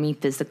find me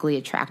physically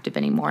attractive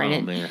anymore,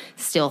 and it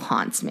still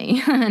haunts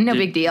me. No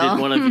big deal.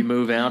 Did one of you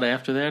move out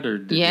after that,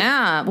 or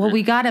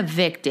we got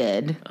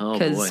evicted. Oh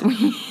boy.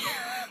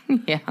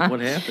 Yeah.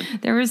 What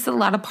happened? There was a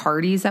lot of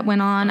parties that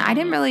went on. I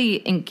didn't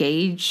really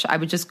engage. I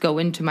would just go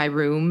into my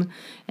room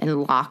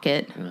and lock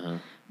it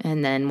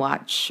and then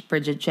watch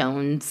Bridget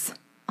Jones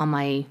on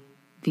my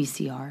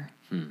VCR.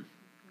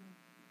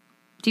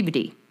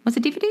 DVD. Was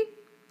it DVD?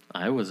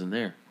 I wasn't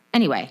there.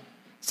 Anyway,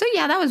 So,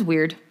 yeah, that was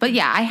weird. But,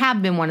 yeah, I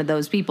have been one of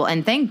those people.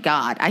 And thank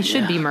God. I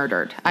should be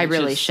murdered. I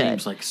really should.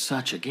 Seems like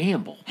such a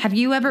gamble. Have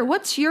you ever...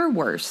 What's your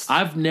worst?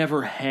 I've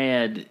never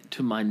had,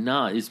 to my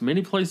knowledge, as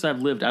many places I've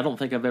lived, I don't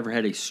think I've ever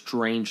had a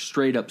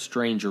straight-up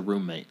stranger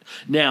roommate.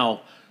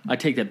 Now, I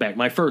take that back.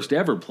 My first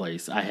ever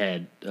place, I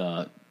had...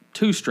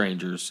 two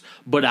strangers,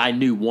 but I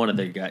knew one of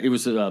the guys. It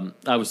was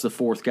I was the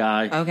fourth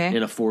guy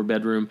in a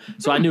 4-bedroom,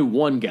 so I knew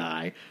one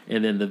guy,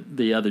 and then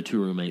the other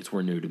two roommates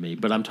were new to me.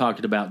 But I'm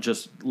talking about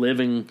just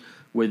living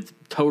with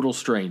total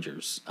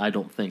strangers. I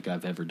don't think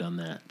I've ever done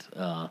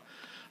that.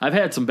 I've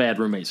had some bad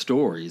roommate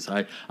stories.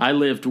 I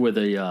lived with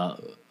a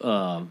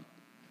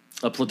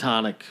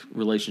platonic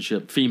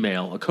relationship,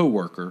 female, a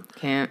coworker.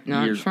 True.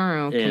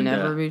 Can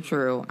never be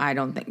true. I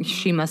don't think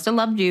she must have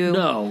loved you.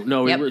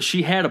 No.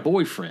 She had a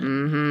boyfriend.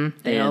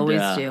 Mm-hmm. They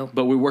always do.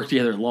 But we worked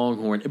together at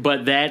Longhorn.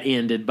 But that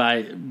ended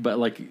but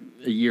like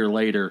a year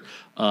later.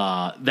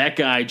 That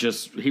guy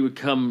he would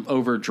come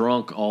over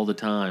drunk all the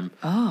time.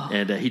 Oh.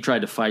 And he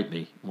tried to fight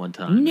me one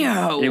time.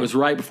 No. And it was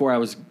right before I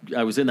was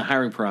in the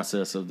hiring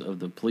process of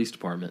the police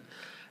department.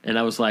 And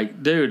I was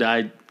like, dude,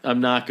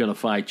 I'm not going to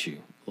fight you.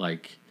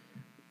 Like,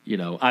 you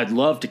know, I'd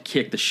love to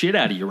kick the shit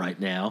out of you right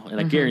now,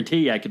 and I guarantee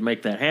you I could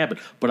make that happen,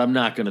 but I'm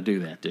not going to do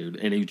that, dude.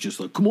 And he was just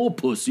like, come on,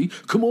 pussy. And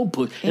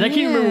I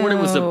can't remember what it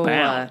was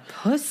about.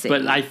 Pussy.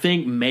 But I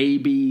think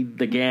maybe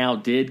the gal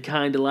did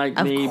kind of like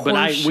me, but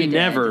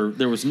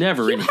there was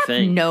never you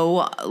anything. Have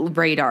no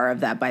radar of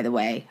that, by the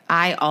way.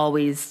 I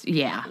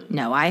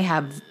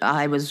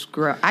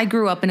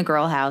grew up in a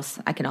girl house.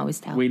 I can always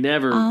tell. We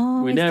never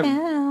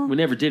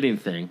did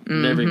anything.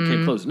 Never even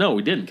came close. No,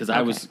 we didn't, because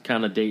I was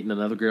kind of dating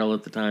another girl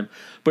at the time.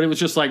 But it was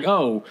just like,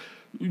 oh,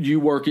 you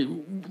work at,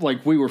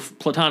 like, we were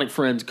platonic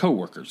friends,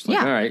 coworkers.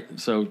 Like, all right,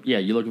 so yeah,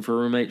 you looking for a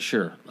roommate?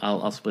 Sure,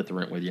 I'll split the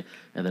rent with you.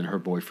 And then her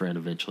boyfriend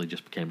eventually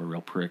just became a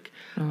real prick.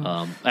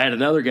 I had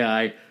another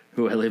guy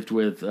who I lived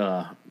with.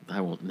 I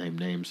won't name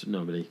names.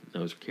 Nobody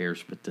knows or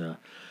cares. But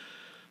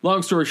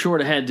long story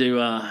short, I had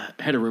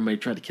a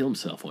roommate try to kill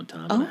himself one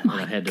time.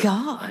 I had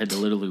to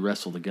literally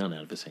wrestle the gun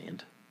out of his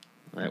hand.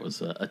 That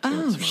was a tense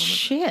moment. Oh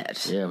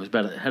shit! Yeah, it was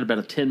had about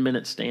a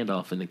 10-minute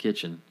standoff in the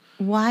kitchen.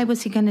 Why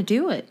was he going to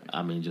do it?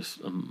 I mean,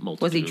 just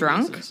multiple. Was he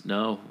drunk? Reasons.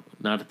 No,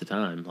 not at the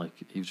time. Like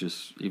he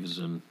was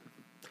in.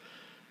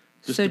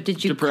 So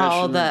did you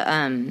call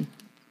the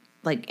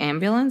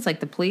ambulance,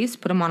 like the police,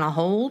 put him on a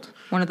hold,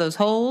 one of those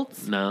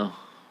holds? No.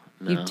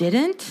 You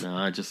didn't?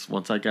 No,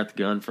 once I got the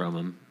gun from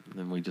him,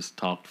 then we just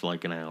talked for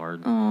like an hour.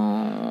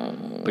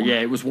 Oh. But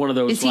yeah, it was one of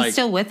those. Is he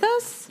still with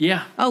us?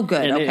 Yeah. Oh,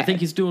 good. And okay. I think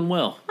he's doing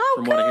well. Oh,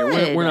 from good. what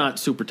I hear, we're not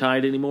super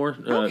tight anymore.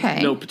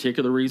 Okay. No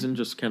particular reason,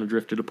 just kind of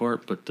drifted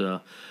apart.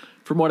 But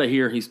from what I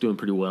hear, he's doing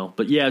pretty well.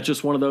 But yeah,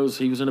 just one of those.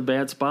 He was in a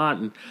bad spot,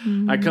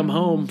 and I come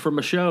home from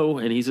a show,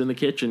 and he's in the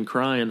kitchen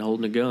crying,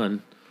 holding a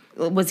gun.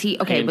 Was he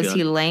okay? Was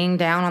he laying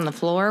down on the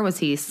floor? Was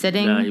he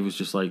sitting? No, he was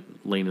just like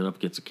leaning up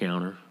against a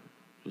counter.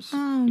 Just,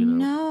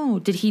 no!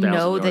 Did he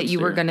know that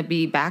you were going to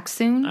be back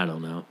soon? I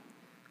don't know.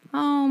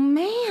 Oh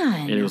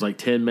man! And it was like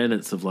 10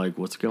 minutes of like,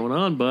 "What's going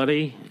on,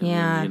 buddy?" And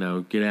yeah.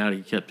 Then, get out.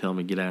 He kept telling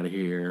me, "Get out of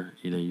here.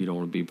 You don't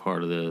want to be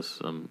part of this.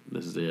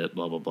 This is it."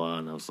 Blah blah blah.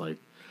 And I was like,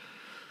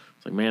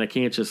 "It's like, man, I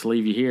can't just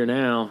leave you here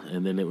now."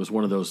 And then it was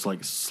one of those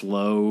like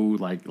slow,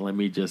 like, let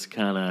me just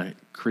kind of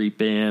creep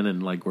in,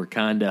 and like we're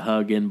kind of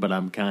hugging, but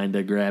I'm kind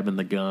of grabbing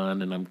the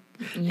gun, and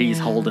he's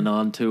holding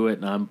on to it,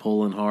 and I'm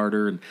pulling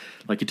harder, and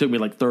like it took me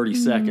like 30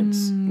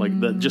 seconds,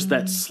 like just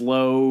that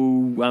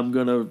slow, I'm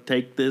gonna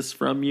take this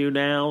from you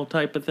now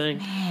type of thing.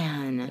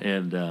 Man,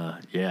 and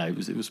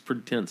it was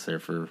pretty tense there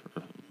for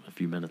a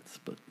few minutes,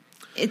 but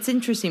it's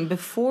interesting.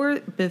 Before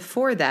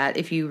that,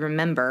 if you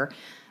remember,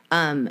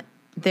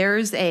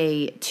 there's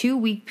a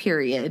 2-week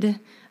period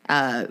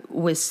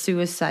with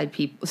suicide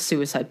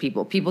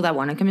people that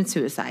want to commit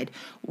suicide,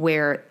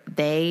 where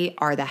they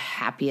are the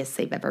happiest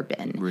they've ever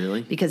been.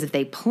 Really? Because if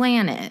they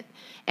plan it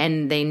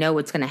and they know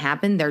what's going to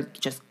happen, they're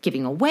just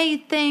giving away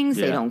things.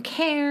 Yeah. They don't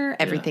care.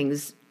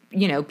 Everything's,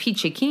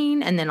 peachy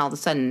keen, and then all of a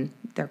sudden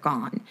they're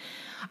gone.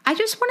 I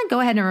just want to go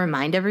ahead and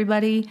remind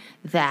everybody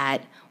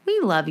that we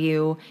love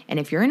you, and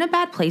if you're in a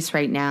bad place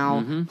right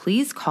now,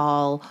 please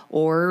call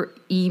or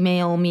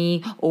email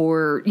me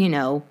or,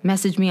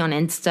 message me on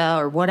Insta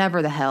or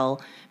whatever the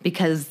hell,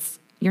 because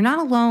you're not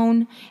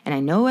alone, and I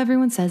know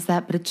everyone says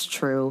that, but it's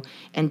true,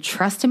 and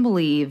trust and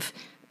believe.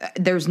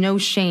 There's no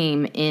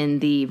shame in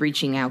the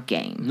reaching out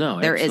game.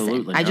 No, there absolutely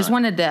isn't. not. I just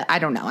wanted to, I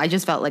don't know, I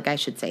just felt like I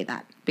should say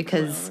that,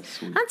 because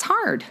that's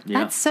hard. Yeah.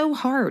 That's so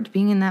hard,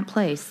 being in that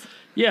place.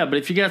 Yeah, but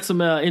if you got some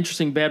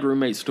interesting bad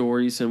roommate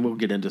stories, and we'll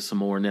get into some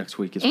more next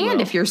week as well.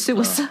 And if you're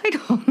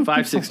suicidal.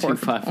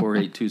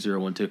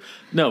 562-548-2012.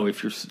 No,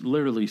 if you're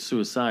literally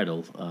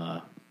suicidal,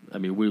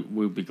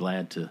 we'll be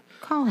glad to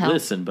call help.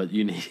 Listen, but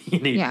you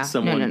need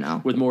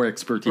someone with more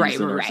expertise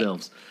than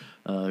ourselves.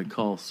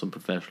 Call some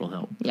professional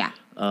help. Yeah.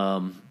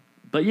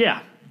 But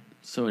yeah.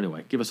 So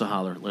anyway, give us a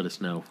holler. Let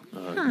us know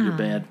your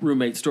bad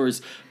roommate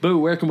stories. Boo,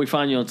 where can we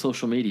find you on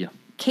social media?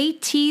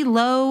 KT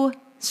Low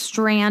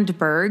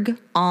Strandberg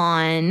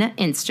on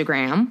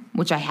Instagram,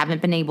 which I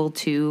haven't been able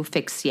to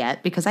fix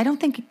yet because I don't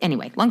think,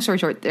 anyway, long story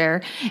short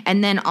there.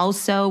 And then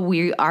also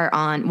we are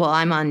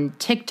I'm on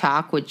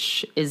TikTok,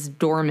 which is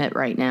dormant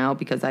right now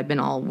because I've been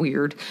all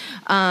weird.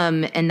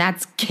 And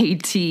that's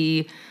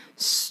KT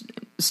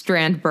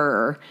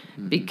Strandberg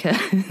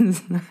because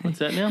what's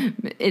that now?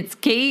 It's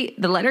K,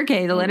 the letter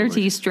K, the letter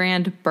T,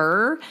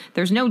 Strandberg.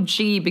 There's no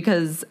G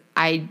because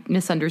I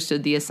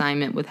misunderstood the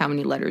assignment with how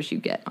many letters you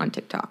get on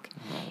TikTok.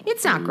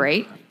 It's not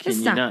great. Can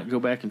you not go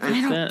back and fix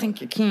that? I don't think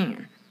you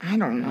can. I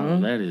don't know. Oh,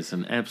 that is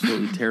an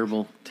absolutely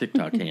terrible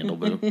TikTok handle,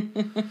 Boo.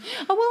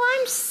 Oh, well,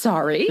 I'm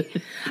sorry.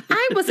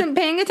 I wasn't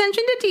paying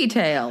attention to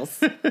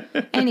details.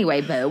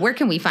 Anyway, Boo, where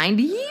can we find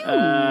you?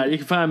 You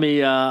can find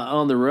me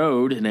on the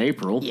road in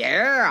April.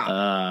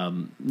 Yeah.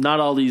 Not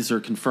all these are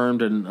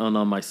confirmed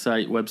on my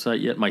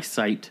website yet. My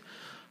site.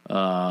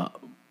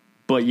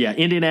 But yeah,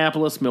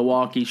 Indianapolis,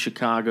 Milwaukee,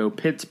 Chicago,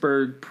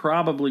 Pittsburgh,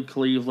 probably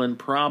Cleveland,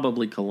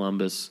 probably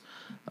Columbus,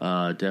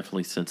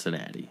 definitely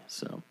Cincinnati.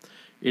 So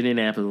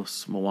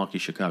Indianapolis, Milwaukee,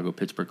 Chicago,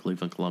 Pittsburgh,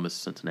 Cleveland, Columbus,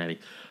 Cincinnati.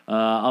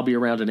 I'll be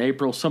around in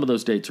April. Some of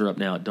those dates are up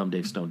now at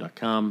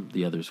dumbdavestone.com.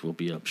 The others will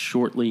be up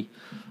shortly.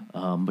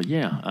 But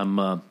yeah,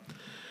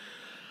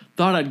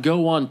 thought I'd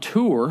go on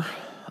tour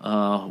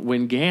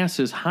when gas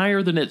is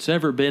higher than it's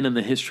ever been in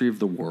the history of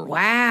the world.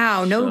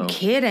 Wow, no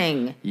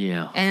kidding.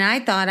 Yeah. And I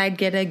thought I'd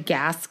get a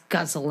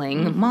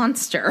gas-guzzling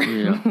monster.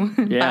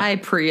 Yeah. Bye,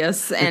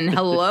 Prius. And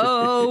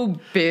hello,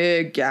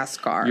 big gas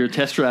car. You're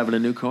test driving a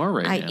new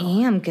car now. I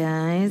am,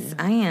 guys.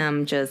 I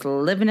am just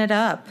living it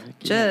up.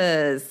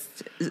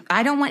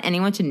 I don't want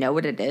anyone to know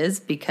what it is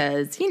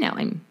because,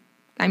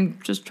 I'm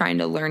just trying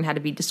to learn how to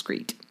be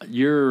discreet.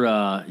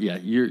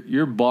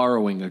 You're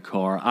borrowing a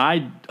car.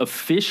 I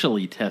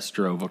officially test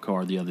drove a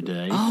car the other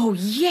day. Oh,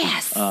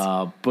 yes.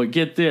 But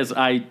get this,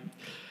 I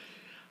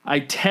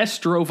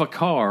test drove a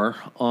car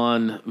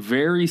on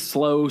very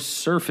slow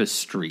surface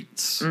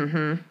streets.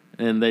 Mm-hmm.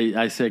 And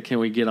I said, can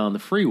we get on the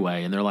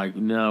freeway? And they're like,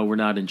 no, we're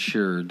not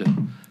insured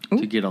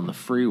to get on the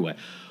freeway.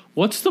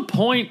 What's the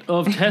point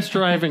of test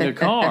driving a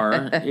car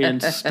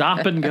in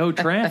stop and go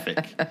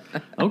traffic?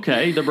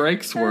 Okay, the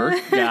brakes work,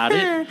 got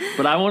it.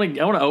 But I want to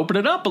open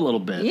it up a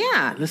little bit.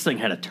 Yeah, this thing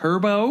had a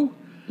turbo.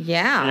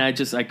 Yeah,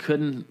 and I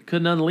couldn't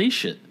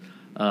unleash it.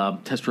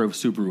 Test drove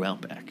Subaru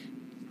Outback.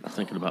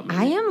 Thinking about maybe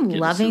I am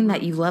loving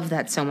that you love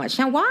that so much.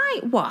 Now,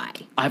 why?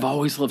 I've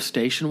always loved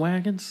station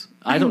wagons.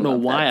 I don't know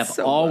why. I've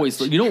so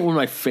always you know what one of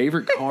my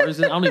favorite cars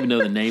is? I don't even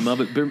know the name of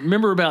it. But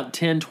remember about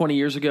 10, 20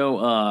 years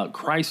ago,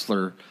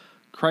 Chrysler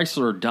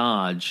or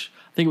Dodge,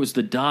 I think it was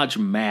the Dodge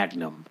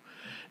Magnum.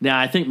 Now,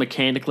 I think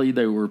mechanically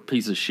they were a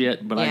piece of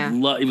shit, but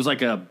it was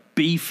like a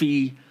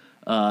beefy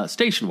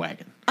station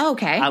wagon.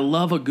 Okay. I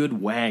love a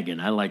good wagon.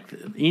 I like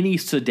any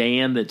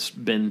sedan that's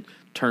been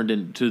turned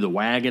into the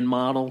wagon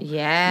model.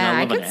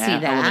 Yeah, I could see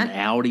that. I love an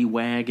Audi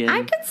wagon.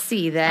 I could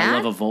see that. I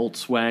love a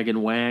Volkswagen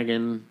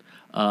wagon.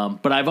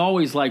 But I've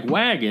always liked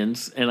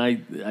wagons, and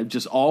I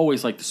just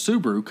always liked the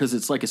Subaru because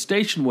it's like a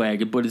station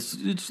wagon, but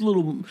it's a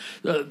little.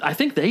 I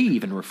think they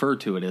even refer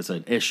to it as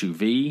an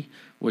SUV,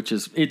 which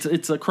is it's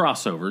a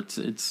crossover.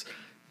 It's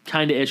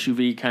kind of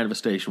SUV, kind of a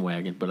station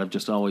wagon. But I've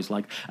just always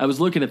liked. I was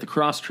looking at the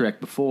Crosstrek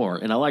before,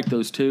 and I like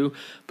those too.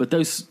 But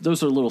those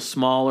are a little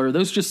smaller.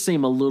 Those just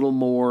seem a little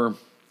more.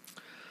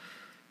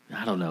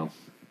 I don't know,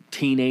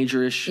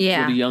 teenagerish,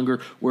 a little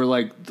younger. Where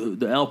like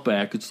the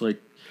Outback, it's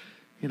like.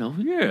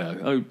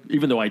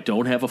 Even though I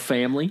don't have a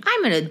family.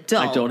 I'm an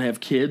adult. I don't have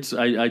kids.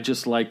 I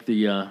just like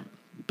the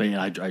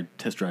I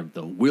test drive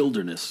the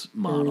Wilderness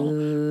model,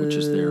 which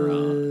is their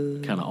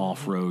kind of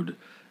off-road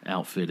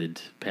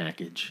outfitted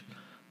package.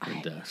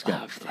 And it's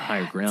got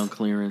higher ground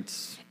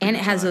clearance. And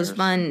it has those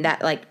fun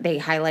that like they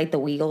highlight the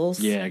wheels.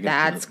 Yeah,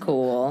 that's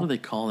cool. What do they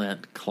call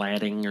that?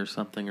 Cladding or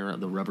something, or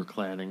the rubber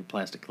cladding,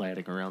 plastic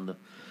cladding around the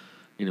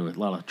with a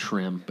lot of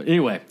trim. But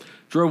anyway,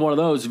 drove one of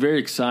those, very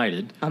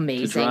excited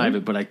to drive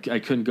it, but I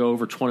couldn't go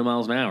over 20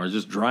 miles an hour.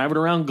 Just drive it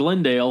around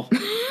Glendale.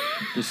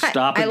 Just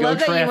stop and go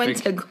traffic. I love that you went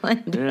to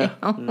Glendale. Yeah,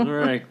 all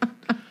right.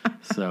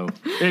 So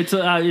it's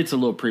a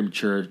little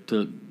premature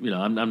to,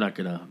 I'm not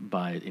going to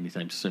buy it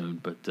anytime soon,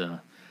 but,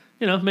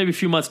 maybe a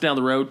few months down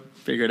the road,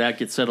 figure it out,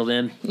 get settled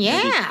in.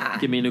 Yeah.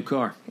 Give me a new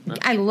car.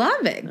 I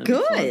love it.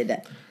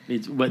 Good.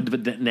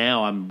 But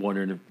now I'm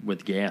wondering if,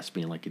 with gas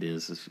being like it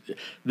is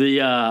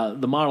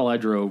the model I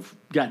drove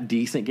got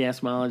decent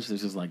gas mileage.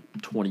 This is like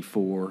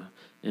 24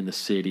 in the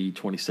city,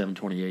 27,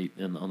 28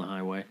 on the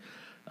highway.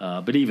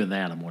 But even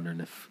that, I'm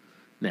wondering if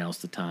now's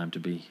the time to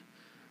be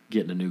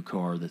getting a new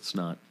car that's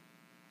not,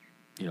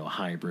 a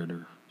hybrid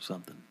or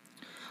something.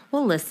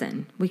 Well,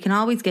 listen, we can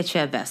always get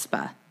you a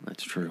Vespa.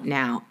 That's true.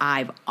 Now,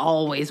 I've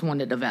always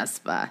wanted a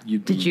Vespa.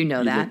 Did you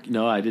know that?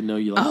 No, I didn't know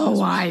you liked Vespas.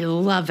 Oh, I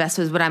love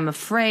Vespas, but I'm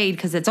afraid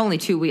because it's only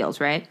 2 wheels,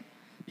 right?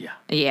 Yeah.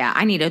 Yeah,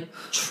 I need a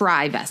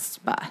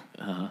tri-Vespa.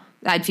 Uh-huh.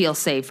 I'd feel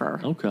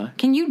safer. Okay.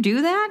 Can you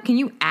do that? Can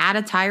you add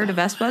a tire to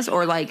Vespas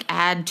or like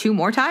add 2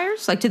 more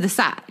tires, like to the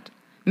side?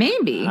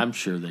 Maybe. I'm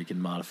sure they can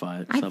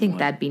modify it. I think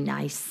that'd be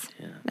nice.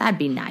 Yeah. That'd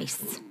be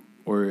nice.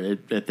 Or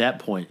at that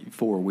point,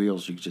 4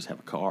 wheels, you could just have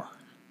a car.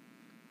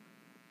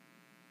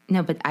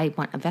 No, but I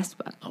want a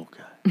Vespa.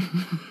 Okay.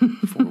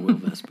 4-wheel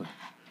Vespa.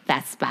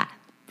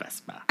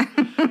 Vespa.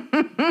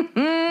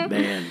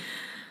 Man,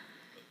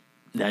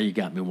 now you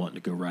got me wanting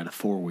to go ride a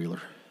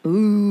 4-wheeler.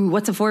 Ooh,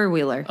 what's a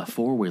 4-wheeler? A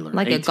 4-wheeler.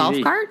 Like ATV. a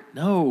golf cart?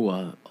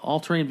 No,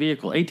 all-terrain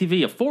vehicle.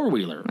 ATV, a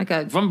 4-wheeler. Like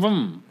a... Vroom,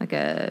 vroom. Like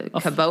a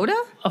Kubota?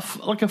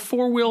 Like a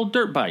 4-wheel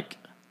dirt bike.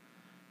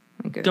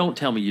 Like Don't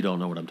tell me you don't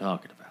know what I'm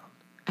talking about.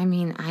 I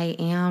mean, I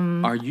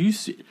am... Are you...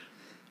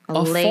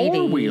 A lady.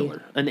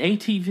 4-wheeler. An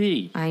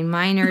ATV. I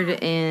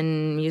minored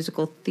in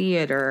musical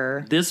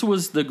theater. This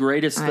was the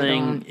greatest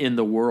thing in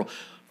the world.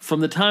 From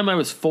the time I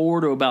was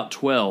 4 to about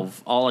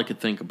 12, all I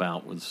could think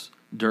about was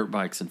dirt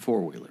bikes and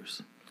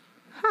 4-wheelers.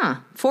 Huh.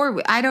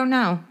 I don't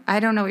know. I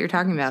don't know what you're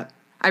talking about.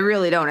 I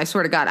really don't. I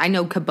swear to God. I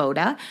know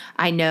Kubota.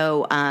 I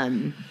know...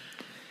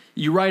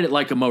 You ride it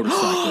like a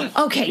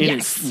motorcycle. Okay, and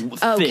yes. It's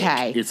thick.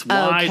 Okay. It's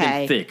wide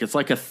and thick. It's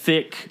like a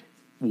thick,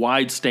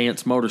 wide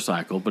stance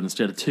motorcycle, but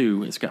instead of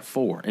 2, it's got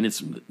 4. And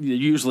it's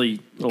usually...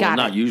 Well,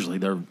 not usually.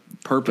 They're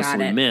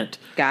purposely meant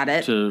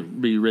to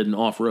be ridden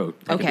off-road,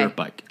 like a dirt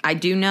bike. I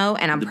do know,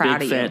 and I'm proud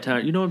of you. The big fat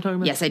tire. You know what I'm talking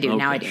about? Yes, I do. Okay.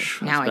 Now I do.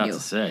 Now I do. I was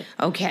about to say.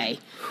 Okay.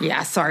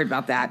 Yeah, sorry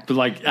about that. But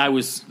like that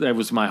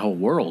was my whole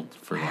world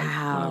for like when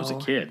I was a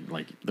kid.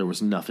 Like there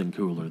was nothing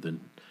cooler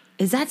than.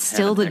 Is that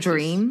still the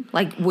dream?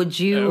 Like, would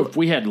you? If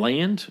we had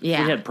land, if we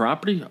Yeah. had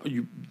property,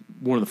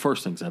 one of the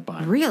first things I'd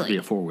buy Really? would be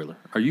a 4-wheeler.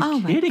 Are you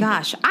Oh kidding? my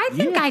gosh! I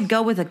think I'd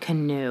go with a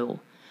canoe.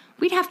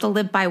 We'd have to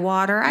live by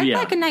water. I'd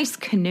like a nice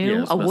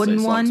canoe, a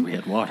wooden one. As long as we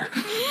had water.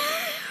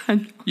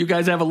 You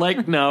guys have a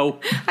lake? No.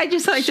 I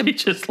just like She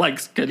just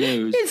likes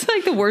canoes. It's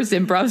like the worst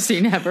improv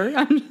scene ever.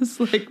 I'm just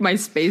like my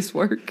space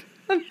work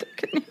of the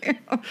canoe.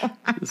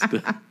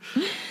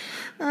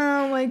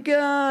 Oh my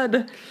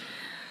God.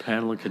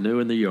 Paddle a canoe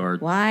in the yard.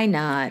 Why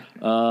not?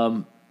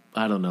 I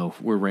don't know.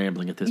 We're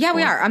rambling at this point. Yeah,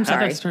 we are. I'm sorry.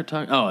 How did I start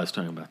talking? Oh, I was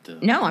talking about the...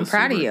 No, I'm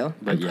proud of you.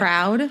 I'm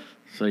proud.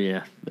 So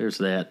yeah, there's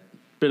that.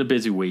 Been a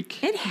busy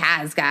week. It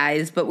has,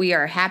 guys, but we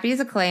are happy as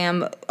a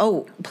clam.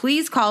 Oh,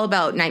 please call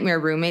about nightmare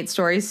roommate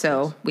stories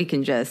so we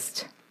can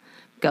just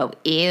go,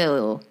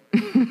 ew.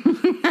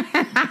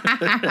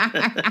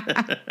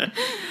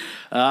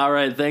 All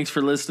right. Thanks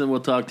for listening.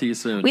 We'll talk to you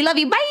soon. We love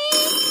you. Bye.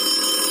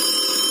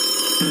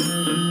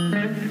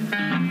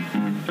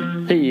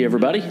 Hey,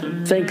 everybody.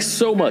 Thanks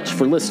so much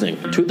for listening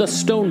to the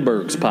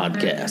Stonebergs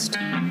podcast.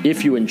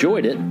 If you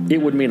enjoyed it,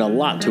 it would mean a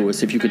lot to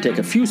us if you could take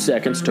a few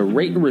seconds to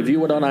rate and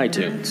review it on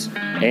iTunes.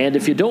 And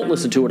if you don't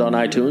listen to it on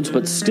iTunes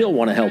but still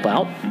want to help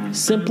out,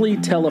 simply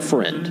tell a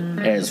friend,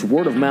 as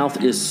word of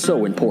mouth is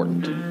so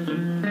important.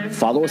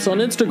 Follow us on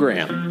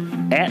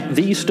Instagram,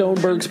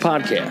 @The_Stonebergs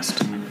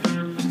Podcast.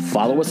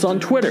 Follow us on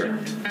Twitter,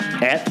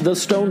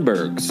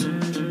 @The_Stonebergs.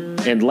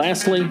 And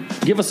lastly,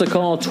 give us a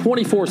call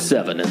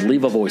 24/7 and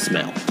leave a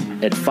voicemail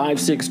at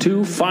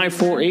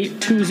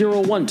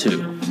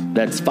 562-548-2012.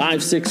 That's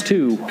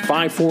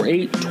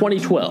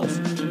 562-548-2012.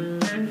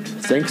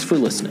 Thanks for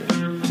listening.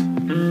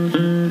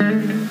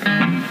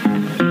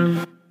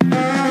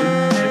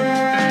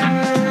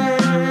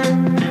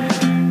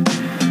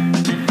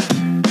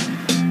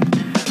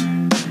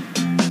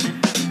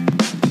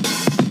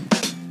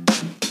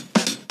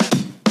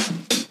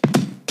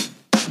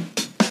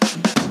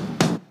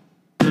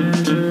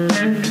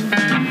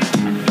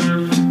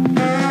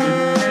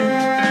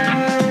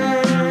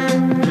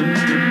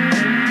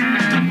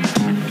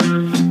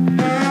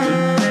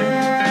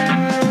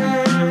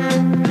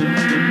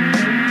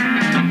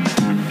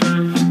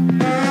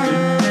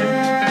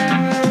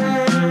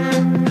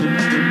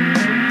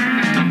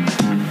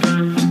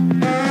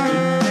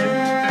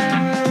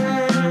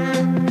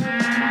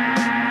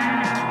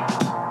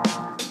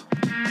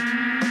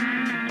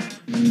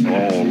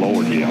 Oh,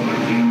 Lord, yeah.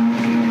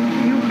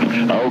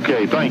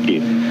 Okay, thank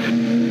you.